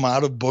just come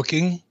out of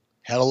booking,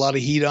 had a lot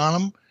of heat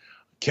on him.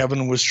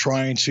 Kevin was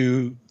trying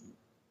to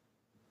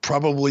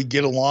probably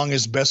get along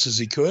as best as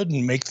he could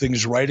and make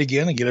things right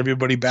again and get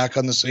everybody back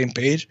on the same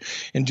page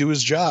and do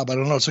his job. I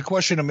don't know. It's a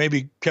question that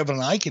maybe Kevin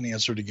and I can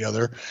answer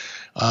together.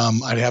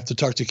 I'd have to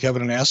talk to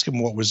Kevin and ask him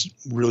what was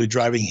really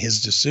driving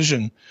his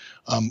decision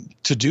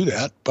to do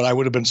that, but I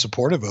would have been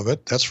supportive of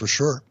it. That's for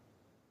sure.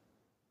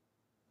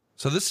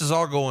 So this is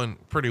all going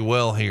pretty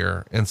well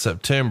here in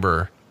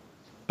September,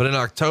 but in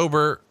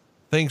October,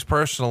 things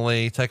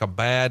personally take a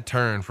bad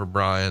turn for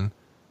Brian.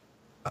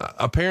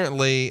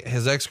 Apparently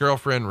his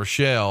ex-girlfriend,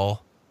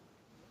 Rochelle,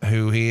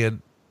 who he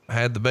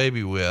had the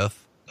baby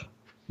with,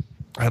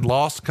 had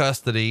lost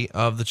custody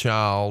of the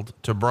child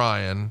to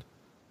Brian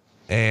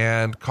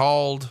and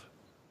called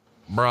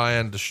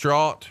Brian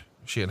distraught.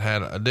 She had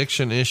had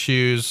addiction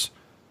issues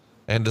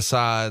and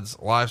decides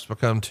life's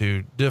become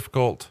too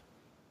difficult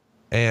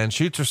and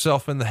shoots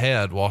herself in the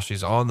head while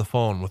she's on the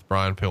phone with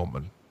Brian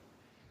Pillman.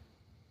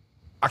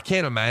 I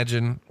can't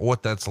imagine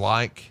what that's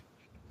like.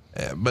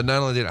 But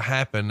not only did it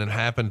happen, it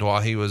happened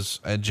while he was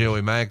at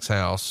Joey Mag's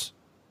house.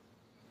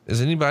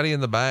 Is anybody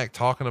in the back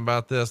talking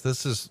about this?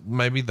 This is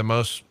maybe the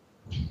most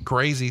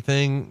crazy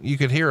thing you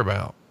could hear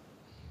about.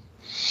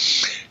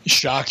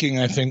 Shocking,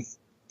 I think,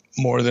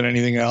 more than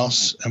anything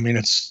else. I mean,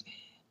 I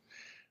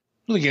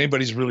don't think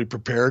anybody's really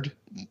prepared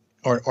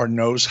or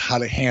knows how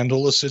to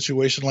handle a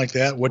situation like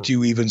that. What do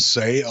you even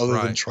say other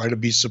than try to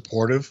be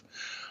supportive?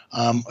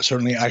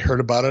 Certainly I heard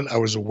about it. I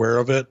was aware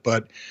of it,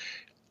 but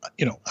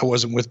you know, I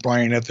wasn't with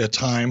Brian at that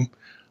time.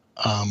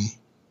 I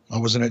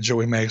wasn't at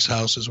Joey Mag's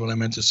house is what I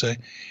meant to say,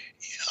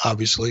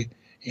 obviously.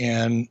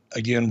 And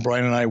again,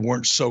 Brian and I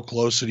weren't so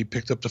close that he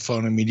picked up the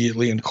phone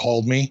immediately and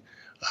called me.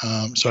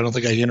 So I don't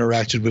think I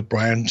interacted with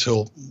Brian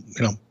until,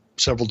 you know,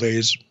 several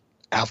days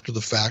after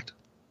the fact.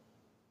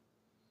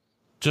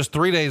 Just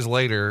 3 days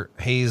later,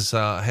 he's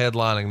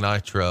headlining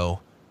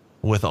Nitro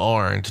with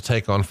Arn to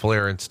take on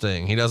Flair and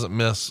Sting. He doesn't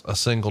miss a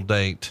single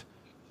date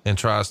and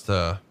tries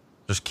to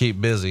just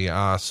keep busy,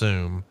 I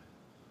assume.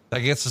 That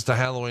gets us to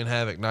Halloween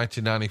Havoc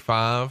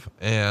 1995.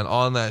 And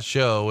on that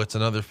show, it's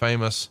another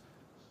famous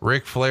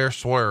Ric Flair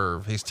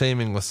swerve. He's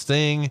teaming with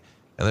Sting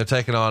and they're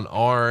taking on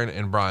Arn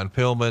and Brian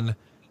Pillman.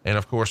 And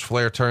of course,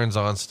 Flair turns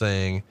on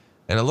Sting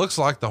and it looks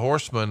like the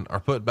Horsemen are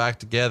put back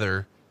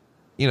together.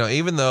 You know,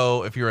 even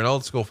though if you're an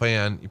old school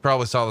fan, you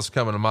probably saw this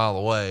coming a mile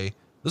away.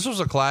 This was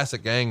a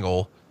classic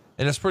angle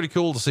and it's pretty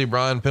cool to see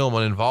Brian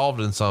Pillman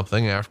involved in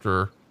something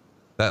after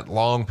that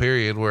long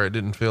period where it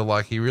didn't feel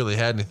like he really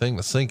had anything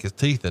to sink his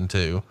teeth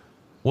into.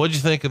 What'd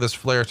you think of this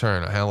Flair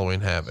turn at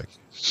Halloween Havoc?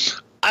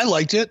 I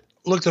liked it.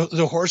 Look,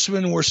 the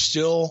Horsemen were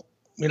still,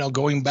 you know,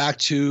 going back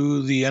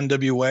to the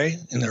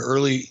NWA in the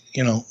early,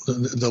 you know,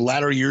 the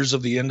latter years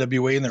of the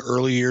NWA and the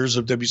early years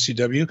of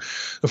WCW.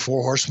 The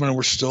Four Horsemen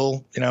were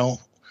still, you know,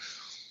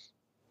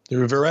 they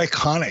were very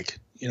iconic,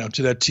 you know,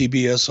 to that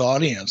TBS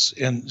audience.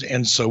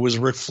 And so was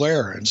Ric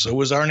Flair and so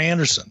was Arn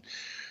Anderson.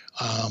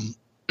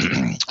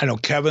 I know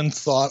Kevin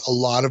thought a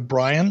lot of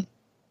Brian,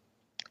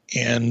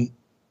 and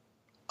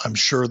I'm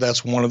sure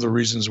that's one of the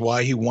reasons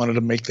why he wanted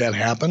to make that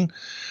happen.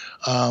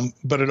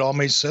 But it all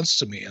made sense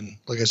to me. And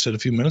like I said a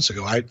few minutes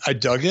ago, I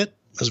dug it.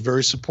 I was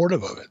very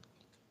supportive of it.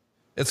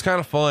 It's kind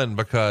of fun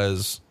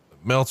because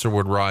Meltzer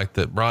would write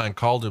that Brian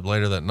called him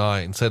later that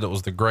night and said it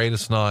was the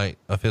greatest night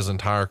of his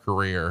entire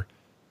career.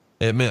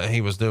 It meant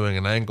he was doing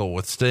an angle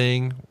with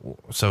Sting.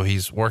 So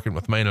he's working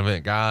with main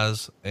event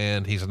guys,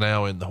 and he's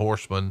now in the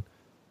Horsemen.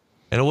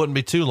 And it wouldn't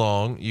be too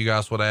long, you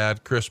guys would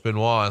add Chris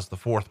Benoit as the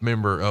fourth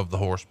member of the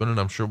Horsemen. And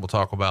I'm sure we'll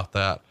talk about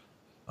that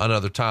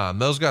another time.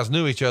 Those guys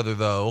knew each other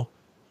though,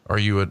 or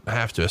you would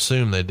have to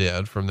assume they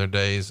did from their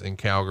days in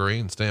Calgary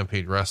and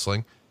Stampede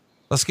Wrestling.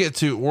 Let's get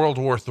to World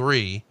War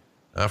III.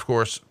 Of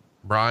course,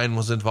 Brian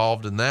was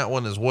involved in that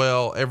one as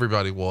well.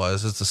 Everybody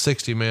was. It's a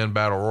 60-man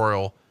battle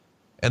royal.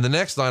 And the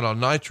next night on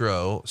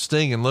Nitro,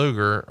 Sting and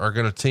Luger are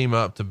going to team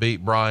up to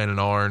beat Brian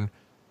and Arn,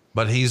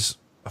 but he's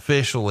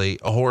officially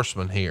a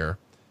Horseman here.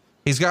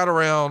 He's got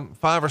around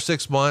 5 or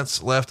 6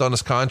 months left on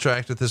his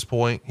contract at this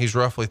point. He's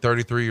roughly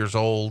 33 years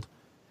old,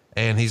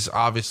 and he's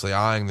obviously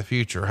eyeing the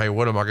future. Hey,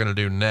 what am I going to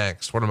do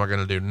next? What am I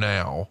going to do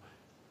now?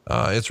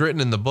 It's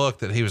written in the book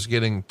that he was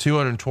getting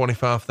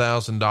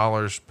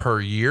 $225,000 per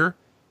year,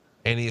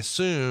 and he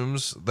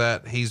assumes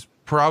that he's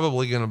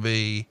probably going to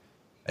be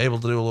able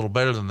to do a little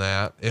better than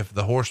that if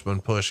the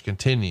Horseman push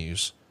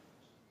continues.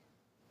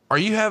 Are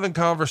you having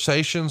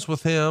conversations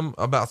with him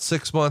about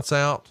 6 months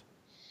out?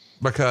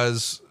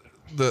 Because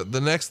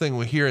the next thing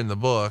we hear in the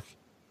book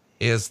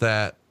is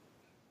that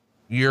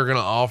you're going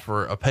to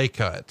offer a pay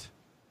cut.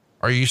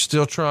 Are you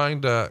still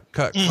trying to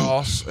cut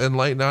costs in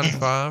late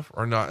 95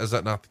 or not? Is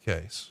that not the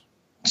case?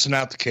 It's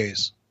not the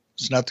case.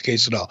 It's not the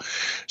case at all.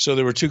 So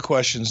there were two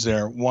questions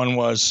there. One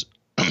was,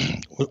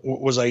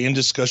 was I in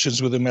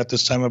discussions with him at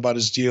this time about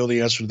his deal?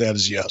 The answer to that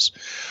is yes.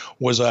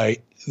 Was I,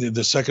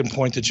 the second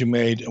point that you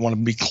made, I want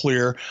to be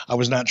clear, I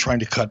was not trying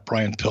to cut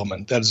Brian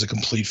Pillman. That is a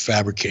complete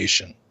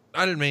fabrication.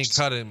 I didn't mean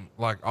cut him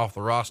like off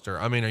the roster.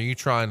 I mean, are you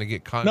trying to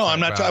get contract? No, I'm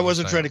not. I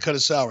wasn't trying to cut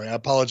his salary. I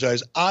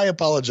apologize. I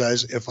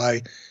apologize if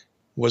I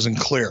wasn't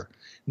clear.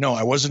 No,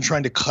 I wasn't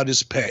trying to cut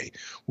his pay.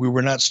 We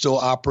were not still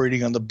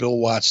operating on the Bill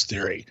Watts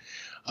theory.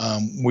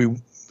 We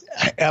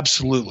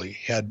absolutely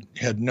had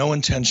no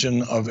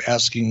intention of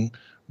asking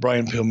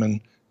Brian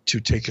Pillman to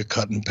take a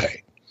cut in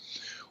pay.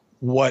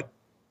 What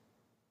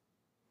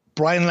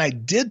Brian and I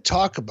did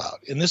talk about,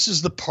 and this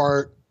is the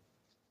part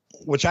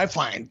which I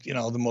find,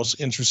 the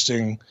most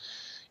interesting,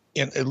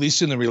 at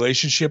least in the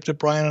relationship that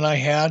Brian and I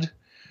had,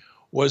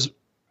 was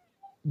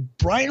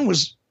Brian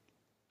was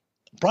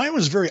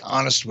very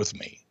honest with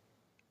me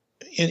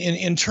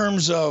in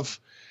terms of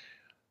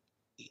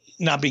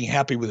not being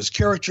happy with his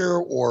character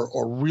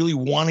or really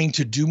wanting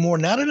to do more,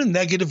 not in a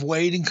negative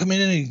way. He didn't come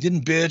in and he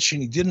didn't bitch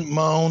and he didn't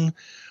moan.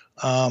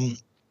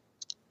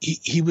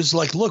 He was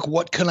like, look,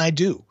 what can I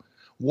do?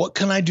 What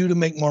can I do to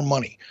make more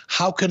money?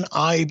 How can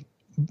I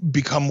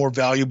become more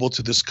valuable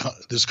to this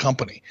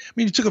company? I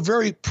mean, he took a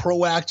very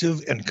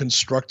proactive and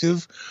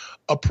constructive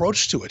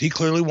approach to it. He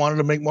clearly wanted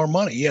to make more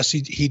money. Yes,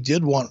 he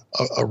did want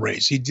a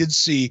raise. He did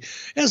see,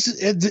 as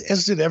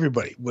did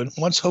everybody.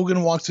 Once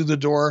Hogan walked through the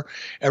door,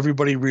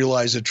 everybody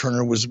realized that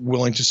Turner was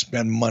willing to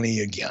spend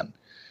money again.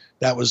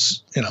 That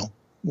was,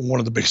 one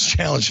of the biggest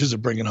challenges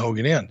of bringing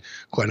Hogan in,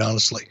 quite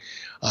honestly.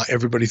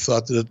 Everybody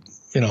thought that,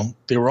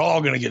 they were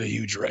all going to get a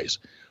huge raise.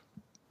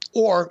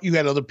 Or you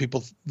had other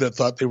people that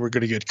thought they were going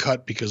to get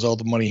cut because all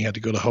the money had to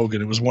go to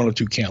Hogan. It was one of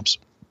two camps.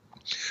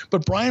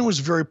 But Brian was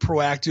very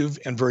proactive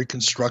and very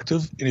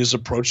constructive in his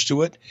approach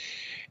to it.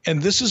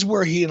 And this is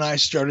where he and I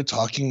started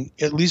talking,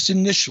 at least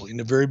initially in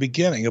the very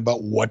beginning,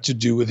 about what to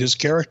do with his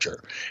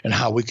character and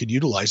how we could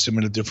utilize him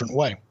in a different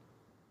way.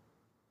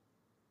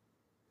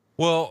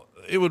 Well,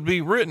 it would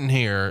be written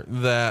here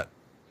that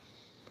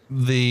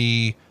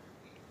the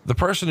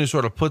person who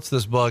sort of puts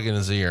this bug in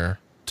his ear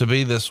to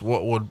be this,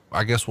 we'll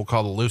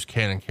call the loose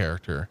cannon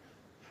character,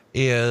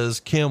 is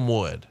Kim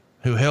Wood,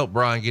 who helped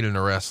Brian get into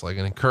wrestling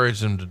and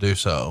encouraged him to do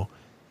so.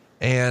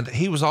 And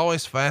he was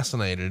always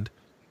fascinated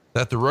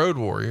that the Road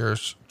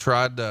Warriors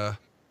tried to,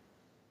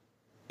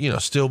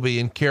 still be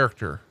in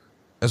character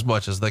as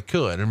much as they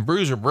could. And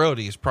Bruiser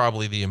Brody is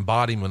probably the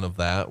embodiment of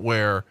that,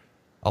 where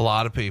a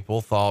lot of people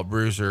thought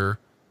Bruiser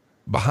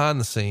behind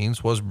the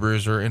scenes was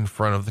Bruiser in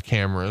front of the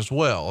camera as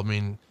well. I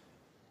mean,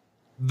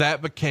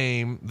 that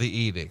became the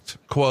edict.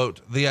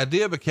 Quote, the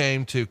idea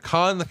became to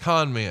con the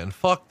con men,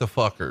 fuck the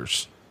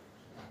fuckers.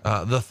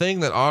 The thing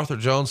that Arthur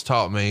Jones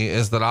taught me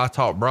is that I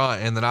taught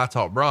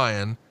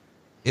Brian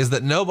is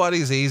that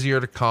nobody's easier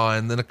to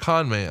con than a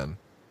con man.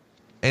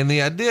 And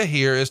the idea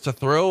here is to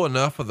throw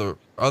enough of the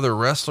other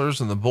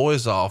wrestlers and the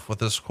boys off with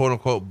this quote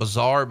unquote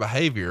bizarre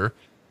behavior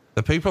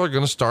that people are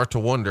going to start to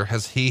wonder,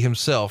 has he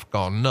himself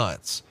gone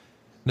nuts?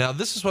 Now,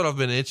 this is what I've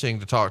been itching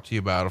to talk to you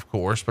about, of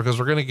course, because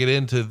we're going to get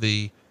into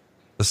the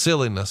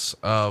silliness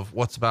of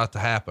what's about to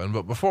happen.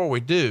 But before we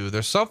do,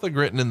 there's something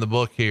written in the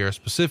book here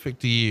specific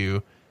to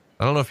you.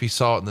 I don't know if you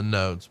saw it in the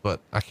notes,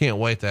 but I can't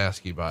wait to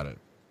ask you about it.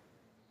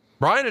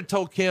 Brian had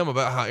told Kim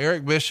about how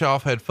Eric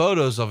Bischoff had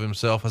photos of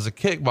himself as a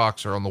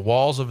kickboxer on the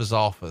walls of his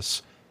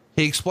office.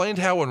 He explained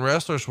how when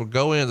wrestlers would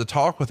go in to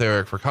talk with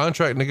Eric for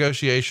contract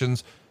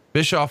negotiations,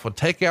 Bischoff would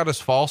take out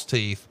his false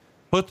teeth,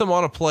 put them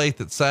on a plate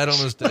that sat on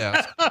his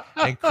desk,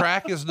 and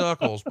crack his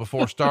knuckles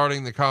before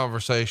starting the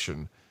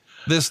conversation.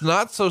 This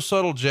not so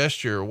subtle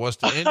gesture was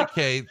to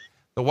indicate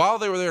that while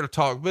they were there to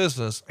talk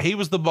business, he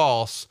was the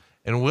boss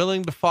and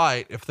willing to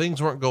fight if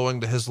things weren't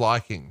going to his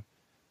liking.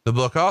 The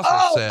book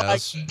also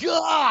says, my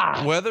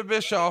God, whether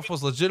Bischoff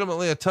was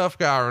legitimately a tough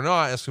guy or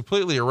not is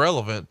completely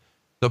irrelevant.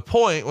 The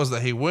point was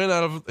that he went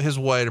out of his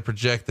way to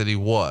project that he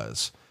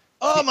was.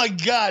 Oh my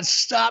God,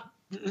 stop.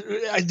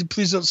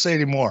 Please don't say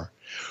anymore.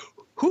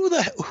 Who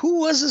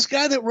was this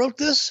guy that wrote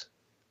this?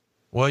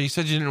 Well, you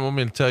said you didn't want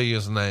me to tell you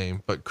his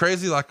name, but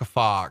Crazy Like a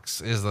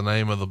Fox is the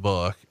name of the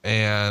book.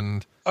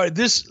 And all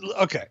right,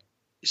 okay.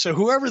 So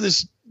whoever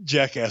this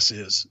jackass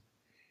is,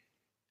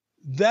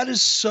 that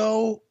is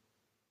so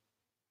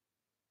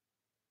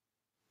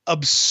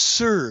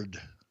absurd.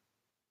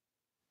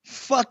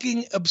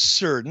 Fucking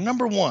absurd.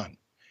 Number one,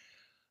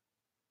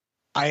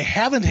 I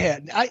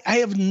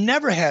have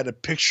never had a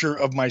picture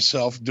of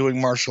myself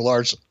doing martial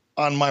arts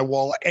on my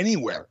wall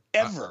anywhere,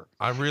 ever.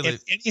 In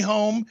any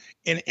home,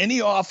 in any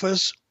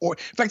office, or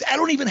in fact, I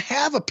don't even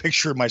have a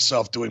picture of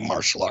myself doing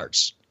martial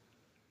arts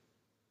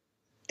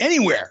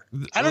anywhere.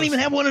 I don't even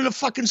have one in a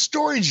fucking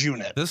storage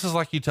unit. This is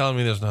like you telling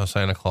me there's no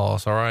Santa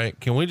Claus. All right.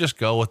 Can we just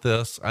go with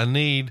this?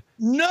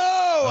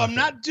 No, I'm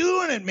not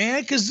doing it,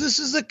 man. Cause this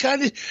is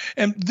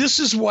and this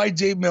is why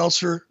Dave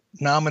Meltzer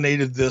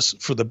nominated this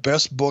for the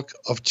best book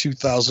of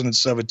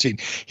 2017.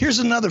 Here's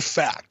another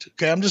fact.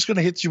 Okay. I'm just going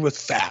to hit you with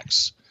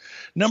facts.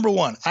 Number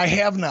one, I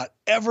have not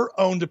ever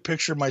owned a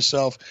picture of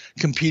myself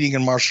competing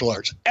in martial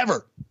arts,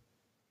 ever.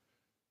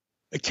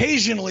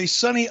 Occasionally,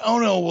 Sonny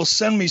Ono will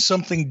send me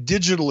something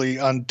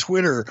digitally on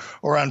Twitter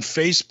or on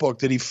Facebook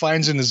that he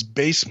finds in his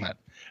basement.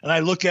 And I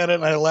look at it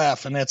and I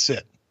laugh, and that's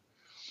it.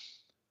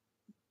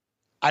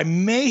 I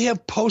may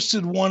have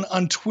posted one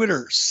on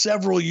Twitter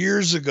several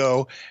years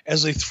ago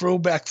as a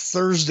throwback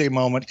Thursday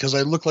moment because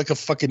I look like a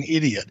fucking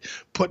idiot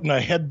putting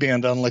a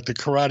headband on like the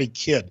Karate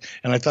Kid,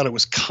 and I thought it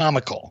was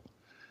comical.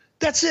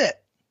 That's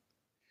it.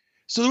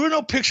 So there were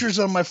no pictures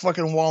on my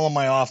fucking wall in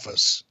my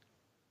office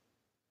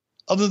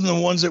other than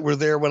the ones that were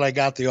there when I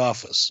got the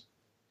office.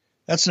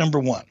 That's number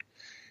one.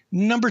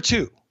 Number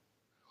two,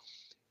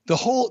 the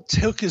whole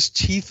took his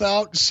teeth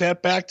out,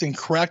 sat back and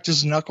cracked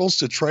his knuckles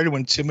to try to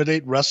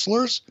intimidate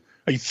wrestlers.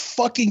 Are you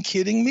fucking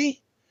kidding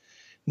me?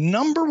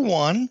 Number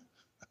one,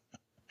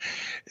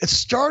 it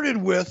started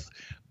with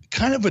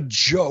kind of a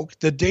joke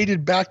that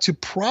dated back to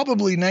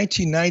probably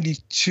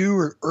 1992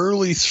 or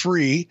early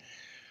 3,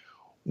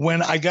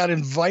 when I got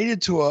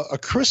invited to a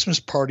Christmas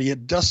party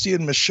at Dusty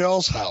and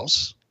Michelle's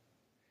house,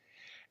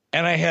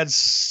 and I had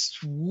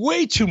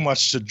way too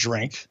much to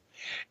drink.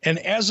 And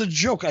as a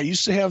joke, I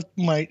used to have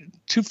my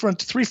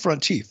three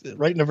front teeth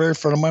right in the very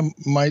front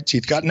of my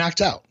teeth got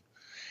knocked out.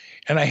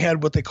 And I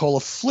had what they call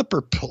a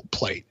flipper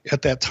plate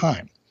at that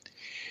time.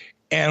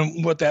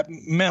 And what that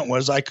meant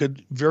was I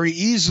could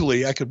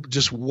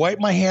just wipe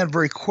my hand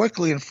very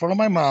quickly in front of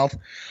my mouth.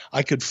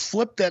 I could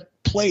flip that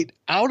plate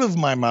out of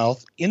my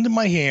mouth into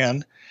my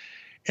hand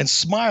and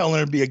smile, and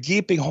there'd be a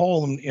gaping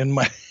hole in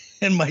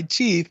my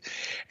teeth.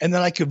 And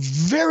then I could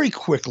very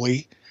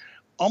quickly,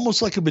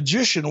 almost like a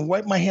magician,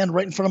 wipe my hand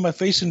right in front of my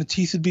face, and the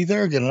teeth would be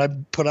there again. And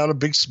I'd put out a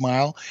big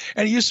smile,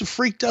 and it used to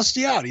freak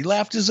Dusty out. He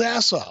laughed his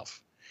ass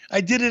off.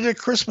 I did it at a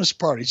Christmas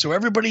party, so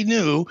everybody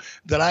knew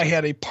that I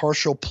had a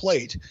partial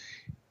plate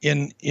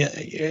in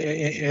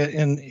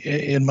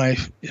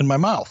my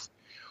mouth.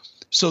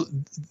 So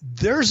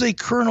there's a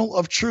kernel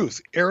of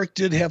truth. Eric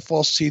did have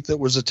false teeth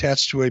that was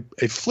attached to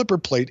a flipper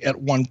plate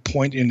at one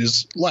point in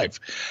his life.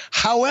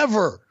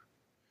 However,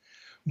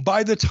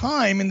 by the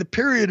time in the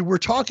period we're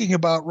talking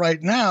about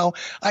right now,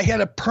 I had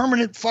a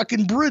permanent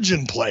fucking bridge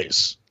in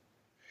place.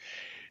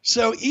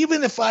 So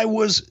even if I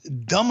was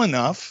dumb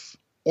enough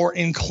or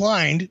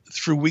inclined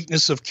through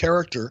weakness of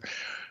character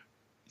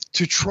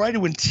to try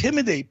to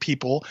intimidate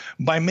people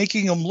by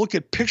making them look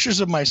at pictures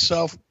of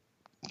myself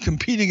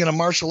competing in a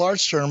martial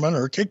arts tournament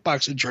or a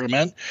kickboxing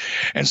tournament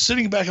and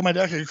sitting back at my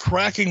desk and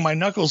cracking my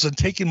knuckles and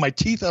taking my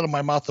teeth out of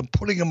my mouth and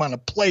putting them on a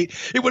plate,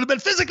 it would have been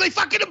physically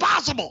fucking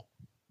impossible.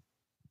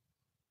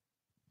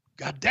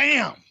 God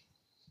damn. I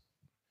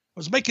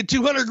was making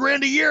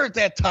 $200,000 a year at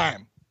that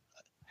time.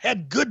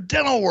 Had good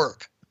dental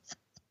work.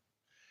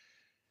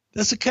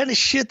 That's the kind of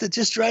shit that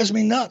just drives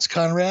me nuts,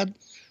 Conrad.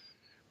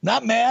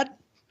 Not mad.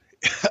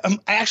 I'm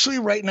actually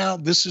right now,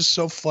 this is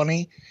so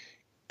funny.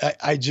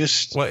 I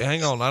just wait,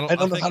 hang on. I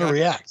don't know how to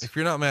react. If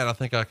you're not mad, I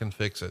think I can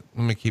fix it.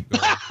 Let me keep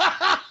going.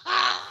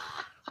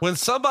 When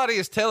somebody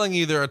is telling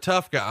you they're a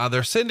tough guy,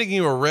 they're sending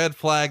you a red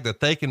flag that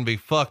they can be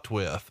fucked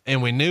with.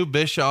 And we knew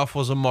Bischoff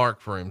was a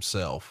mark for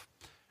himself.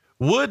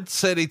 Wood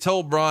said he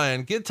told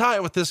Brian, get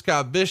tight with this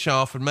guy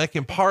Bischoff and make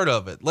him part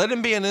of it. Let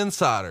him be an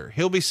insider.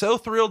 He'll be so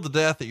thrilled to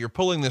death that you're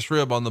pulling this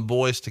rib on the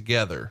boys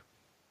together.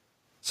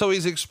 So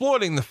he's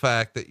exploiting the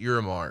fact that you're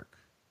a mark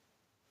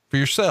for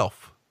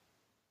yourself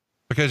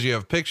because you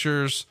have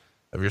pictures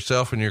of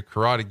yourself in your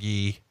karate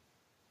gi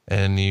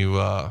and you,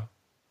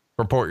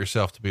 purport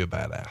yourself to be a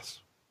badass.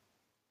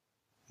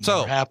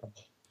 Never happened.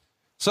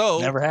 So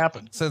Never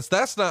happened. Since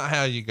that's not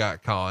how you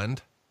got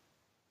conned,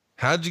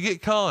 how'd you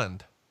get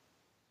conned?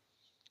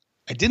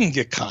 I didn't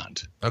get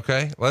conned.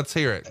 Okay, let's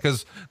hear it.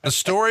 Because the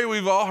story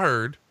we've all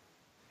heard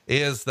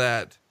is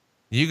that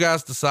you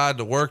guys decide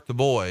to work the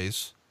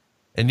boys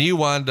and you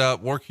wind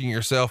up working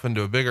yourself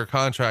into a bigger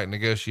contract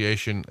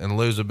negotiation and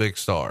lose a big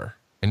star.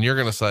 And you're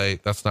going to say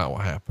that's not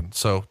what happened.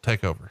 So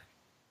take over.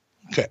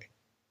 Okay.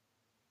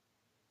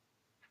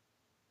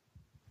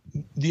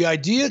 The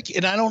idea,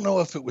 and I don't know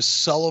if it was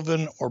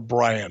Sullivan or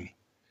Brian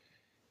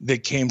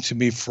that came to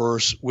me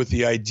first with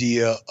the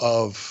idea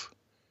of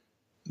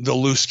the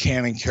loose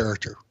cannon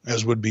character,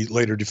 as would be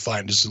later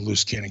defined as the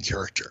loose cannon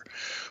character.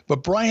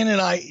 But Brian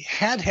and I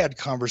had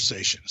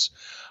conversations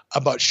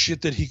about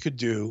shit that he could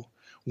do,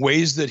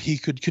 ways that he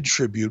could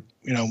contribute,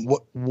 you know,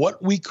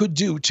 what we could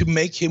do to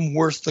make him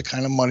worth the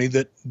kind of money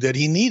that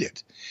he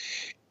needed.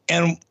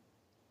 And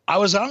I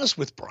was honest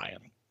with Brian.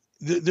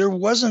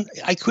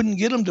 I couldn't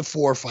get him to $400,000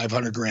 or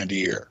 $500,000 a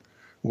year,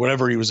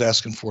 whatever he was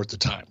asking for at the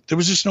time. There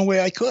was just no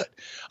way I could.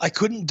 I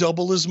couldn't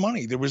double his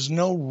money. There was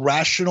no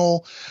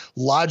rational,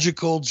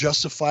 logical,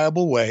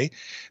 justifiable way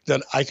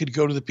that I could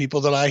go to the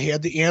people that I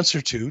had the answer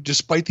to,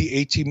 despite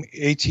the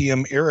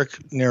ATM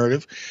Eric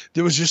narrative.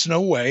 There was just no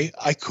way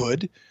I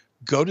could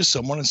go to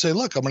someone and say,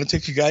 look, I'm going to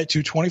take a guy at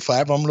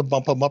 225. I'm going to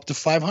bump him up to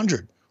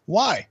 500.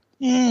 Why?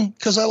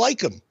 Because I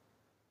like him.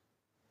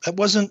 That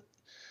wasn't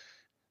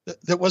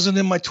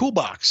in my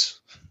toolbox.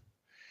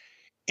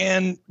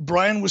 And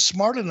Brian was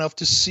smart enough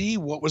to see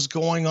what was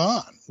going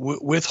on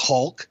with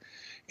Hulk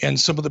and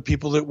some of the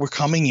people that were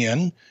coming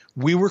in.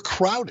 We were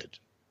crowded.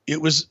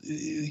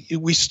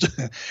 We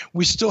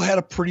still had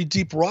a pretty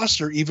deep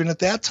roster even at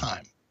that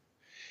time.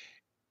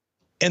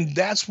 And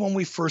that's when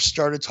we first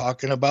started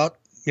talking about,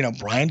 you know,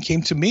 Brian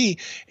came to me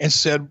and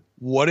said,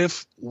 what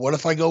if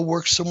I go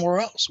work somewhere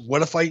else?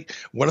 What if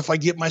I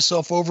get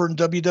myself over in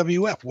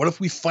WWF? What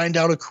if we find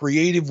out a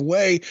creative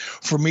way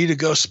for me to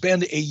go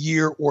spend a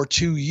year or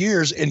 2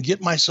 years and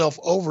get myself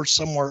over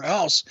somewhere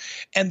else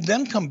and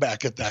then come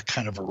back at that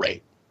kind of a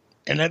rate?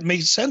 And that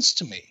made sense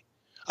to me.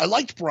 I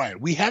liked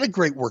Brian. We had a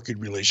great working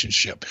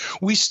relationship.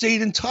 We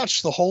stayed in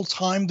touch the whole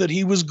time that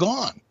he was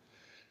gone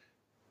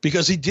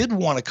because he did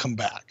want to come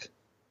back.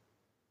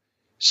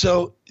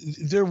 So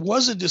there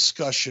was a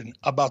discussion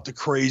about the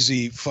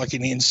crazy,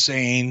 fucking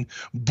insane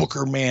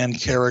Booker Man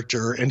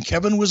character, and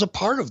Kevin was a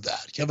part of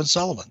that. Kevin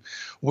Sullivan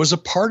was a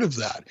part of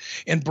that.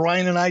 And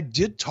Brian and I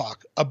did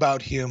talk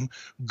about him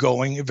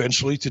going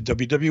eventually to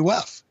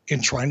WWF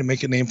and trying to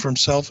make a name for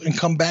himself and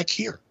come back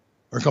here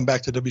or come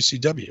back to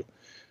WCW.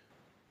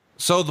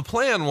 So the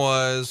plan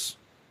was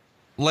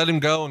let him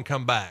go and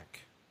come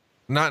back.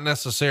 Not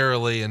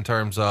necessarily in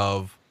terms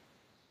of,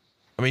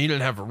 I mean, you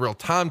didn't have a real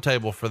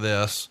timetable for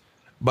this,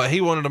 but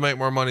he wanted to make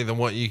more money than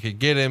what you could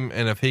get him.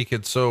 And if he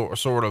could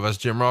sort of, as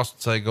Jim Ross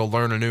would say, go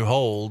learn a new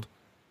hold,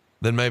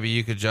 then maybe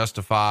you could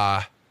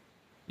justify,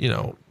 you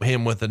know,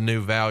 him with a new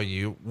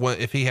value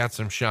if he had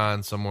some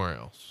shine somewhere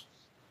else.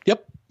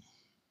 Yep.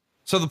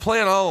 So the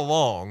plan all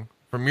along,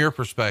 from your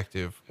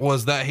perspective,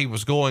 was that he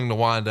was going to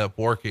wind up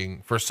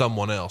working for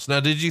someone else.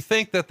 Now, did you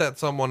think that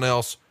someone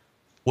else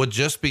would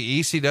just be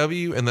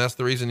ECW and that's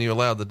the reason you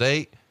allowed the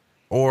date?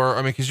 Or,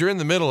 I mean, cause you're in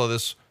the middle of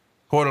this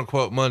quote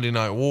unquote Monday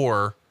Night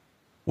War.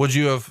 Would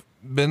you have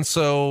been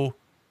so?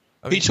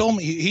 I mean,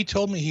 he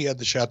told me he had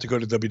the shot to go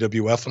to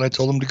WWF, and I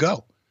told him to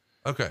go.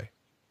 Okay.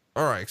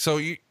 All right. So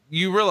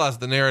you realize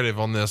the narrative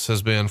on this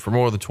has been for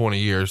more than 20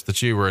 years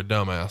that you were a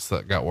dumbass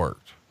that got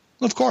worked.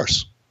 Of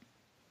course.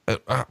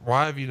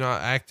 Why have you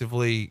not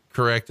actively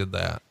corrected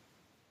that?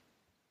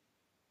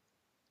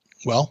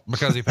 Well,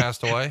 because he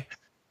passed away?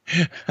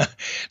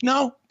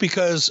 No,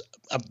 because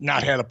I've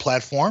not had a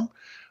platform,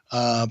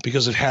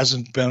 because it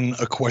hasn't been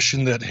a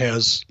question that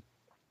has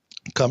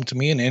come to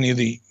me in any of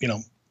the, you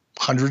know,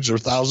 hundreds or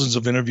thousands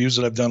of interviews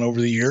that I've done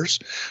over the years.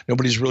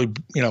 Nobody's really,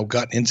 you know,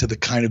 gotten into the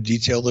kind of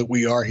detail that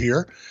we are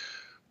here,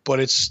 but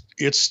it's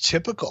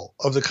typical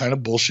of the kind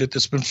of bullshit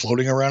that's been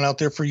floating around out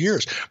there for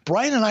years.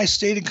 Brian and I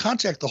stayed in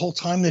contact the whole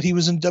time that he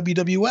was in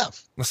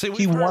WWF.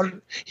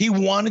 He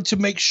wanted to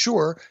make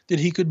sure that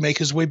he could make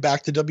his way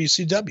back to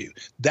WCW.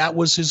 That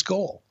was his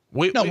goal.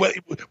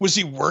 Was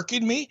he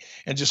working me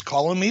and just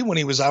calling me when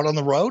he was out on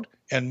the road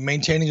and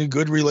maintaining a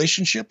good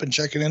relationship and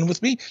checking in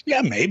with me?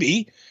 Yeah,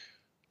 maybe.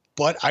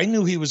 But I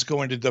knew he was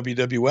going to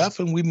WWF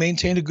and we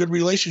maintained a good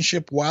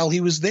relationship while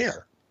he was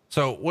there.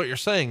 So what you're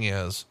saying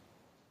is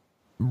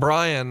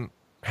Brian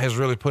has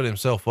really put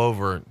himself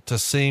over to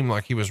seem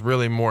like he was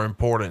really more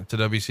important to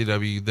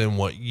WCW than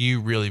what you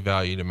really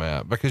valued him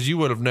at, because you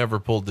would have never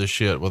pulled this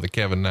shit with a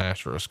Kevin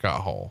Nash or a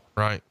Scott Hall,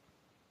 right?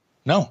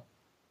 No.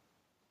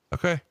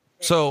 Okay.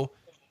 So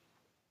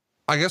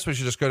I guess we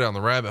should just go down the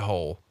rabbit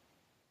hole.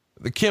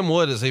 The Kim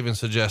Wood has even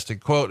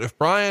suggested, quote, if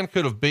Brian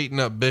could have beaten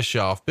up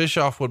Bischoff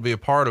would be a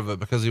part of it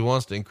because he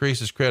wants to increase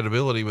his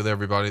credibility with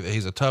everybody that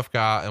he's a tough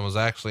guy and was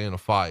actually in a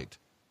fight.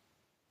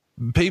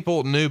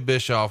 People knew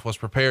Bischoff was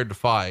prepared to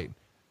fight.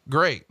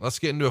 Great. Let's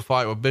get into a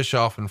fight with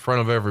Bischoff in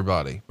front of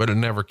everybody, but it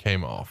never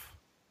came off.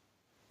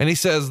 And he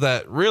says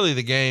that really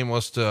the game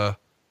was to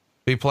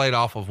be played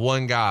off of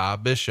one guy,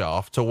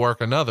 Bischoff, to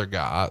work another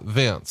guy,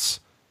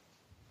 Vince.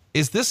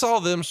 Is this all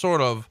them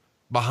sort of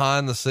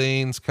behind the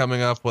scenes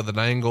coming up with an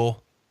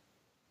angle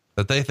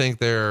that they think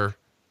do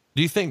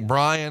you think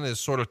Brian is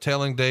sort of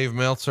telling Dave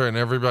Meltzer and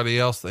everybody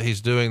else that he's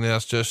doing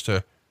this just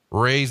to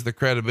raise the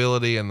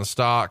credibility and the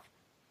stock,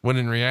 when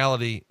in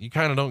reality, you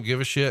kind of don't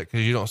give a shit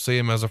because you don't see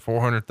him as a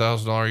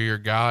 $400,000 a year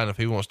guy. And if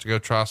he wants to go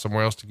try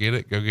somewhere else to get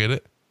it, go get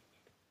it.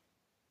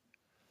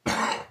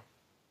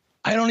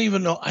 I don't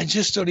even know. I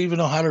just don't even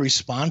know how to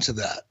respond to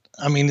that.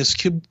 I mean, this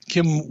Kim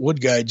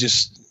Wood guy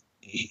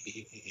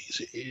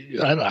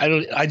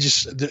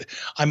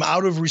I'm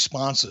out of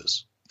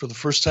responses for the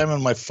first time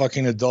in my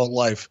fucking adult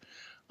life.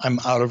 I'm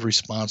out of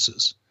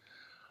responses.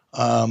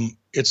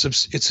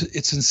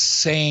 It's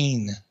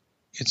insane.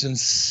 It's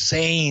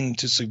insane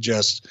to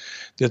suggest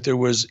that there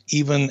was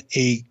even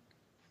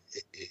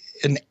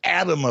an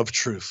atom of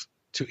truth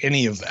to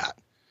any of that.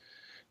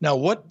 Now,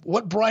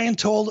 what Brian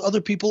told other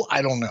people,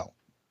 I don't know.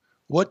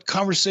 What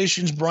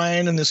conversations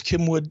Brian and this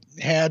Kim Wood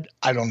had,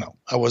 I don't know.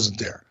 I wasn't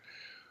there.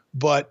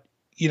 But,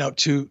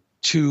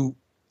 to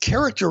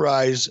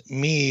characterize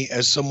me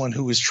as someone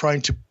who is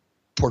trying to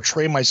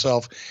portray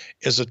myself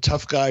as a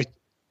tough guy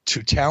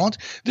to talent,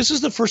 this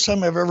is the first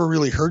time I've ever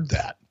really heard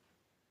that.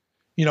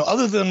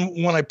 Other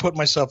than when I put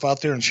myself out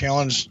there and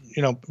challenged,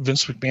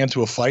 Vince McMahon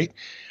to a fight,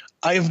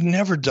 I have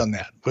never done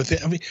that with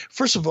it. I mean,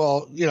 first of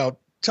all,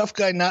 tough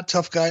guy, not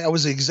tough guy. I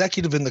was the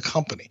executive in the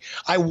company.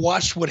 I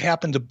watched what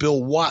happened to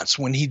Bill Watts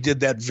when he did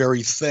that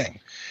very thing.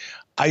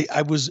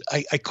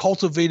 I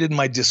cultivated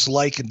my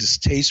dislike and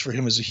distaste for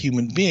him as a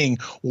human being,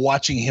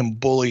 watching him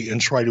bully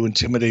and try to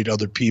intimidate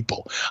other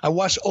people. I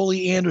watched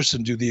Ole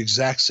Anderson do the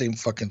exact same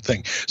fucking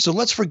thing. So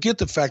let's forget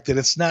the fact that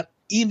it's not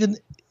even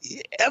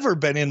ever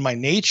been in my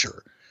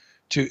nature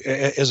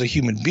as a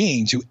human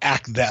being to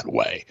act that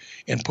way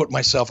and put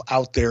myself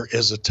out there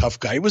as a tough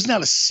guy. It was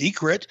not a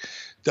secret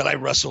that I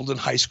wrestled in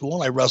high school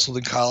and I wrestled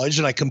in college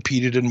and I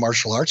competed in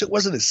martial arts. It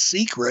wasn't a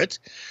secret,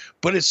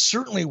 but it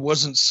certainly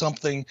wasn't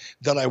something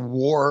that I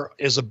wore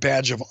as a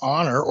badge of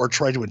honor or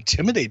tried to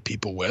intimidate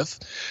people with.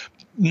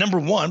 Number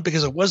one,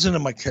 because it wasn't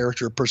in my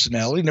character or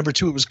personality. Number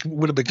two, it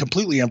would have been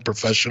completely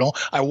unprofessional.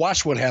 I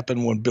watched what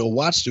happened when Bill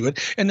Watts do it.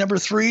 And number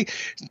three,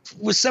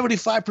 with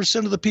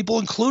 75% of the people,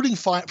 including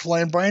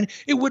Flying Brian,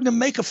 it wouldn't have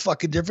made a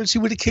fucking difference. He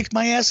would have kicked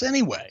my ass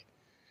anyway.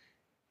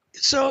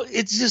 So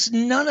it's just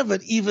none of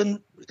it,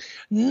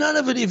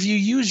 if you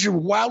use your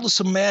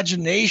wildest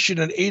imagination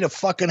and ate a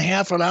fucking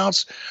half an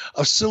ounce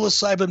of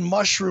psilocybin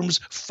mushrooms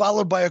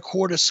followed by a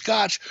quart of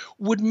scotch,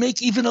 would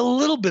make even a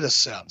little bit of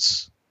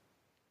sense.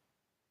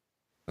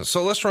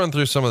 So let's run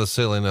through some of the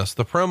silliness.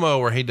 The promo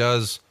where he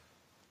does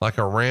like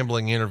a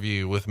rambling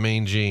interview with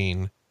Mean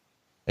Gene,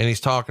 and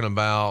he's talking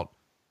about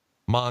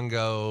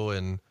Mongo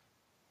and,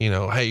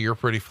 hey, you're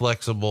pretty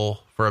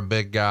flexible for a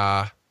big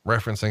guy,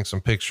 referencing some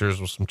pictures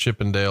with some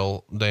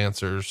Chippendale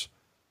dancers.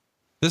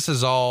 This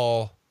is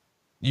all,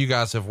 you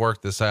guys have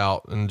worked this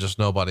out and just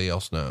nobody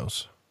else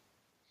knows.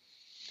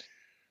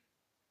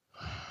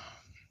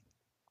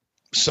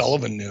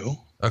 Sullivan knew.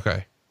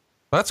 Okay.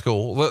 That's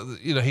cool.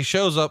 He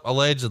shows up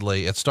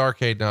allegedly at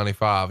Starrcade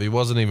 95. He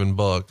wasn't even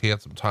booked. He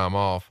had some time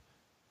off,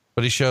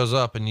 but he shows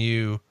up and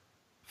you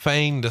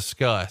feign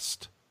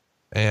disgust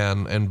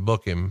and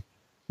book him.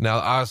 Now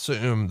I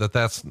assume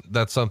that's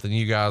something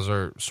you guys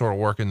are sort of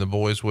working the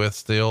boys with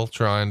still,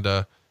 trying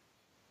to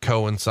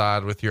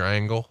coincide with your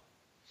angle.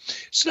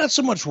 It's not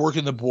so much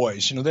working the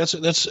boys.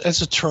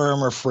 That's a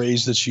term or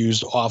phrase that's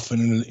used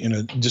often in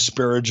a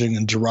disparaging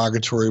and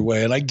derogatory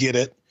way. And I get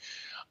it.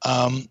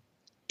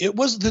 It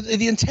was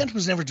the intent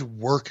was never to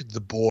work the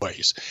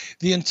boys.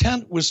 The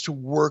intent was to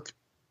work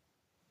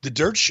the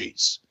dirt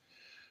sheets,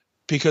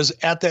 because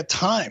at that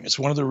time, it's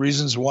one of the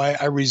reasons why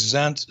I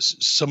resent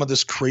some of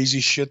this crazy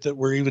shit that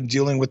we're even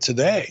dealing with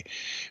today.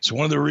 It's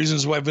one of the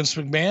reasons why Vince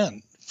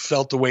McMahon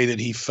felt the way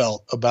that he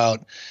felt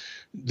about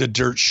the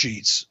dirt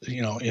sheets,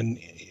 in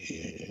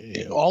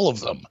all of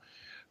them,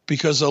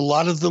 because a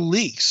lot of the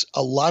leaks,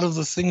 a lot of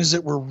the things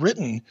that were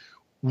written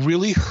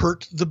really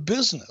hurt the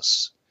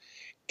business.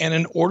 And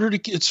in order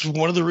to, it's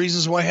one of the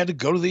reasons why I had to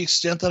go to the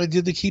extent that I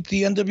did to keep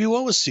the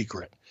NWO a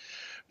secret.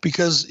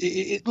 Because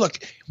look,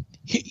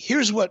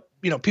 here's what,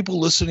 people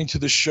listening to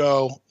the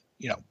show,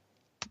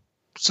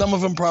 some of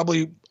them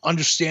probably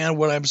understand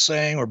what I'm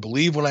saying or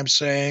believe what I'm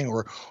saying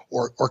or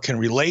can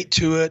relate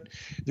to it.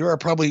 There are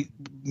probably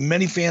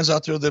many fans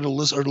out there that are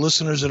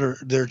listeners that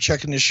are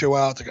checking this show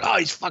out. They're going, oh,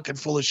 he's fucking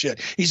full of shit.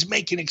 He's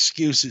making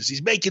excuses.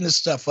 He's making this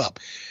stuff up.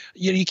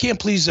 You can't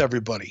please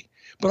everybody.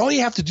 But all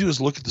you have to do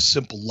is look at the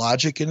simple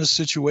logic in a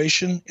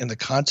situation, in the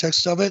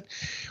context of it.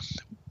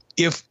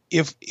 If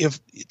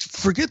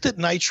forget that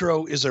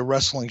Nitro is a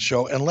wrestling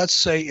show, and let's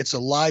say it's a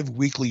live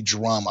weekly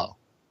drama,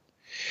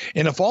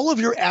 And if all of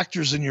your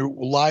actors in your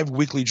live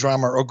weekly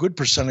drama, or a good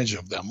percentage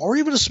of them, or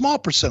even a small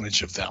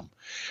percentage of them,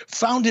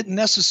 found it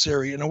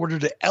necessary in order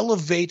to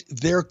elevate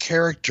their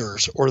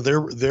characters or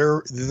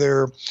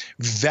their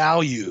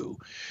value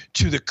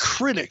to the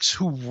critics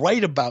who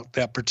write about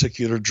that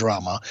particular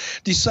drama,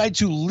 decide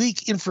to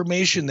leak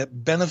information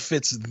that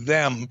benefits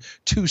them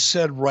to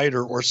said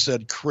writer or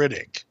said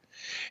critic,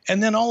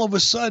 and then all of a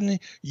sudden,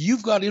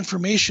 you've got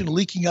information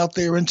leaking out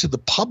there into the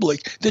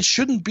public that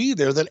shouldn't be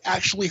there, that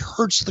actually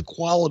hurts the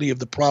quality of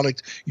the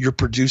product you're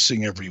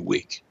producing every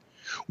week.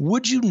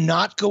 Would you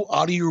not go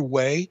out of your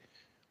way,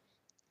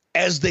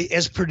 as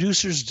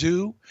producers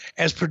do,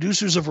 as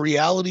producers of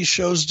reality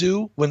shows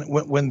do,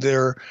 when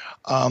they're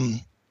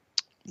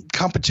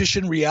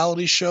competition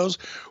reality shows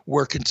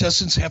where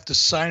contestants have to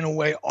sign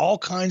away all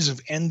kinds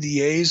of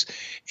NDAs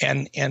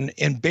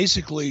and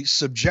basically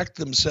subject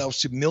themselves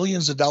to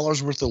millions of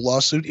dollars worth of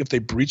lawsuit if they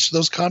breach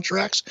those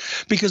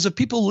contracts? Because if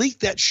people leak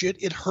that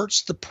shit, it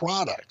hurts the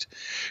product.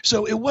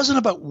 So it wasn't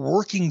about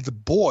working the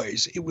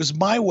boys. It was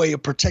my way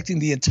of protecting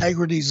the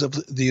integrity of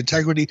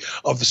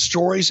the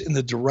stories in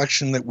the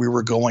direction that we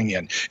were going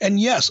in.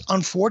 And yes,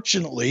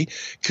 unfortunately,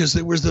 because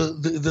there was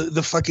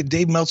the fucking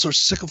Dave Meltzer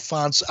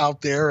sycophants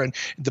out there, and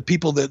the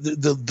people that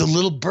the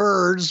little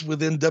birds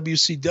within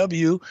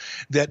WCW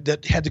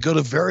that had to go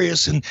to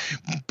various and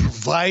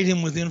provide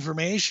him with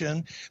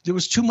information. There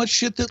was too much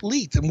shit that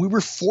leaked, and we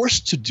were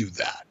forced to do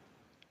that.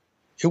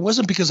 It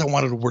wasn't because I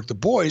wanted to work the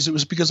boys. It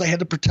was because I had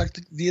to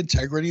protect the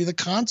integrity of the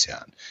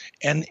content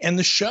and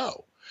the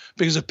show.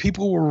 Because if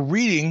people were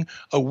reading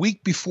a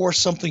week before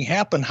something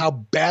happened how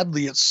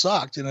badly it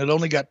sucked, and it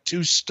only got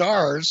 2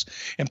 stars,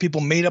 and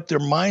people made up their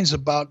minds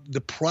about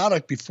the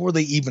product before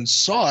they even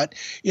saw it,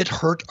 it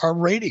hurt our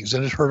ratings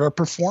and it hurt our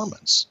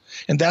performance.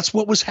 And that's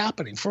what was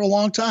happening for a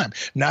long time,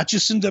 not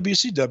just in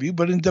WCW,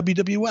 but in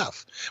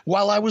WWF.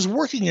 While I was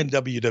working in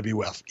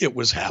WWF, it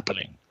was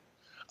happening.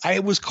 I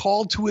was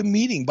called to a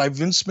meeting by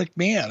Vince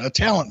McMahon, a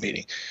talent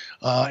meeting,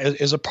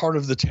 as a part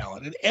of the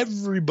talent. And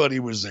everybody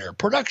was there.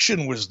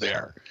 Production was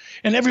there.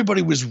 And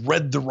everybody was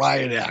read the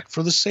riot act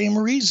for the same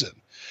reason,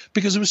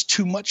 because there was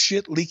too much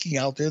shit leaking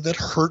out there that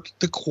hurt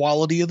the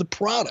quality of the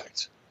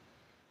product.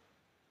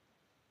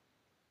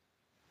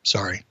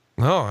 Sorry.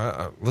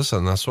 No,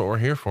 listen, that's what we're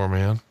here for,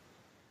 man.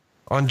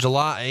 On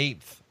January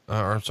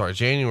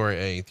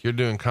 8th, you're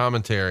doing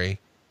commentary.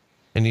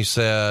 And you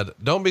said,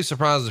 don't be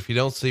surprised if you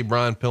don't see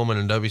Brian Pillman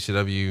in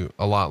WCW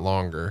a lot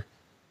longer.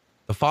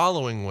 The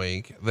following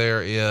week,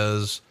 there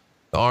is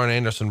the Arn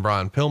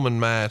Anderson-Brian Pillman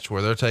match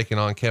where they're taking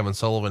on Kevin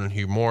Sullivan and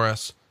Hugh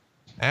Morris.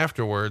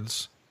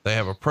 Afterwards, they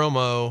have a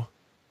promo,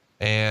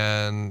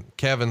 and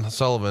Kevin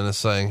Sullivan is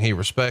saying he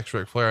respects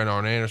Ric Flair and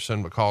Arn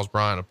Anderson, but calls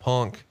Brian a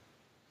punk.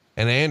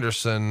 And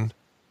Anderson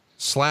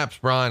slaps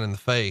Brian in the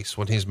face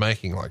when he's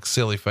making like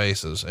silly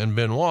faces. And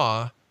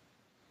Benoit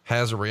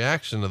has a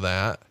reaction to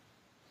that.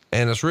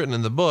 And it's written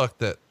in the book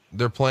that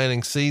they're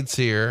planting seeds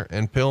here,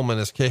 and Pillman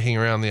is kicking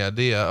around the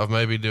idea of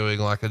maybe doing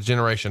like a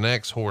Generation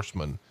X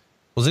Horseman.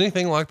 Was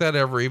anything like that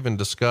ever even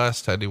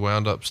discussed? Had he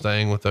wound up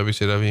staying with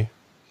WCW?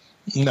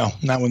 No,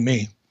 not with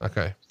me.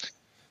 Okay.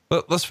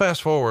 But let's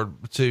fast forward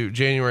to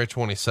January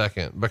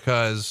 22nd,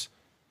 because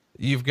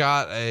you've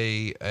got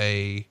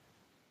a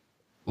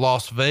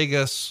Las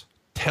Vegas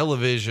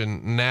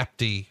television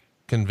NAPTI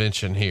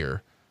convention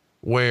here,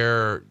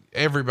 where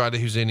everybody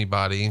who's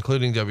anybody,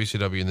 including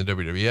WCW and the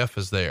WWF,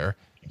 is there.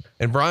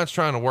 And Brian's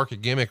trying to work a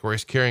gimmick where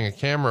he's carrying a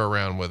camera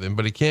around with him,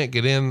 but he can't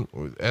get in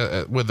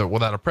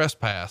without a press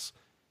pass.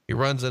 He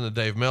runs into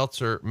Dave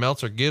Meltzer.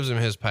 Meltzer gives him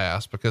his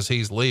pass because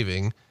he's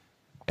leaving,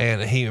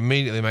 and he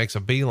immediately makes a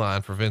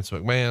beeline for Vince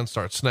McMahon,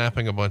 starts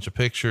snapping a bunch of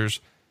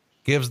pictures,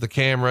 gives the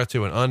camera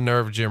to an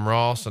unnerved Jim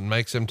Ross and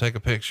makes him take a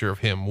picture of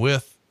him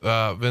with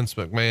Vince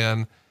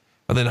McMahon,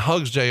 and then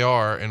hugs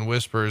JR and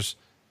whispers,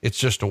 "It's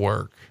just a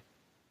work."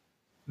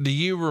 Do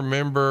you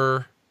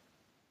remember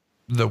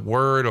the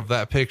word of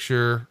that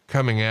picture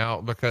coming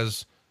out?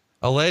 Because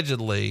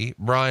allegedly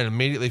Brian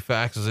immediately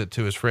faxes it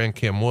to his friend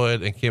Kim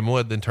Wood, and Kim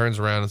Wood then turns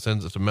around and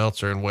sends it to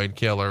Meltzer and Wade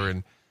Keller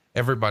and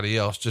everybody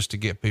else just to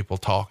get people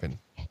talking.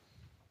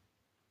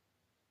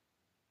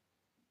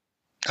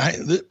 I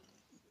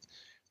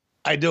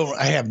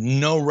have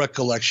no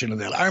recollection of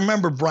that. I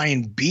remember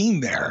Brian being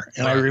there,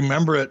 and I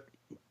remember it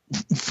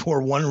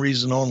for one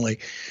reason only.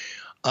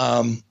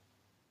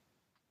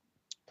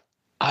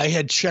 I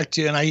had checked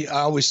in. I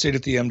always stayed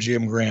at the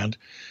MGM Grand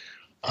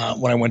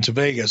when I went to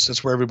Vegas.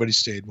 That's where everybody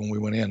stayed when we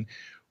went in.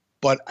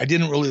 But I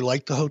didn't really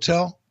like the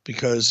hotel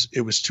because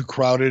it was too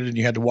crowded, and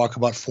you had to walk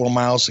about 4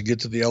 miles to get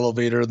to the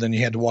elevator. Then you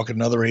had to walk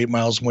another 8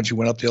 miles once you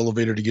went up the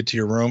elevator to get to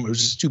your room. It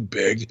was just too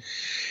big.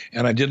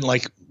 And I didn't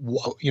like,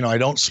 I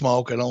don't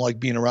smoke. I don't like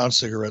being around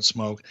cigarette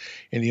smoke.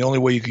 And the only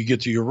way you could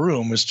get to your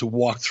room is to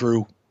walk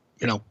through,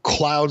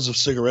 clouds of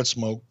cigarette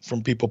smoke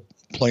from people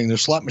playing their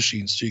slot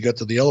machines till you got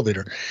to the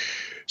elevator.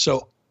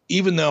 So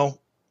even though,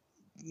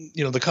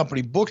 the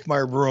company booked my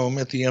room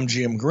at the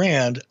MGM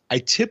Grand, I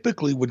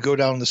typically would go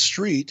down the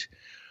street.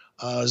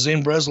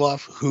 Zane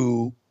Breslov,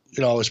 who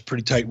I was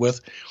pretty tight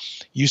with,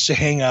 used to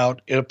hang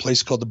out at a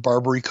place called the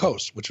Barbary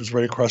Coast, which was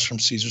right across from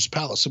Caesar's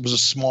Palace. It was a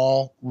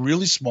small,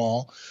 really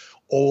small,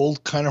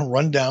 old, kind of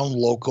rundown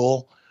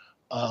local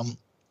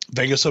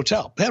Vegas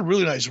hotel. It had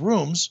really nice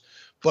rooms,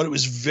 but it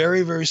was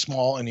very, very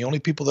small, and the only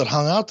people that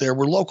hung out there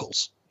were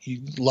locals. A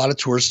lot of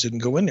tourists didn't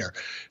go in there.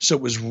 So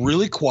it was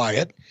really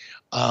quiet.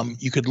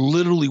 You could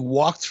literally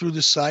walk through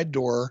the side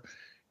door,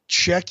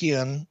 check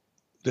in.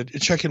 The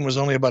check-in was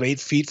only about 8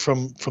 feet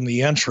from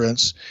the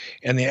entrance,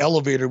 and the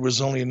elevator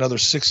was only another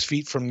 6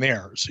 feet from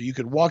there. So you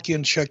could walk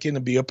in, check in,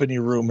 and be up in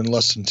your room in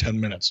less than 10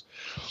 minutes.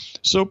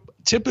 So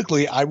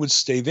typically I would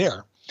stay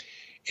there.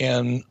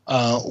 And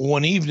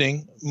one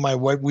evening, my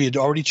wife, we had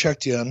already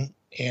checked in,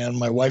 and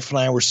my wife and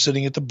I were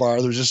sitting at the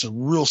bar. There's just a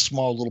real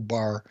small little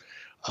bar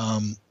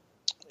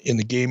in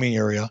the gaming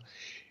area.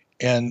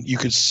 And you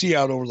could see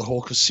out over the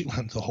whole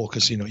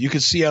casino. You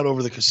could see out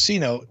over the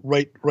casino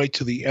right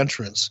to the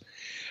entrance.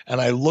 And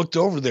I looked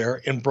over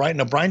there, and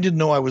Brian didn't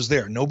know I was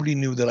there. Nobody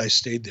knew that I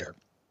stayed there,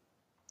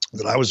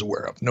 that I was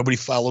aware of. Nobody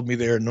followed me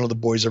there. None of the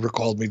boys ever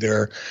called me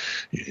there.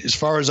 As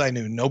far as I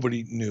knew,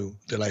 nobody knew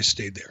that I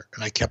stayed there.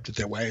 And I kept it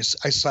that way.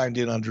 I signed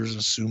in under an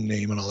assumed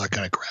name and all that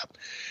kind of crap.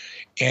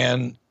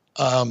 And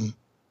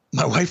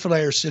my wife and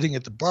I are sitting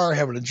at the bar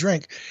having a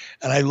drink,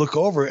 and I look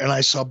over and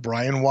I saw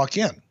Brian walk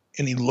in,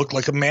 and he looked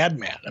like a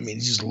madman. I mean,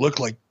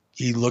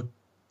 he looked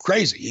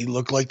crazy. He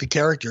looked like the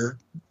character,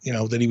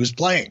 that he was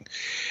playing.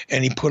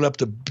 And he put up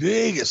the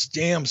biggest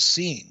damn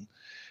scene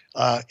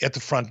at the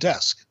front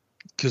desk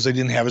because they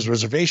didn't have his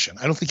reservation.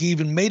 I don't think he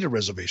even made a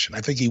reservation.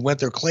 I think he went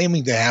there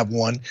claiming to have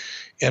one.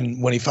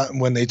 And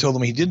when they told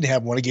him he didn't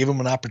have one, it gave him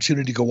an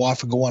opportunity to go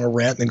off and go on a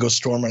rant and then go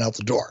storming out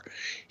the door.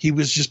 He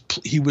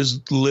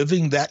was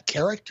living that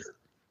character.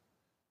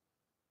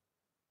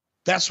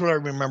 That's what I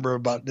remember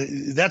about.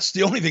 That's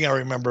the only thing I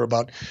remember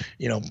about,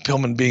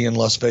 Pillman being in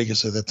Las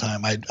Vegas at that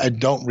time. I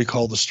don't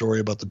recall the story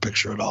about the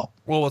picture at all.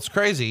 Well, what's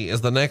crazy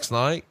is the next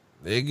night,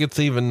 it gets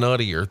even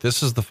nuttier.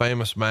 This is the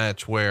famous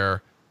match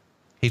where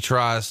he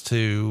tries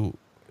to,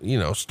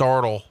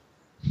 startle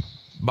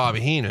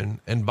Bobby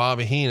Heenan, and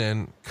Bobby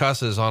Heenan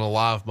cusses on a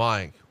live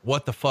mic.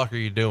 What the fuck are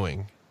you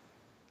doing?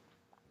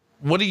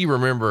 What do you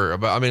remember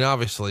about? I mean,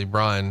 obviously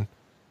Brian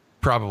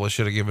probably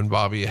should have given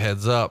Bobby a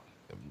heads up.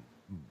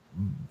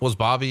 Was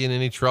Bobby in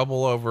any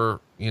trouble over,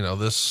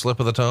 this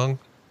slip of the tongue?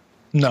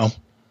 No.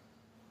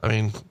 I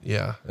mean,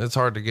 yeah, it's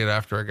hard to get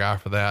after a guy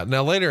for that.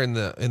 Now later in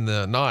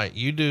the night,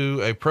 you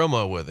do a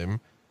promo with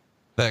him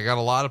that got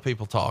a lot of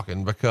people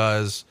talking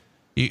because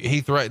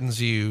he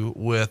threatens you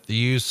with the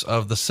use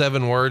of the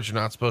 7 words you're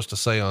not supposed to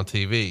say on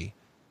TV.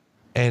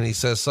 And he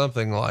says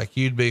something like,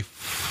 you'd be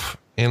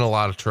in a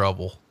lot of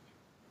trouble,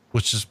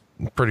 which is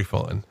pretty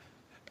fun.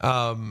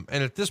 And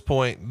at this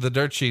point, the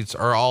dirt sheets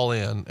are all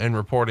in and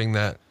reporting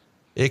that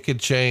it could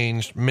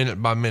change minute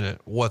by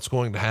minute what's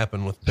going to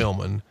happen with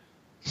Pillman.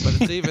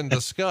 But it's even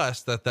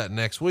discussed that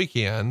next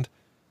weekend,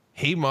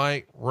 he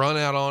might run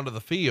out onto the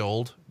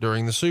field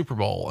during the Super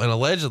Bowl, and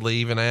allegedly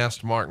even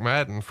asked Mark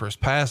Madden for his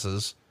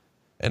passes.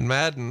 And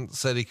Madden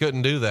said he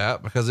couldn't do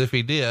that because if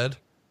he did,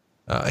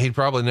 he'd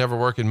probably never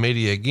work in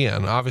media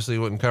again. Obviously he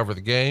wouldn't cover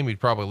the game. He'd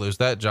probably lose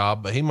that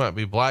job, but he might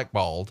be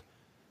blackballed.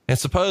 And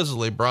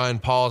supposedly Brian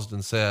paused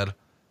and said,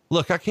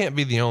 look, I can't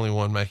be the only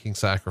one making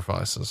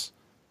sacrifices,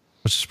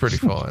 which is pretty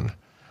fun.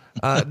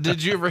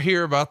 Did you ever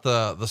hear about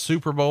the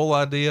Super Bowl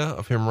idea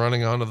of him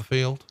running onto the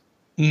field?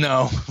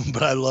 No,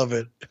 but I love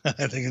it.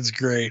 I think it's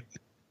great.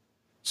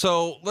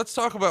 So let's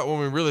talk about when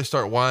we really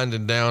start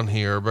winding down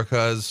here,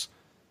 because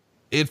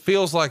it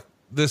feels like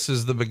this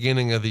is the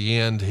beginning of the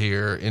end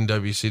here in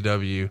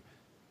WCW.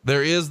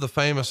 There is the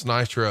famous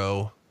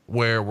Nitro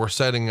where we're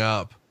setting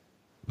up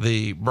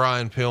the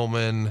Brian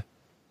Pillman,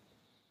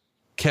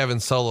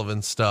 Kevin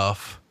Sullivan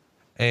stuff.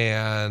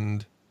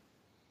 And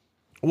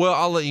well,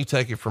 I'll let you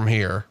take it from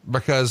here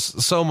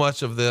because so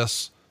much of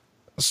this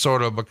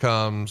sort of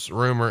becomes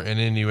rumor and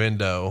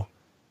innuendo,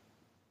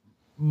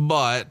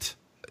 but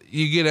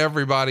you get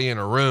everybody in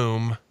a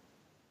room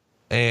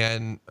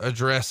and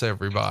address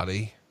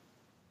everybody.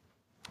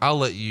 I'll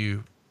let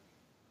you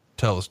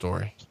tell the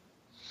story.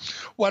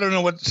 Well, I don't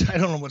know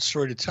what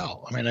story to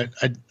tell. I mean,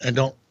 I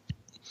don't.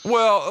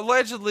 Well,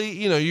 allegedly,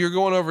 you're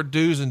going over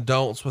do's and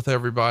don'ts with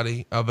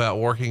everybody about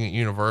working at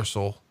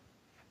Universal.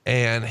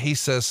 And he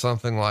says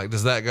something like,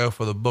 does that go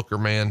for the Booker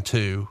man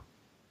too?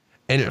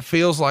 And it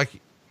feels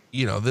like,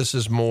 this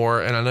is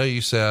more, and I know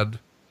you said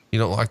you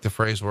don't like the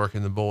phrase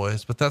working the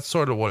boys, but that's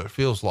sort of what it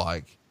feels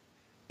like.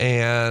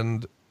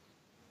 And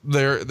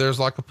there's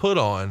like a put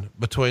on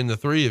between the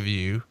three of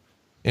you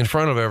in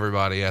front of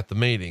everybody at the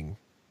meeting.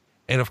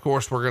 And of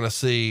course we're going to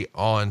see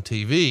on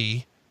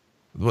TV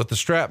with the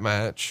strap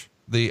match,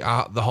 the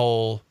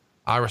whole,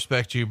 I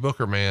respect you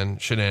Booker man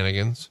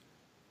shenanigans.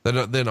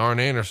 Then Arn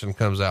Anderson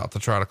comes out to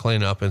try to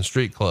clean up in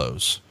street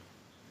clothes.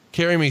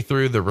 Carry me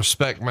through the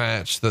respect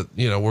match that,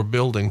 we're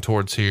building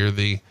towards here.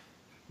 The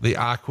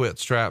I Quit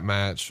strap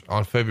match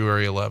on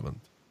February 11th.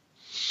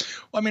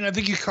 Well, I mean, I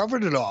think you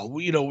covered it all.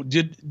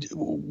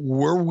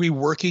 Were we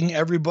working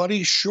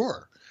everybody?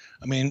 Sure.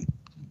 I mean,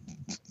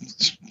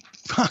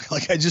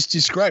 like I just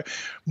described,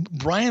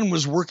 Brian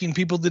was working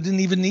people that didn't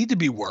even need to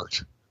be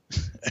worked.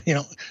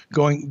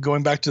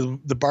 Going back to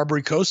the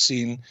Barbary Coast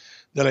scene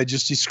that I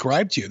just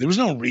described to you, there was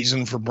no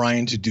reason for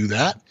Brian to do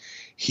that.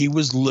 He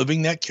was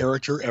living that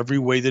character every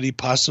way that he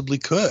possibly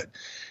could.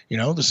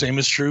 The same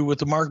is true with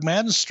the Mark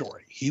Madden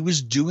story. He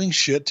was doing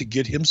shit to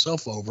get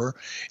himself over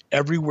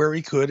everywhere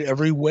he could,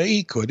 every way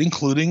he could,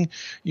 including,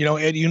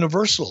 at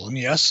Universal. And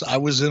yes, I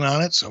was in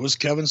on it. So was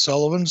Kevin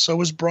Sullivan. So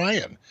was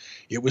Brian.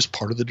 It was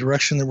part of the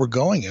direction that we're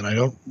going in. I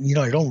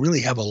don't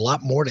really have a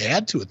lot more to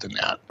add to it than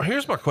that.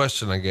 Here's my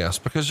question, I guess,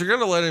 because you're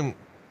going to let him,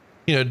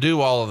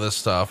 do all of this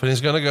stuff, and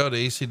he's going to go to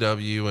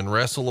ECW and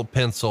wrestle a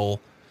pencil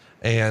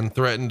and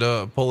threaten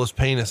to pull his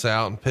penis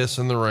out and piss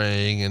in the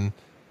ring. And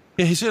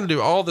he's going to do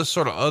all this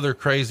sort of other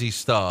crazy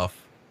stuff.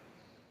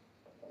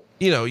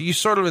 You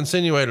sort of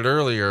insinuated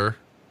earlier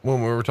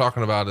when we were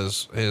talking about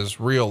his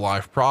real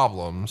life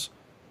problems.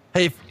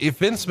 Hey, if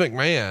Vince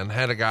McMahon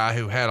had a guy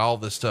who had all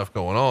this stuff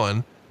going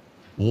on,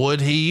 would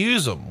he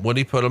use them? Would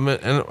he put them in?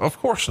 And of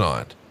course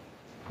not.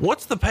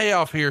 What's the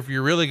payoff here if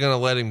you're really going to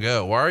let him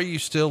go? Why are you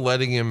still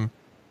letting him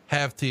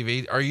have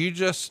TV? Are you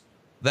just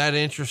that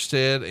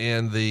interested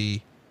in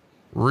the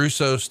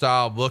Russo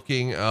style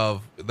booking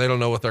of they don't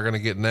know what they're going to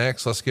get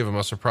next? Let's give him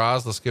a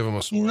surprise. Let's give him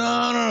a swerve.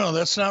 No.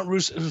 That's not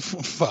Russo.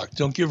 Fuck.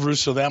 Don't give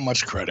Russo that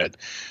much credit.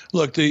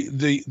 Look,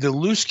 the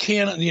loose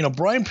cannon,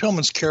 Brian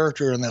Pillman's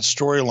character in that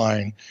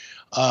storyline,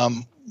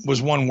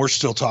 was one we're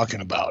still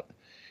talking about.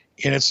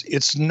 And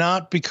it's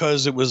not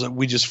because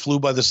we just flew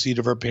by the seat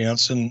of our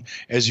pants, and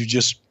as you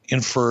just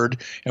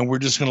inferred, and we're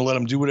just going to let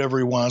him do whatever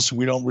he wants.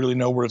 We don't really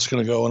know where it's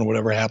going to go, and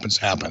whatever happens,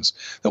 happens.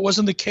 That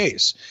wasn't the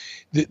case.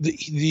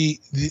 The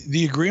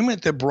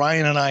agreement that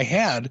Brian and I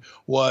had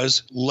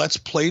was, let's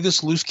play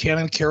this loose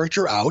cannon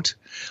character out,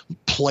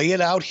 play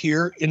it out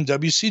here in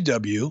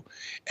WCW,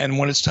 and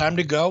when it's time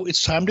to go,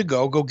 it's time to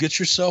go. Go get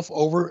yourself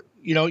over,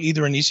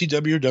 either in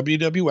ECW or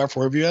WWF,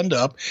 wherever you end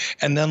up,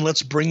 and then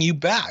let's bring you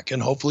back.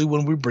 And hopefully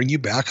when we bring you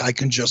back, I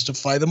can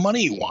justify the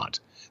money you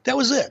want. That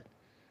was it.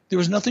 There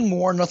was nothing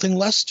more, nothing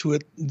less to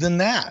it than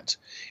that.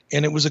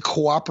 And it was a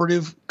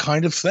cooperative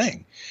kind of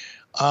thing.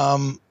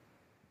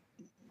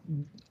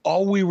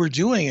 All we were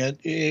doing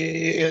at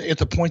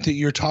the point that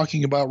you're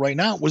talking about right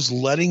now was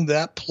letting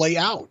that play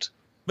out.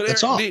 But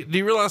that's Eric, all. Do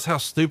you realize how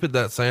stupid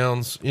that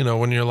sounds?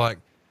 When you're like,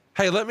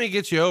 hey, let me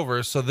get you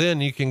over, so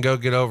then you can go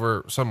get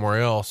over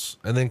somewhere else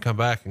and then come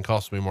back and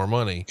cost me more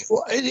money.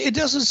 Well, it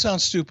doesn't sound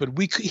stupid.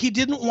 He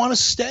didn't want to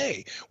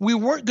stay. We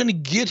weren't going to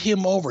get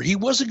him over. He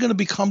wasn't going to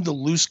become the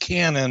loose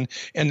cannon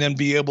and then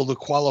be able to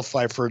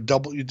qualify for to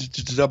double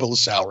the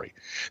salary.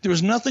 There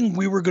was nothing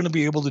we were going to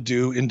be able to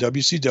do in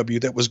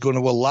WCW that was going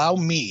to allow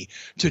me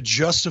to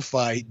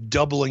justify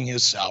doubling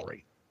his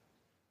salary.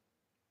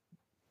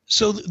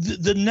 So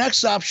the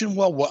next option,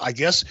 well, I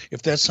guess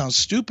if that sounds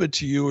stupid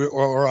to you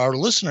or our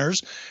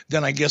listeners,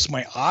 then I guess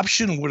my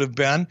option would have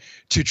been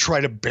to try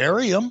to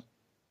bury him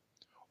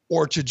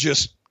or to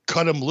just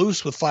cut him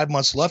loose with 5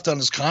 months left on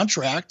his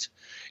contract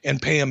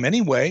and pay him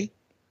anyway.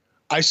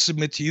 I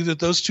submit to you that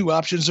those two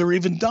options are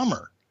even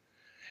dumber,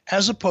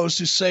 as opposed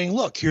to saying,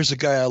 look, here's a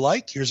guy I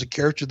like. Here's a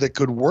character that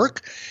could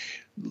work.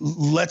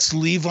 Let's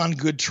leave on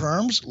good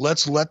terms.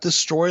 Let's let the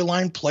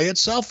storyline play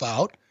itself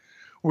out.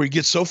 Where he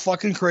gets so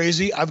fucking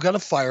crazy, I've got to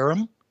fire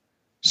him.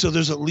 So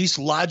there's at least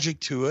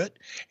logic to it.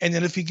 And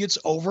then if he gets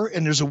over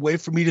and there's a way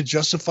for me to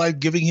justify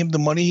giving him the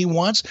money he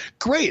wants,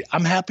 great.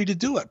 I'm happy to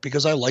do it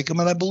because I like him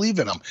and I believe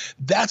in him.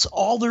 That's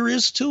all there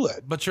is to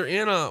it. But you're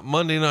in a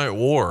Monday Night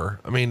War.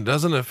 I mean,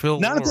 doesn't it feel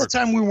Not at that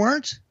time we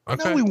weren't.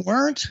 Okay. No, we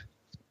weren't.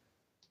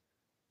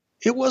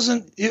 It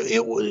wasn't.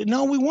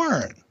 No, we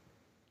weren't.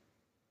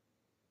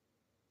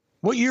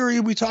 What year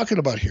are we talking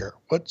about here?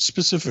 What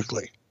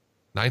specifically?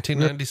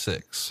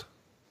 1996.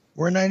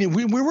 We're 90.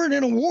 We weren't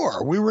in a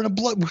war. We were in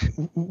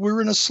we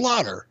were in a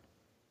slaughter.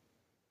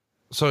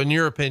 So in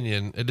your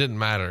opinion, it didn't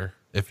matter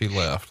if he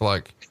left.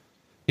 Like,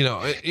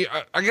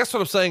 I guess what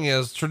I'm saying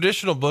is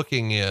traditional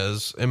booking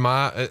is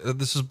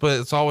but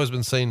it's always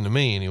been seen to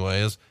me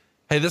anyway, is,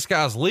 hey, this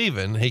guy's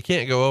leaving. He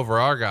can't go over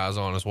our guys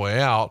on his way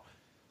out.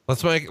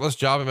 Let's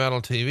job him out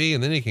on TV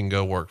and then he can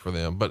go work for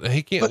them. But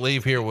he can't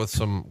leave here with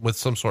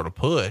some sort of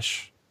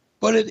push.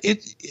 But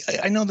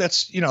I know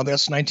that's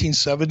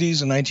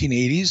 1970s and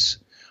 1980s.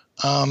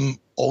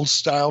 Old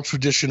style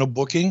traditional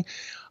booking.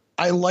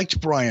 I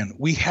liked Brian.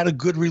 We had a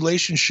good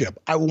relationship.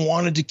 I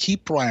wanted to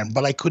keep Brian,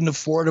 but I couldn't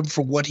afford him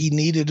for what he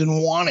needed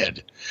and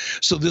wanted.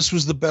 So this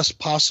was the best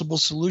possible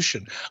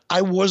solution.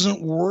 I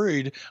wasn't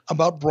worried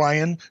about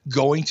Brian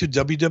going to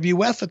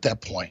WWF at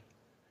that point.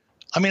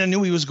 I mean, I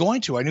knew he was going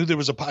to. I knew there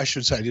was I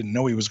should say I didn't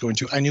know he was going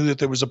to. I knew that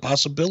there was a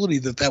possibility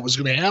that was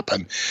going to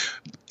happen.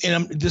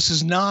 And this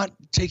is not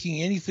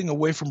taking anything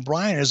away from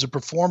Brian as a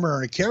performer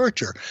and a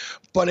character.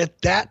 But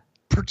at that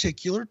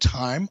particular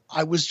time,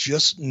 I was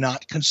just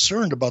not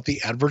concerned about the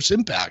adverse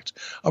impact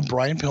of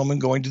Brian Pillman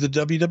going to the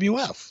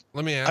WWF.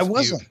 Let me ask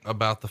you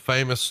about the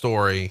famous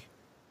story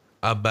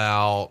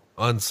about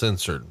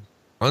Uncensored.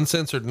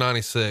 Uncensored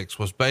 96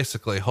 was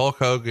basically Hulk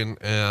Hogan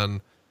and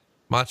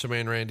Macho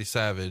Man Randy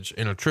Savage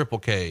in a triple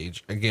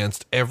cage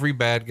against every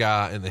bad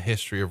guy in the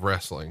history of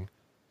wrestling.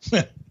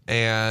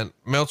 And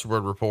Meltzer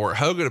would report,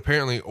 Hogan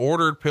apparently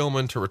ordered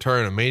Pillman to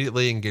return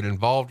immediately and get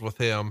involved with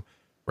him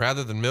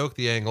rather than milk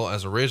the angle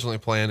as originally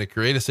planned to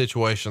create a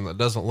situation that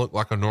doesn't look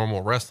like a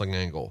normal wrestling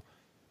angle.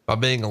 By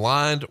being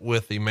aligned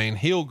with the main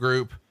heel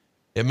group,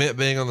 it meant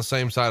being on the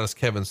same side as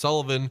Kevin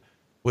Sullivan,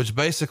 which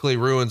basically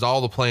ruins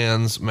all the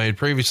plans made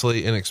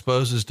previously and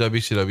exposes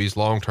WCW's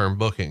long-term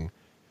booking.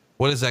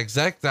 What his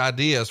exact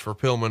ideas for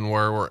Pillman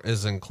were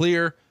isn't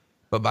clear,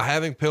 but by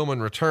having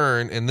Pillman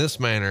return in this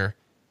manner,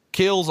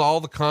 kills all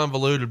the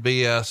convoluted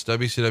BS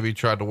WCW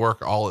tried to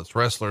work all its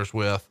wrestlers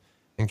with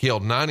and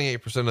killed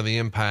 98% of the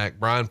impact.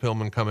 Brian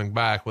Pillman coming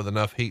back with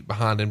enough heat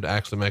behind him to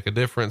actually make a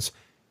difference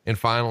and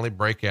finally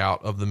break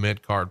out of the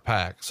mid-card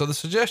pack. So the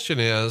suggestion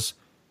is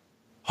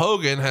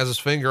Hogan has his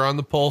finger on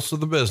the pulse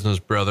of the business,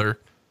 brother,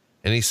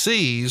 and he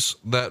sees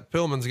that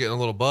Pillman's getting a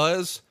little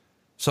buzz.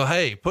 So,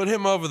 hey, put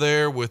him over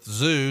there with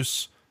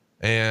Zeus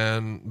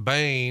and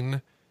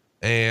Bane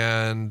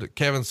and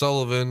Kevin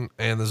Sullivan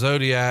and the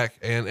Zodiac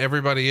and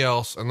everybody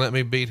else, and let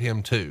me beat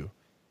him too.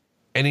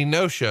 And he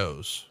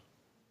no-shows.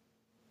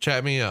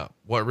 Chat me up.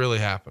 What really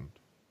happened?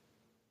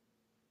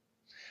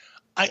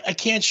 I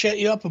can't chat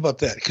you up about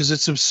that because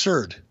it's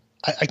absurd.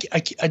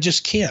 I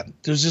just can't.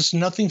 There's just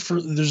nothing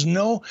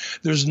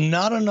there's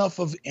not enough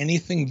of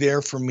anything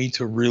there for me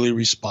to really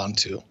respond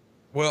to.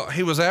 Well,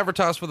 he was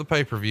advertised for the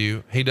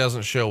pay-per-view. He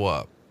doesn't show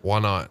up. Why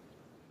not?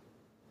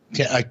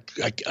 I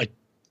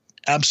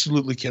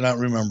absolutely cannot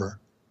remember.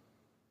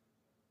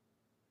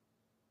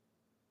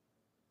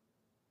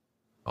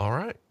 All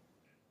right.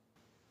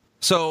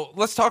 So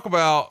let's talk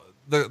about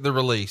the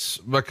release,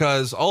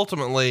 because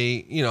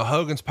ultimately, you know,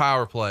 Hogan's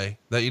power play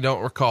that you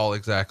don't recall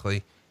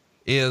exactly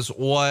is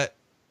what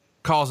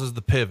causes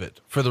the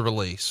pivot for the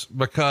release,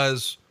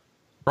 because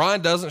Brian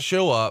doesn't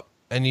show up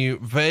and you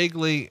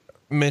vaguely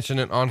mention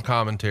it on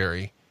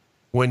commentary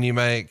when you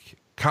make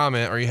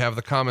comment, or you have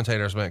the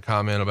commentators make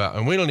comment about,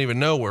 and we don't even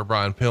know where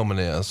Brian Pillman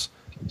is.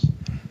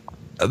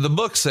 The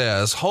book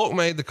says Hulk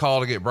made the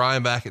call to get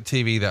Brian back at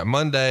TV that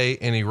Monday,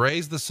 and he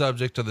raised the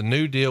subject of the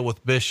new deal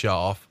with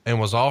Bischoff and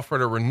was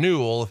offered a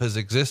renewal of his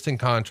existing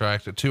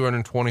contract at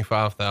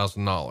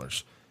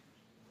 $225,000.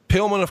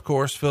 Pillman, of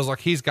course, feels like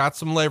he's got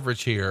some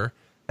leverage here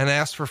and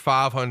asked for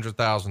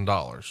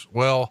 $500,000.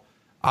 Well,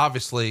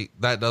 obviously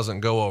that doesn't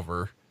go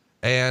over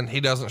and he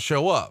doesn't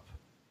show up.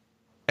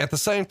 At the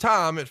same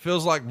time, it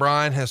feels like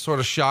Brian has sort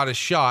of shot his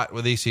shot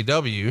with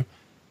ECW,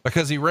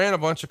 because he ran a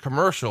bunch of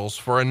commercials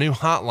for a new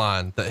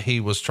hotline that he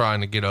was trying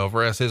to get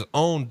over as his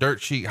own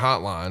dirt sheet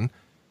hotline.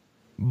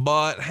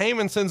 But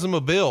Heyman sends him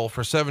a bill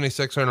for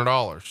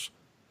 $7,600.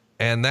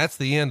 And that's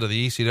the end of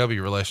the ECW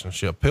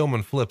relationship.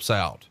 Pillman flips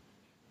out.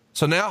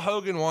 So now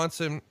Hogan wants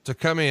him to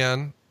come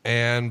in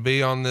and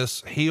be on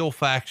this heel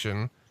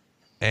faction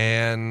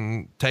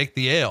and take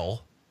the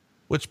L,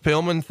 which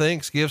Pillman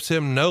thinks gives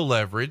him no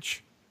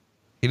leverage.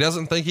 He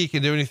doesn't think he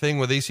can do anything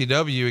with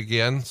ECW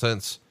again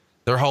since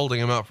they're holding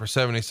him up for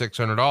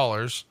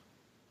 $7,600.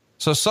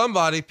 So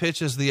somebody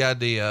pitches the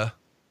idea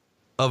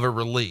of a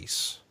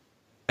release.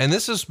 And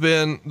this has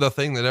been the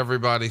thing that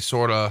everybody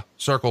sort of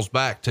circles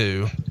back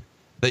to,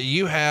 that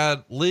you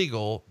had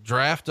legal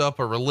draft up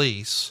a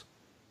release,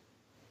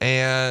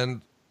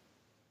 and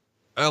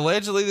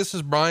allegedly this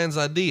is Brian's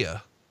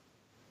idea,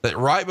 that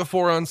right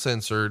before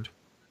Uncensored,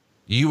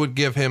 you would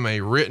give him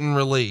a written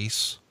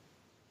release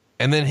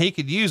and then he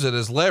could use it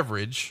as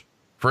leverage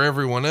for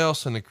everyone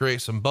else and to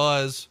create some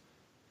buzz.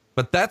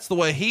 But that's the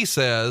way he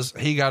says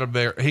he got a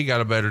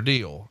better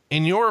deal.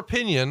 In your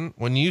opinion,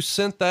 when you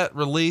sent that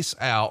release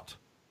out,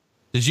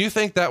 did you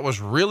think that was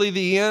really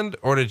the end,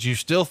 or did you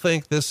still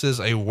think this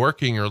is a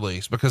working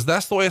release? Because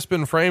that's the way it's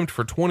been framed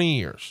for 20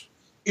 years.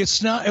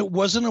 It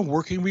wasn't a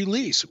working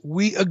release.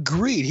 We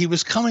agreed. He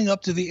was coming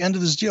up to the end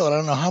of this deal. And I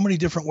don't know how many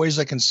different ways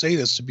I can say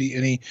this to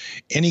be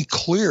any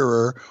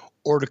clearer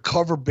or to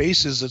cover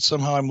bases that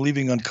somehow I'm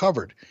leaving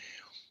uncovered.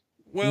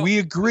 Well, we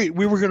agreed.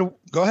 We were going to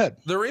go ahead.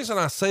 The reason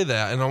I say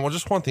that, and I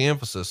just want the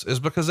emphasis, is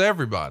because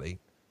everybody,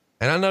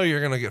 and I know you're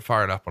going to get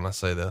fired up when I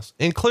say this,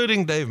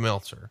 including Dave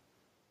Meltzer,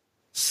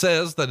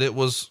 says that it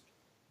was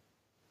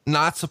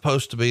not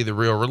supposed to be the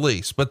real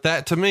release. But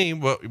that, to me,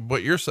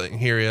 what you're saying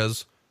here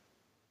is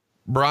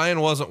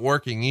Brian wasn't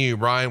working you.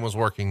 Brian was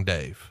working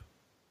Dave.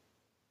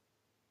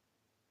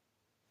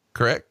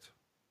 Correct?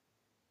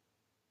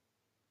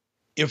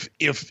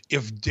 If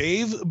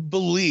Dave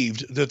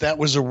believed that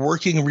was a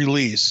working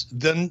release,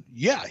 then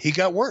yeah, he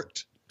got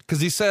worked.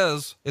 Because he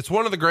says it's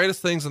one of the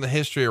greatest things in the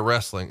history of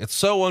wrestling. It's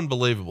so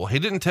unbelievable. He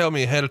didn't tell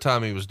me ahead of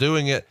time he was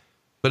doing it,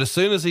 but as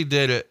soon as he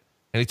did it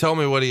and he told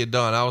me what he had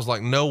done, I was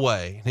like, no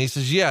way. And he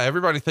says, yeah,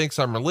 everybody thinks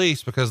I'm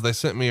released because they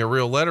sent me a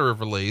real letter of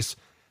release.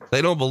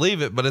 They don't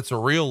believe it, but it's a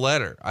real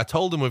letter. I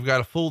told them we've got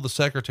to fool the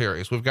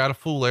secretaries. We've got to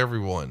fool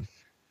everyone.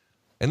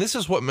 And this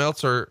is what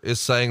Meltzer is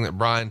saying that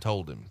Brian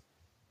told him.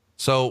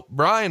 So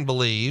Brian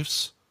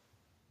believes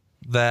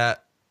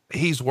that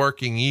he's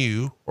working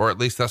you, or at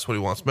least that's what he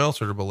wants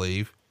Meltzer to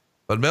believe.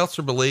 but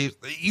Meltzer believes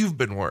that you've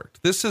been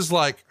worked. This is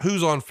like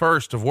who's on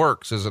first of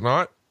works, is it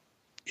not?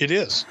 It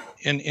is.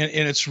 And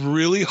it's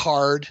really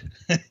hard.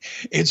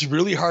 It's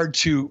really hard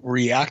to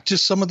react to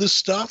some of this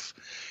stuff.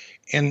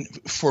 And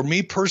for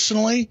me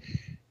personally,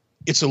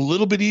 it's a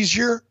little bit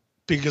easier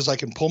because I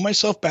can pull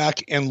myself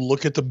back and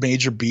look at the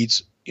major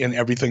beats and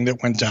everything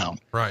that went down.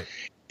 Right.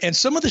 And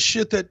some of the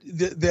shit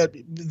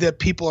that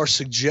people are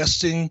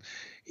suggesting,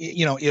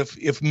 you know,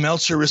 if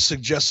Meltzer is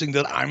suggesting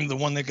that I'm the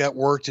one that got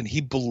worked and he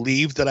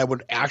believed that I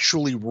would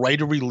actually write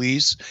a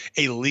release,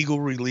 a legal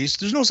release,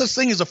 there's no such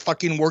thing as a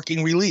fucking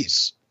working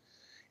release.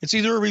 It's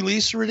either a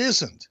release or it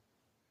isn't.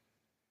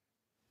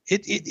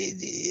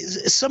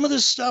 Some of the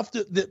stuff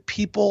that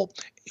people,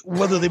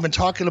 whether they've been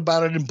talking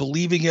about it and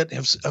believing it,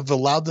 have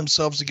allowed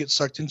themselves to get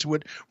sucked into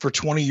it for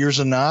 20 years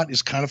or not,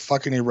 is kind of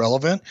fucking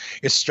irrelevant.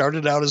 It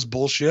started out as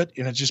bullshit,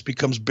 and it just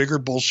becomes bigger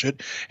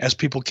bullshit as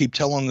people keep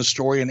telling the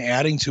story and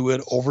adding to it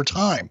over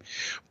time.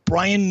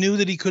 Brian knew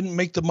that he couldn't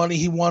make the money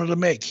he wanted to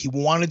make. He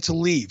wanted to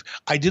leave.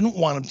 I didn't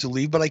want him to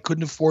leave, but I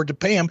couldn't afford to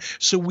pay him.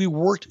 So we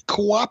worked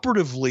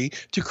cooperatively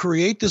to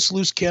create this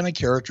loose cannon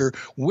character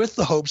with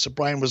the hopes that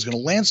Brian was going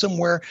to land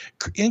somewhere,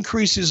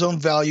 increase his own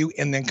value,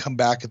 and then come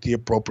back at the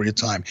appropriate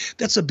time.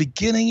 That's the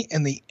beginning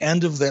and the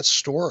end of that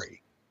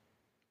story.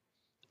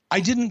 I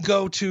didn't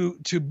go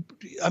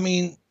I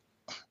mean,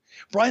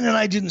 Brian and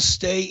I didn't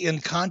stay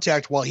in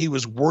contact while he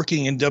was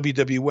working in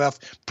WWF,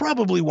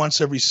 probably once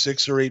every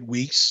 6 or 8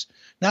 weeks.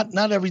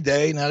 Not every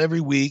day, not every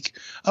week,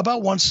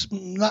 about once,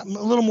 not a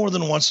little more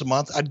than once a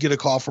month. I'd get a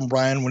call from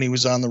Brian when he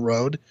was on the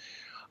road.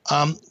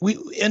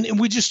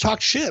 We just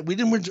talked shit.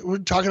 We were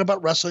talking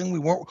about wrestling. We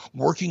weren't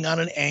working on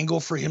an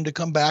angle for him to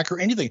come back or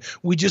anything.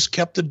 We just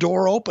kept the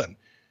door open.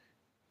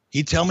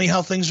 He'd tell me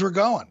how things were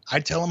going.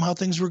 I'd tell him how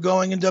things were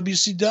going in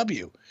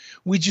WCW.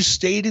 We just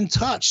stayed in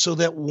touch so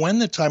that when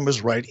the time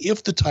was right,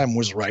 if the time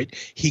was right,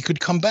 he could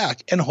come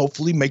back and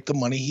hopefully make the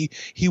money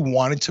he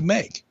wanted to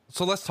make.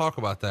 So let's talk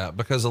about that,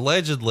 because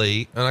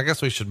allegedly, and I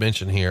guess we should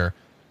mention here,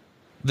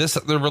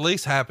 the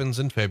release happens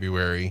in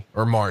February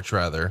or March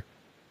rather.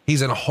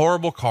 He's in a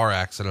horrible car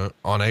accident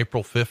on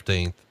April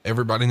 15th.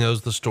 Everybody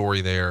knows the story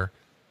there.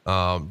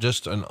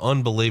 Just an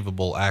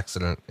unbelievable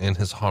accident in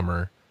his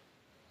Hummer.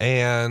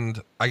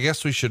 And I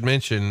guess we should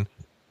mention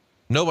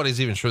nobody's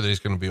even sure that he's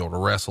going to be able to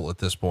wrestle at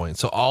this point.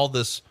 So all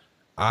this,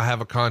 I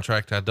have a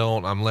contract, I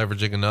don't, I'm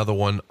leveraging another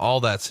one, all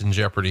that's in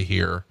jeopardy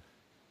here.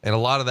 And a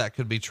lot of that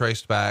could be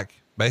traced back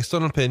based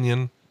on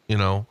opinion, you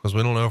know, because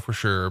we don't know for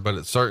sure, but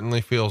it certainly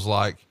feels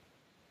like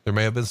there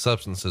may have been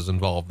substances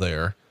involved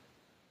there.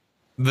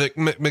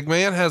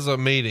 McMahon has a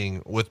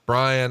meeting with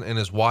Brian and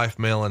his wife,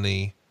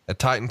 Melanie, at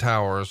Titan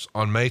Towers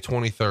on May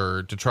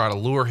 23rd to try to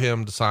lure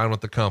him to sign with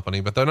the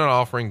company, but they're not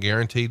offering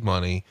guaranteed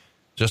money,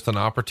 just an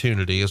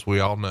opportunity, as we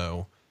all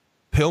know.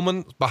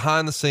 Pillman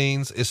behind the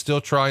scenes is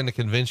still trying to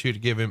convince you to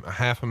give him a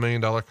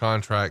 $500,000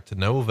 contract to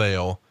no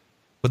avail.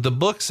 But the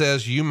book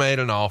says you made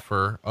an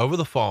offer over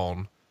the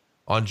phone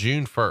on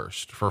June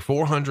 1st for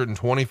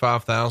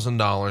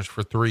 $425,000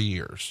 for 3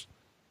 years.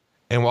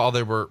 And while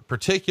there were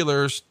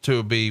particulars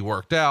to be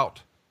worked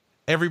out,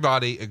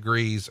 everybody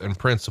agrees in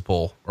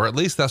principle, or at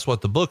least that's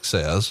what the book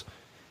says.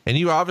 And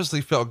you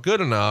obviously felt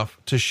good enough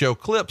to show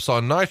clips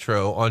on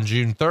Nitro on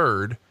June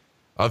 3rd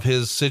of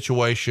his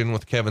situation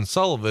with Kevin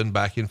Sullivan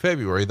back in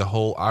February, the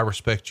whole I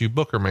respect you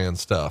Booker man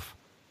stuff.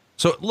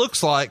 So it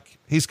looks like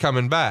he's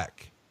coming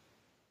back,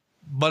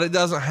 but it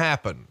doesn't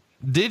happen.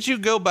 Did you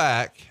go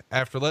back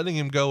after letting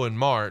him go in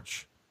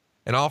March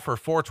and offer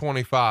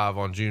 $425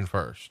 on June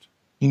 1st?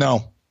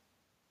 No.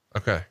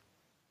 Okay.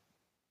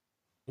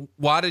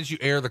 Why did you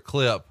air the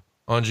clip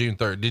on June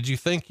 3rd? Did you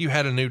think you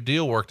had a new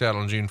deal worked out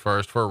on June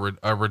 1st for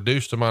a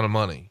reduced amount of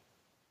money?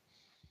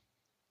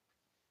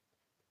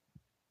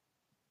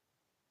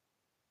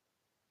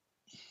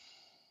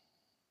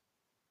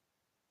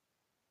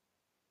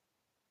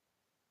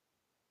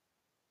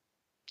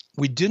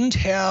 We didn't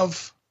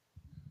have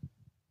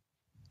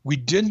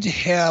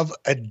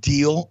a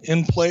deal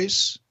in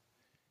place.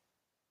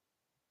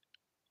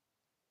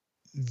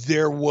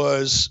 There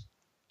was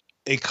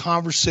a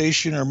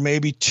conversation or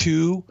maybe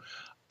two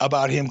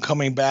about him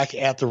coming back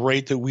at the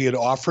rate that we had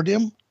offered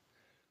him,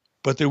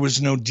 but there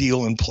was no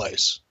deal in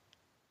place.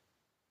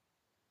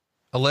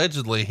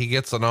 Allegedly, he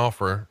gets an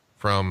offer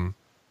from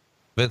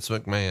Vince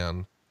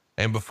McMahon,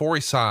 and before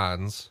he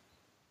signs,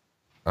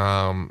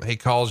 he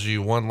calls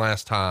you one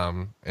last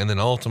time and then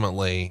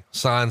ultimately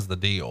signs the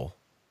deal.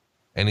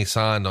 And he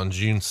signed on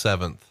June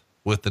 7th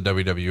with the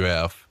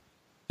WWF.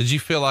 Did you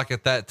feel like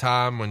at that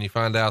time when you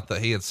find out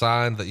that he had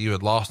signed that you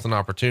had lost an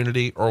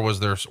opportunity, or were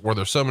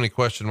there so many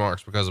question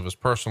marks because of his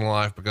personal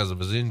life, because of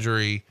his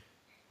injury?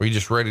 Were you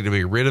just ready to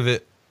be rid of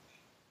it?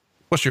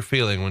 What's your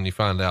feeling when you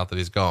find out that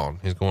he's gone?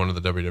 He's going to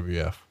the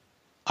WWF.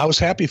 I was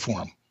happy for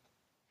him.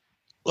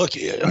 Look,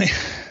 I mean,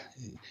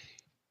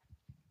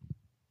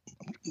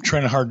 I'm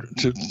trying hard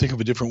to think of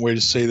a different way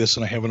to say this,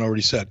 and I haven't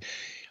already said.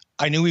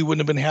 I knew he wouldn't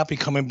have been happy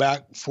coming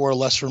back for a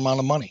lesser amount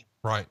of money.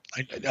 Right.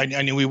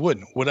 I knew he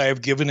wouldn't. Would I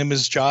have given him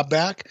his job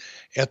back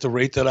at the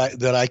rate that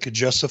I could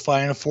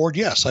justify and afford?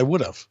 Yes, I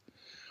would have.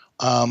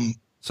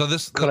 So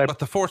but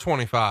the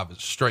 425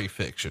 is straight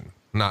fiction,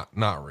 not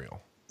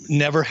real.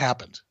 Never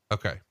happened.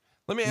 Okay.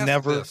 Let me ask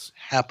Never you this.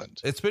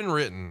 happened. It's been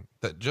written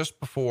that just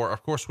before,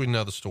 of course, we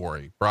know the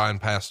story. Brian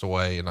passed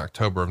away in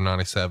October of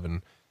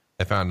 97.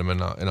 They found him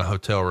in a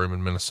hotel room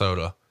in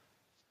Minnesota.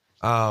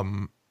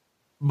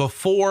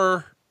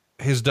 Before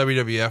his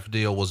WWF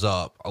deal was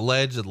up,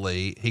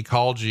 allegedly he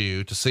called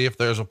you to see if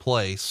there's a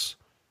place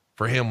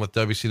for him with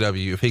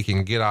WCW, if he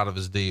can get out of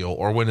his deal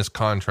or when his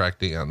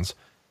contract ends.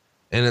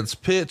 And it's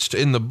pitched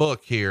in the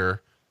book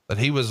here that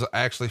he was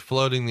actually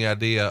floating the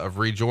idea of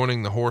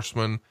rejoining the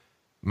Horsemen,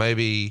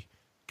 maybe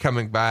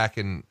coming back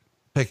and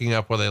picking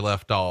up where they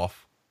left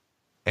off.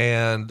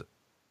 And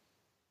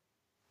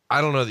I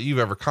don't know that you've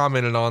ever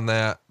commented on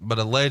that, but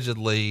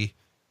allegedly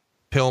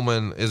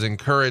Pillman is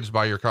encouraged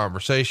by your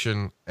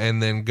conversation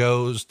and then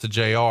goes to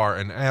JR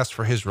and asks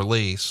for his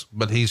release,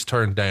 but he's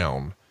turned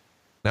down.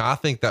 Now, I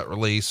think that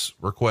release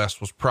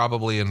request was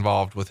probably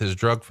involved with his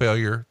drug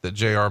failure that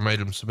JR made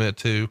him submit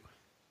to.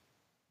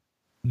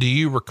 Do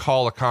you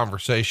recall a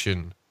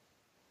conversation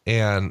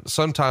in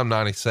sometime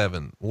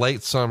 97,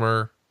 late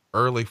summer,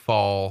 early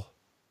fall,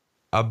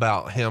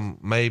 about him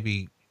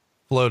maybe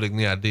floating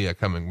the idea of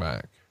coming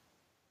back?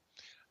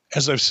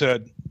 As I've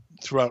said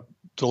throughout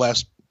the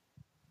last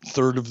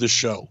third of the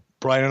show,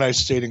 Brian and I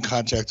stayed in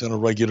contact on a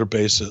regular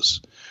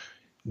basis.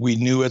 We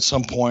knew at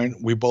some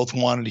point we both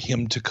wanted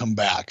him to come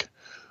back.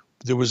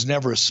 There was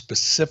never a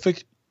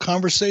specific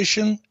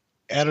conversation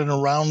at and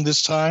around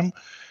this time.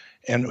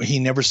 And he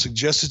never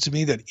suggested to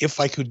me that if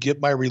I could get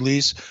my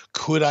release,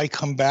 could I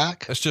come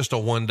back? It's just a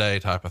one day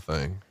type of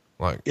thing.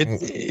 Like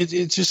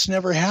it just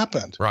never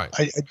happened. Right.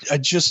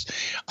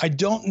 I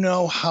don't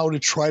know how to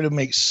try to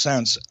make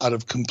sense out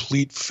of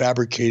complete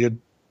fabricated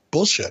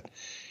bullshit.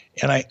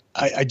 And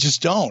I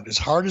just don't, as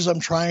hard as I'm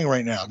trying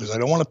right now, because I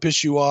don't want to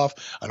piss you off.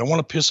 I don't want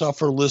to piss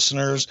off our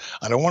listeners.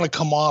 I don't want to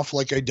come off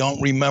like I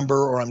don't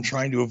remember or I'm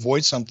trying to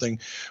avoid something,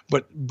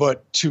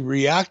 but to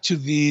react to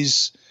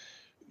these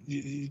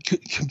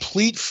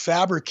complete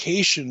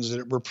fabrications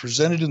that were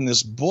presented in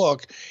this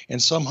book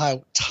and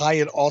somehow tie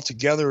it all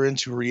together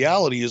into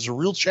reality is a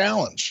real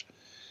challenge.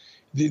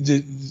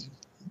 The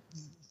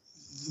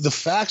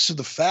facts are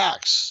the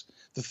facts.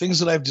 The things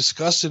that I've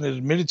discussed and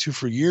admitted to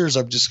for years,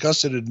 I've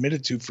discussed and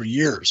admitted to for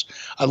years.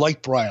 I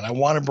like Brian. I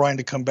wanted Brian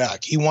to come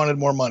back. He wanted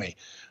more money.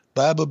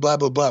 Blah, blah, blah,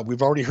 blah, blah.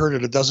 We've already heard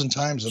it a dozen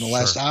times in the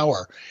last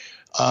hour.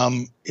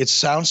 It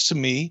sounds to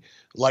me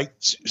like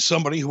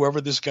somebody, whoever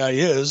this guy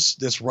is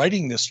that's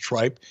writing this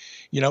tripe,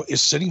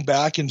 is sitting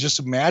back and just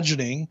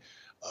imagining,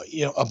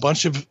 a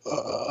bunch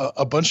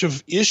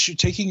of issue,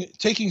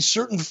 taking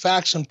certain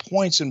facts and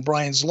points in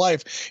Brian's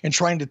life and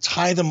trying to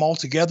tie them all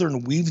together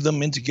and weave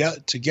them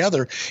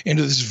together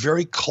into this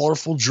very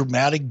colorful,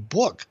 dramatic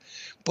book.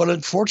 But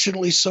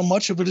unfortunately, so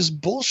much of it is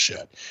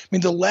bullshit. I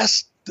mean,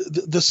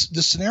 the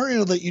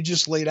scenario that you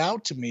just laid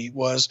out to me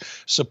was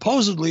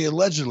supposedly,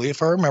 allegedly,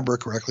 if I remember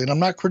correctly, and I'm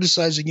not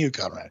criticizing you,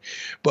 Conrad,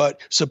 but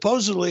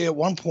supposedly at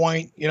one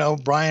point,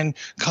 Brian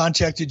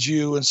contacted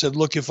you and said,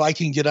 look, if I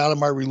can get out of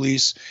my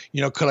release,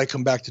 could I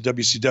come back to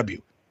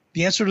WCW?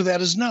 The answer to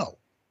that is no.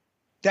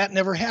 That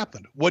never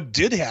happened. What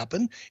did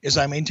happen is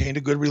I maintained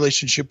a good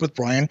relationship with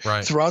Brian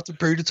throughout the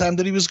period of time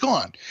that he was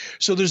gone.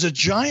 So there's a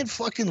giant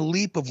fucking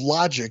leap of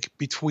logic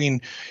between,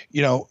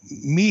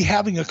 me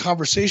having a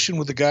conversation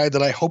with a guy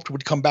that I hoped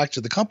would come back to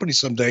the company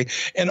someday,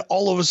 and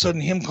all of a sudden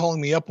him calling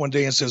me up one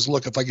day and says,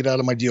 look, if I get out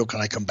of my deal, can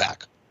I come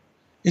back?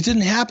 It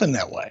didn't happen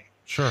that way.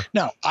 Sure.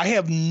 Now, I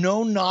have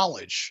no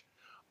knowledge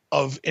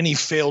of any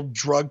failed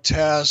drug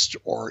test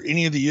or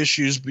any of the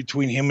issues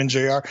between him and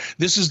JR.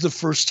 This is the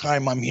first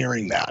time I'm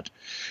hearing that.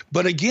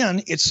 But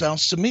again, it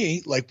sounds to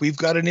me like we've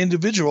got an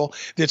individual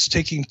that's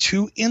taking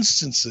two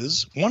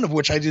instances, one of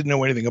which I didn't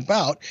know anything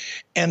about,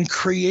 and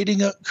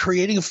creating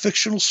a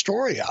fictional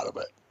story out of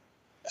it.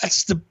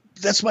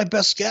 That's my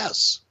best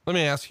guess. Let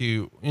me ask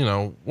you,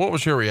 what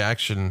was your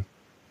reaction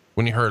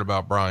when you heard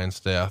about Brian's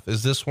death?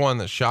 Is this one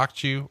that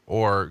shocked you,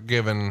 or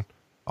given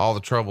all the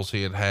troubles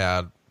he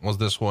had, was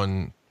this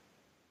one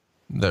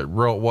that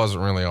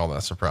wasn't really all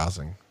that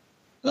surprising?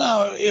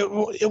 No,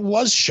 it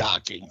was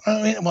shocking.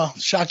 I mean, well,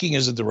 shocking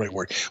isn't the right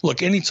word.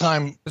 Look,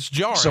 anytime it's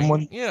jarring.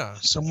 someone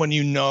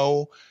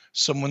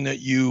someone that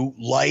you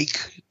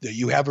like, that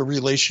you have a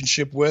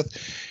relationship with,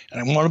 and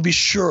I want to be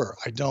sure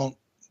I don't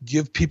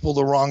give people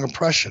the wrong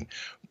impression.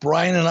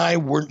 Brian and I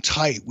weren't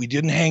tight. We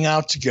didn't hang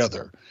out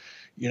together.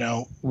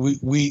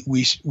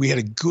 We had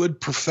a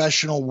good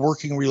professional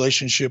working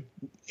relationship,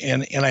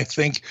 and I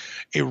think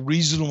a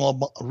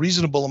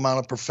reasonable amount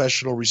of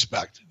professional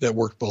respect that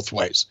worked both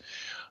ways.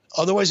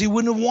 Otherwise, he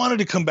wouldn't have wanted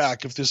to come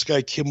back. If this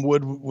guy Kim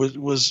Wood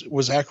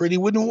was accurate, he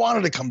wouldn't have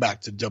wanted to come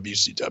back to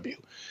WCW.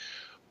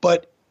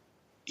 But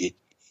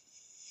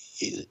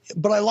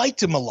I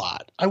liked him a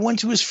lot. I went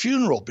to his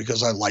funeral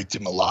because I liked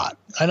him a lot.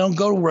 I don't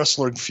go to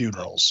wrestler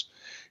funerals.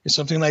 It's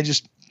something I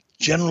just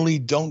generally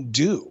don't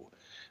do.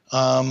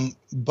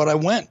 But I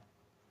went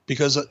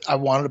because I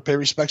wanted to pay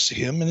respects to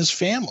him and his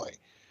family.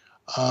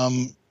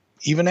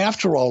 Even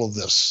after all of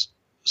this,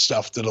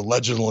 stuff that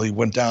allegedly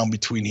went down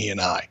between he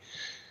and I.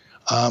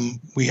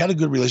 We had a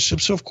good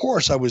relationship. So of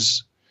course I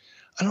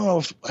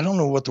don't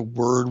know what the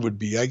word would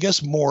be. I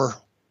guess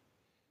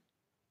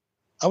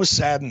I was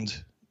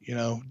saddened,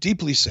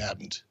 deeply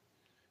saddened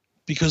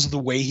because of the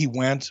way he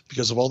went,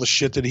 because of all the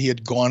shit that he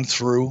had gone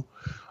through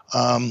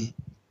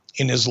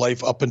in his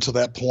life up until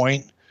that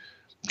point.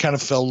 Kind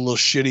of felt a little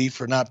shitty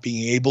for not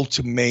being able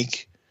to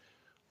make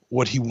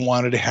what he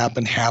wanted to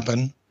happen.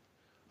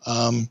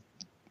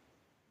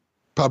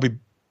 Probably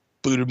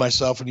booted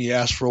myself in the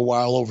ass for a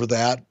while over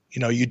that.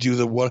 You do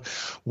the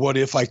what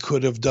if I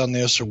could have done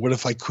this, or what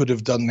if I could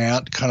have done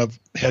that kind of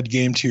head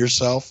game to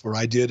yourself, or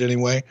I did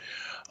anyway,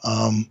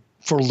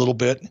 for a little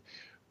bit.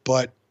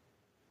 But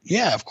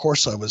yeah, of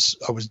course I was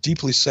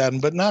deeply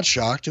saddened, but not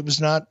shocked. It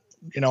was not,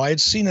 I had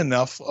seen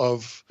enough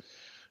of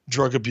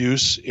drug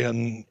abuse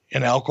and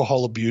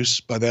alcohol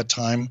abuse by that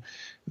time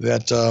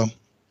that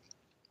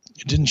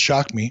it didn't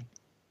shock me.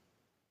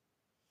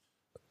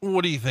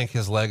 What do you think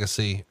his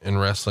legacy in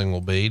wrestling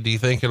will be? Do you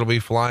think it'll be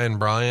Flying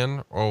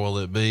Brian, or will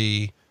it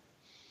be,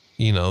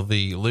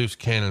 the loose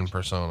cannon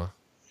persona?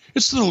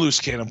 It's the loose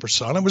cannon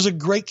persona. It was a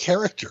great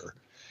character,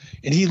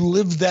 and he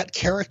lived that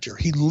character.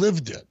 He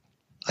lived it,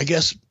 I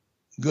guess,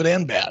 good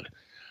and bad.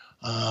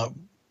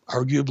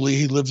 Arguably,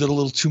 he lived it a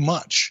little too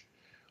much.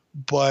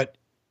 But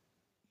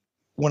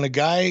when a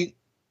guy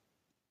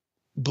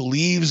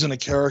believes in a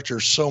character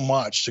so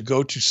much, to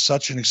go to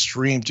such an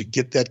extreme to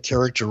get that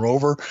character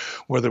over,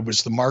 whether it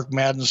was the Mark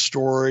Madden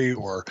story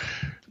or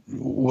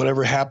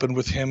whatever happened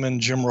with him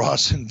and Jim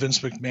Ross and Vince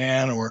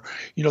McMahon, or,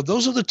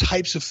 those are the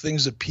types of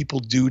things that people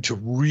do to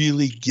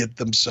really get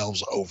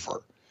themselves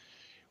over,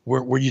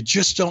 where you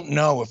just don't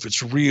know if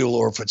it's real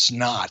or if it's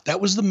not.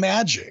 That was the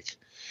magic.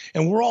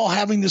 And we're all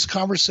having this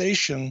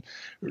conversation.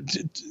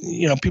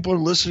 People are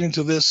listening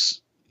to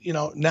this,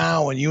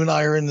 now, and you and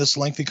I are in this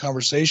lengthy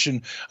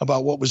conversation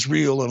about what was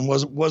real and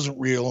wasn't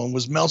real, and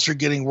was Meltzer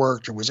getting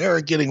worked, or was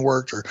Eric getting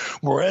worked, or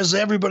was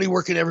everybody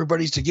working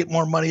everybody to get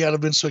more money out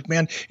of Vince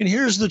McMahon? And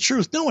here's the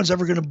truth. No one's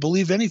ever going to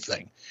believe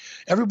anything.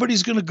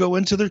 Everybody's going to go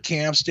into their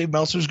camps. Dave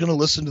Meltzer's going to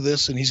listen to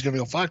this, and he's going to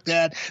go, fuck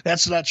that.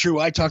 That's not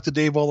true. I talk to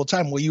Dave all the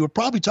time. Well, you were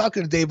probably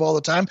talking to Dave all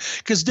the time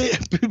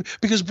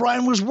because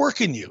Brian was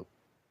working you.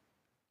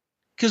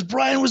 Because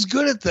Brian was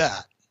good at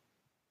that.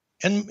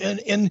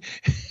 And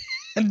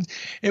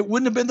it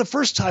wouldn't have been the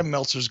first time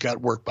Meltzer's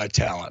got worked by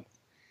talent.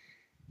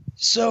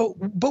 So,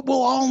 but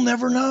we'll all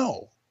never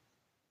know.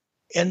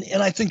 And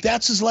I think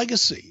that's his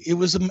legacy. It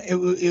was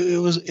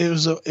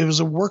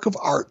a work of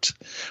art,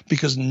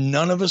 because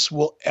none of us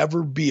will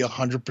ever be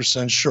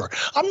 100% sure.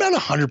 I'm not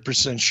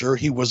 100% sure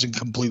he wasn't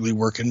completely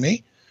working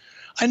me.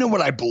 I know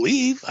what I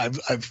believe.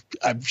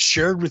 I've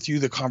shared with you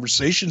the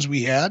conversations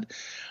we had.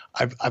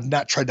 I've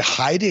not tried to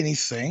hide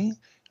anything.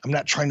 I'm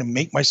not trying to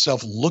make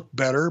myself look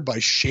better by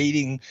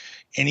shading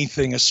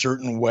anything a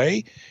certain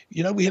way.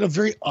 We had a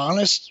very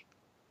honest,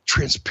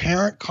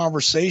 transparent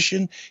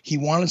conversation. He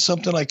wanted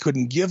something I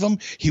couldn't give him.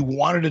 He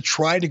wanted to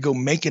try to go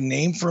make a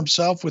name for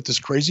himself with this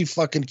crazy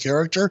fucking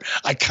character.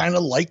 I kind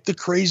of liked the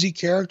crazy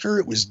character.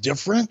 It was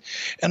different.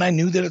 And I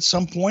knew that at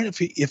some point,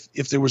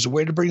 if there was a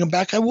way to bring him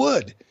back, I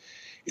would.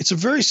 It's a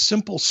very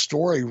simple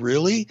story,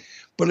 really,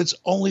 but it's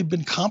only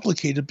been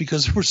complicated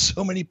because there were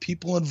so many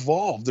people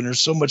involved, and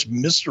there's so much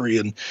mystery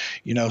and,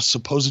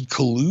 supposed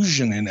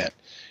collusion in it.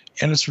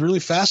 And it's really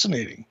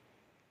fascinating.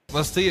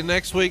 Let's see you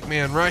next week,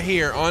 man, right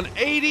here on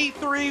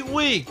 83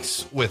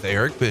 Weeks with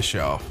Eric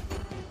Bischoff.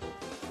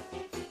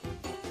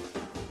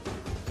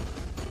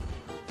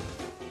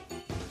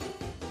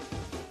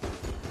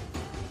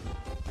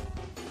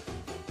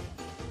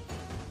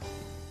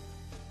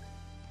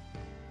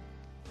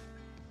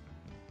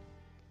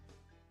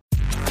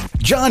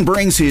 John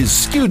brings his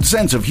skewed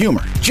sense of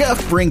humor.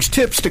 Jeff brings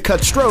tips to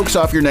cut strokes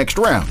off your next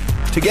round.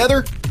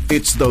 Together,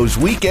 it's those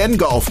weekend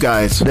golf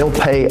guys. They'll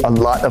pay a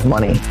lot of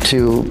money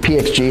to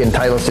PXG and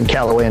Titleist and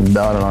Callaway and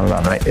on and on and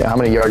on, right? How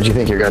many yards do you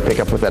think you're going to pick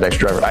up with that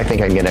extra driver? I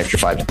think I can get an extra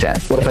 5 to 10.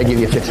 What if I give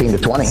you 15 to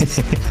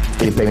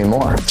 20? You pay me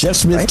more. Jeff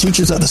Smith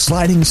teaches on a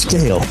sliding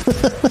scale.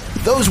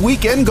 Those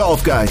Weekend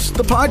Golf Guys,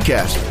 the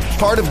podcast,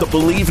 part of the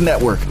Believe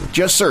Network.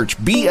 Just search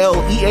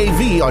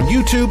BLEAV on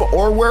YouTube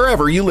or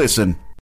wherever you listen.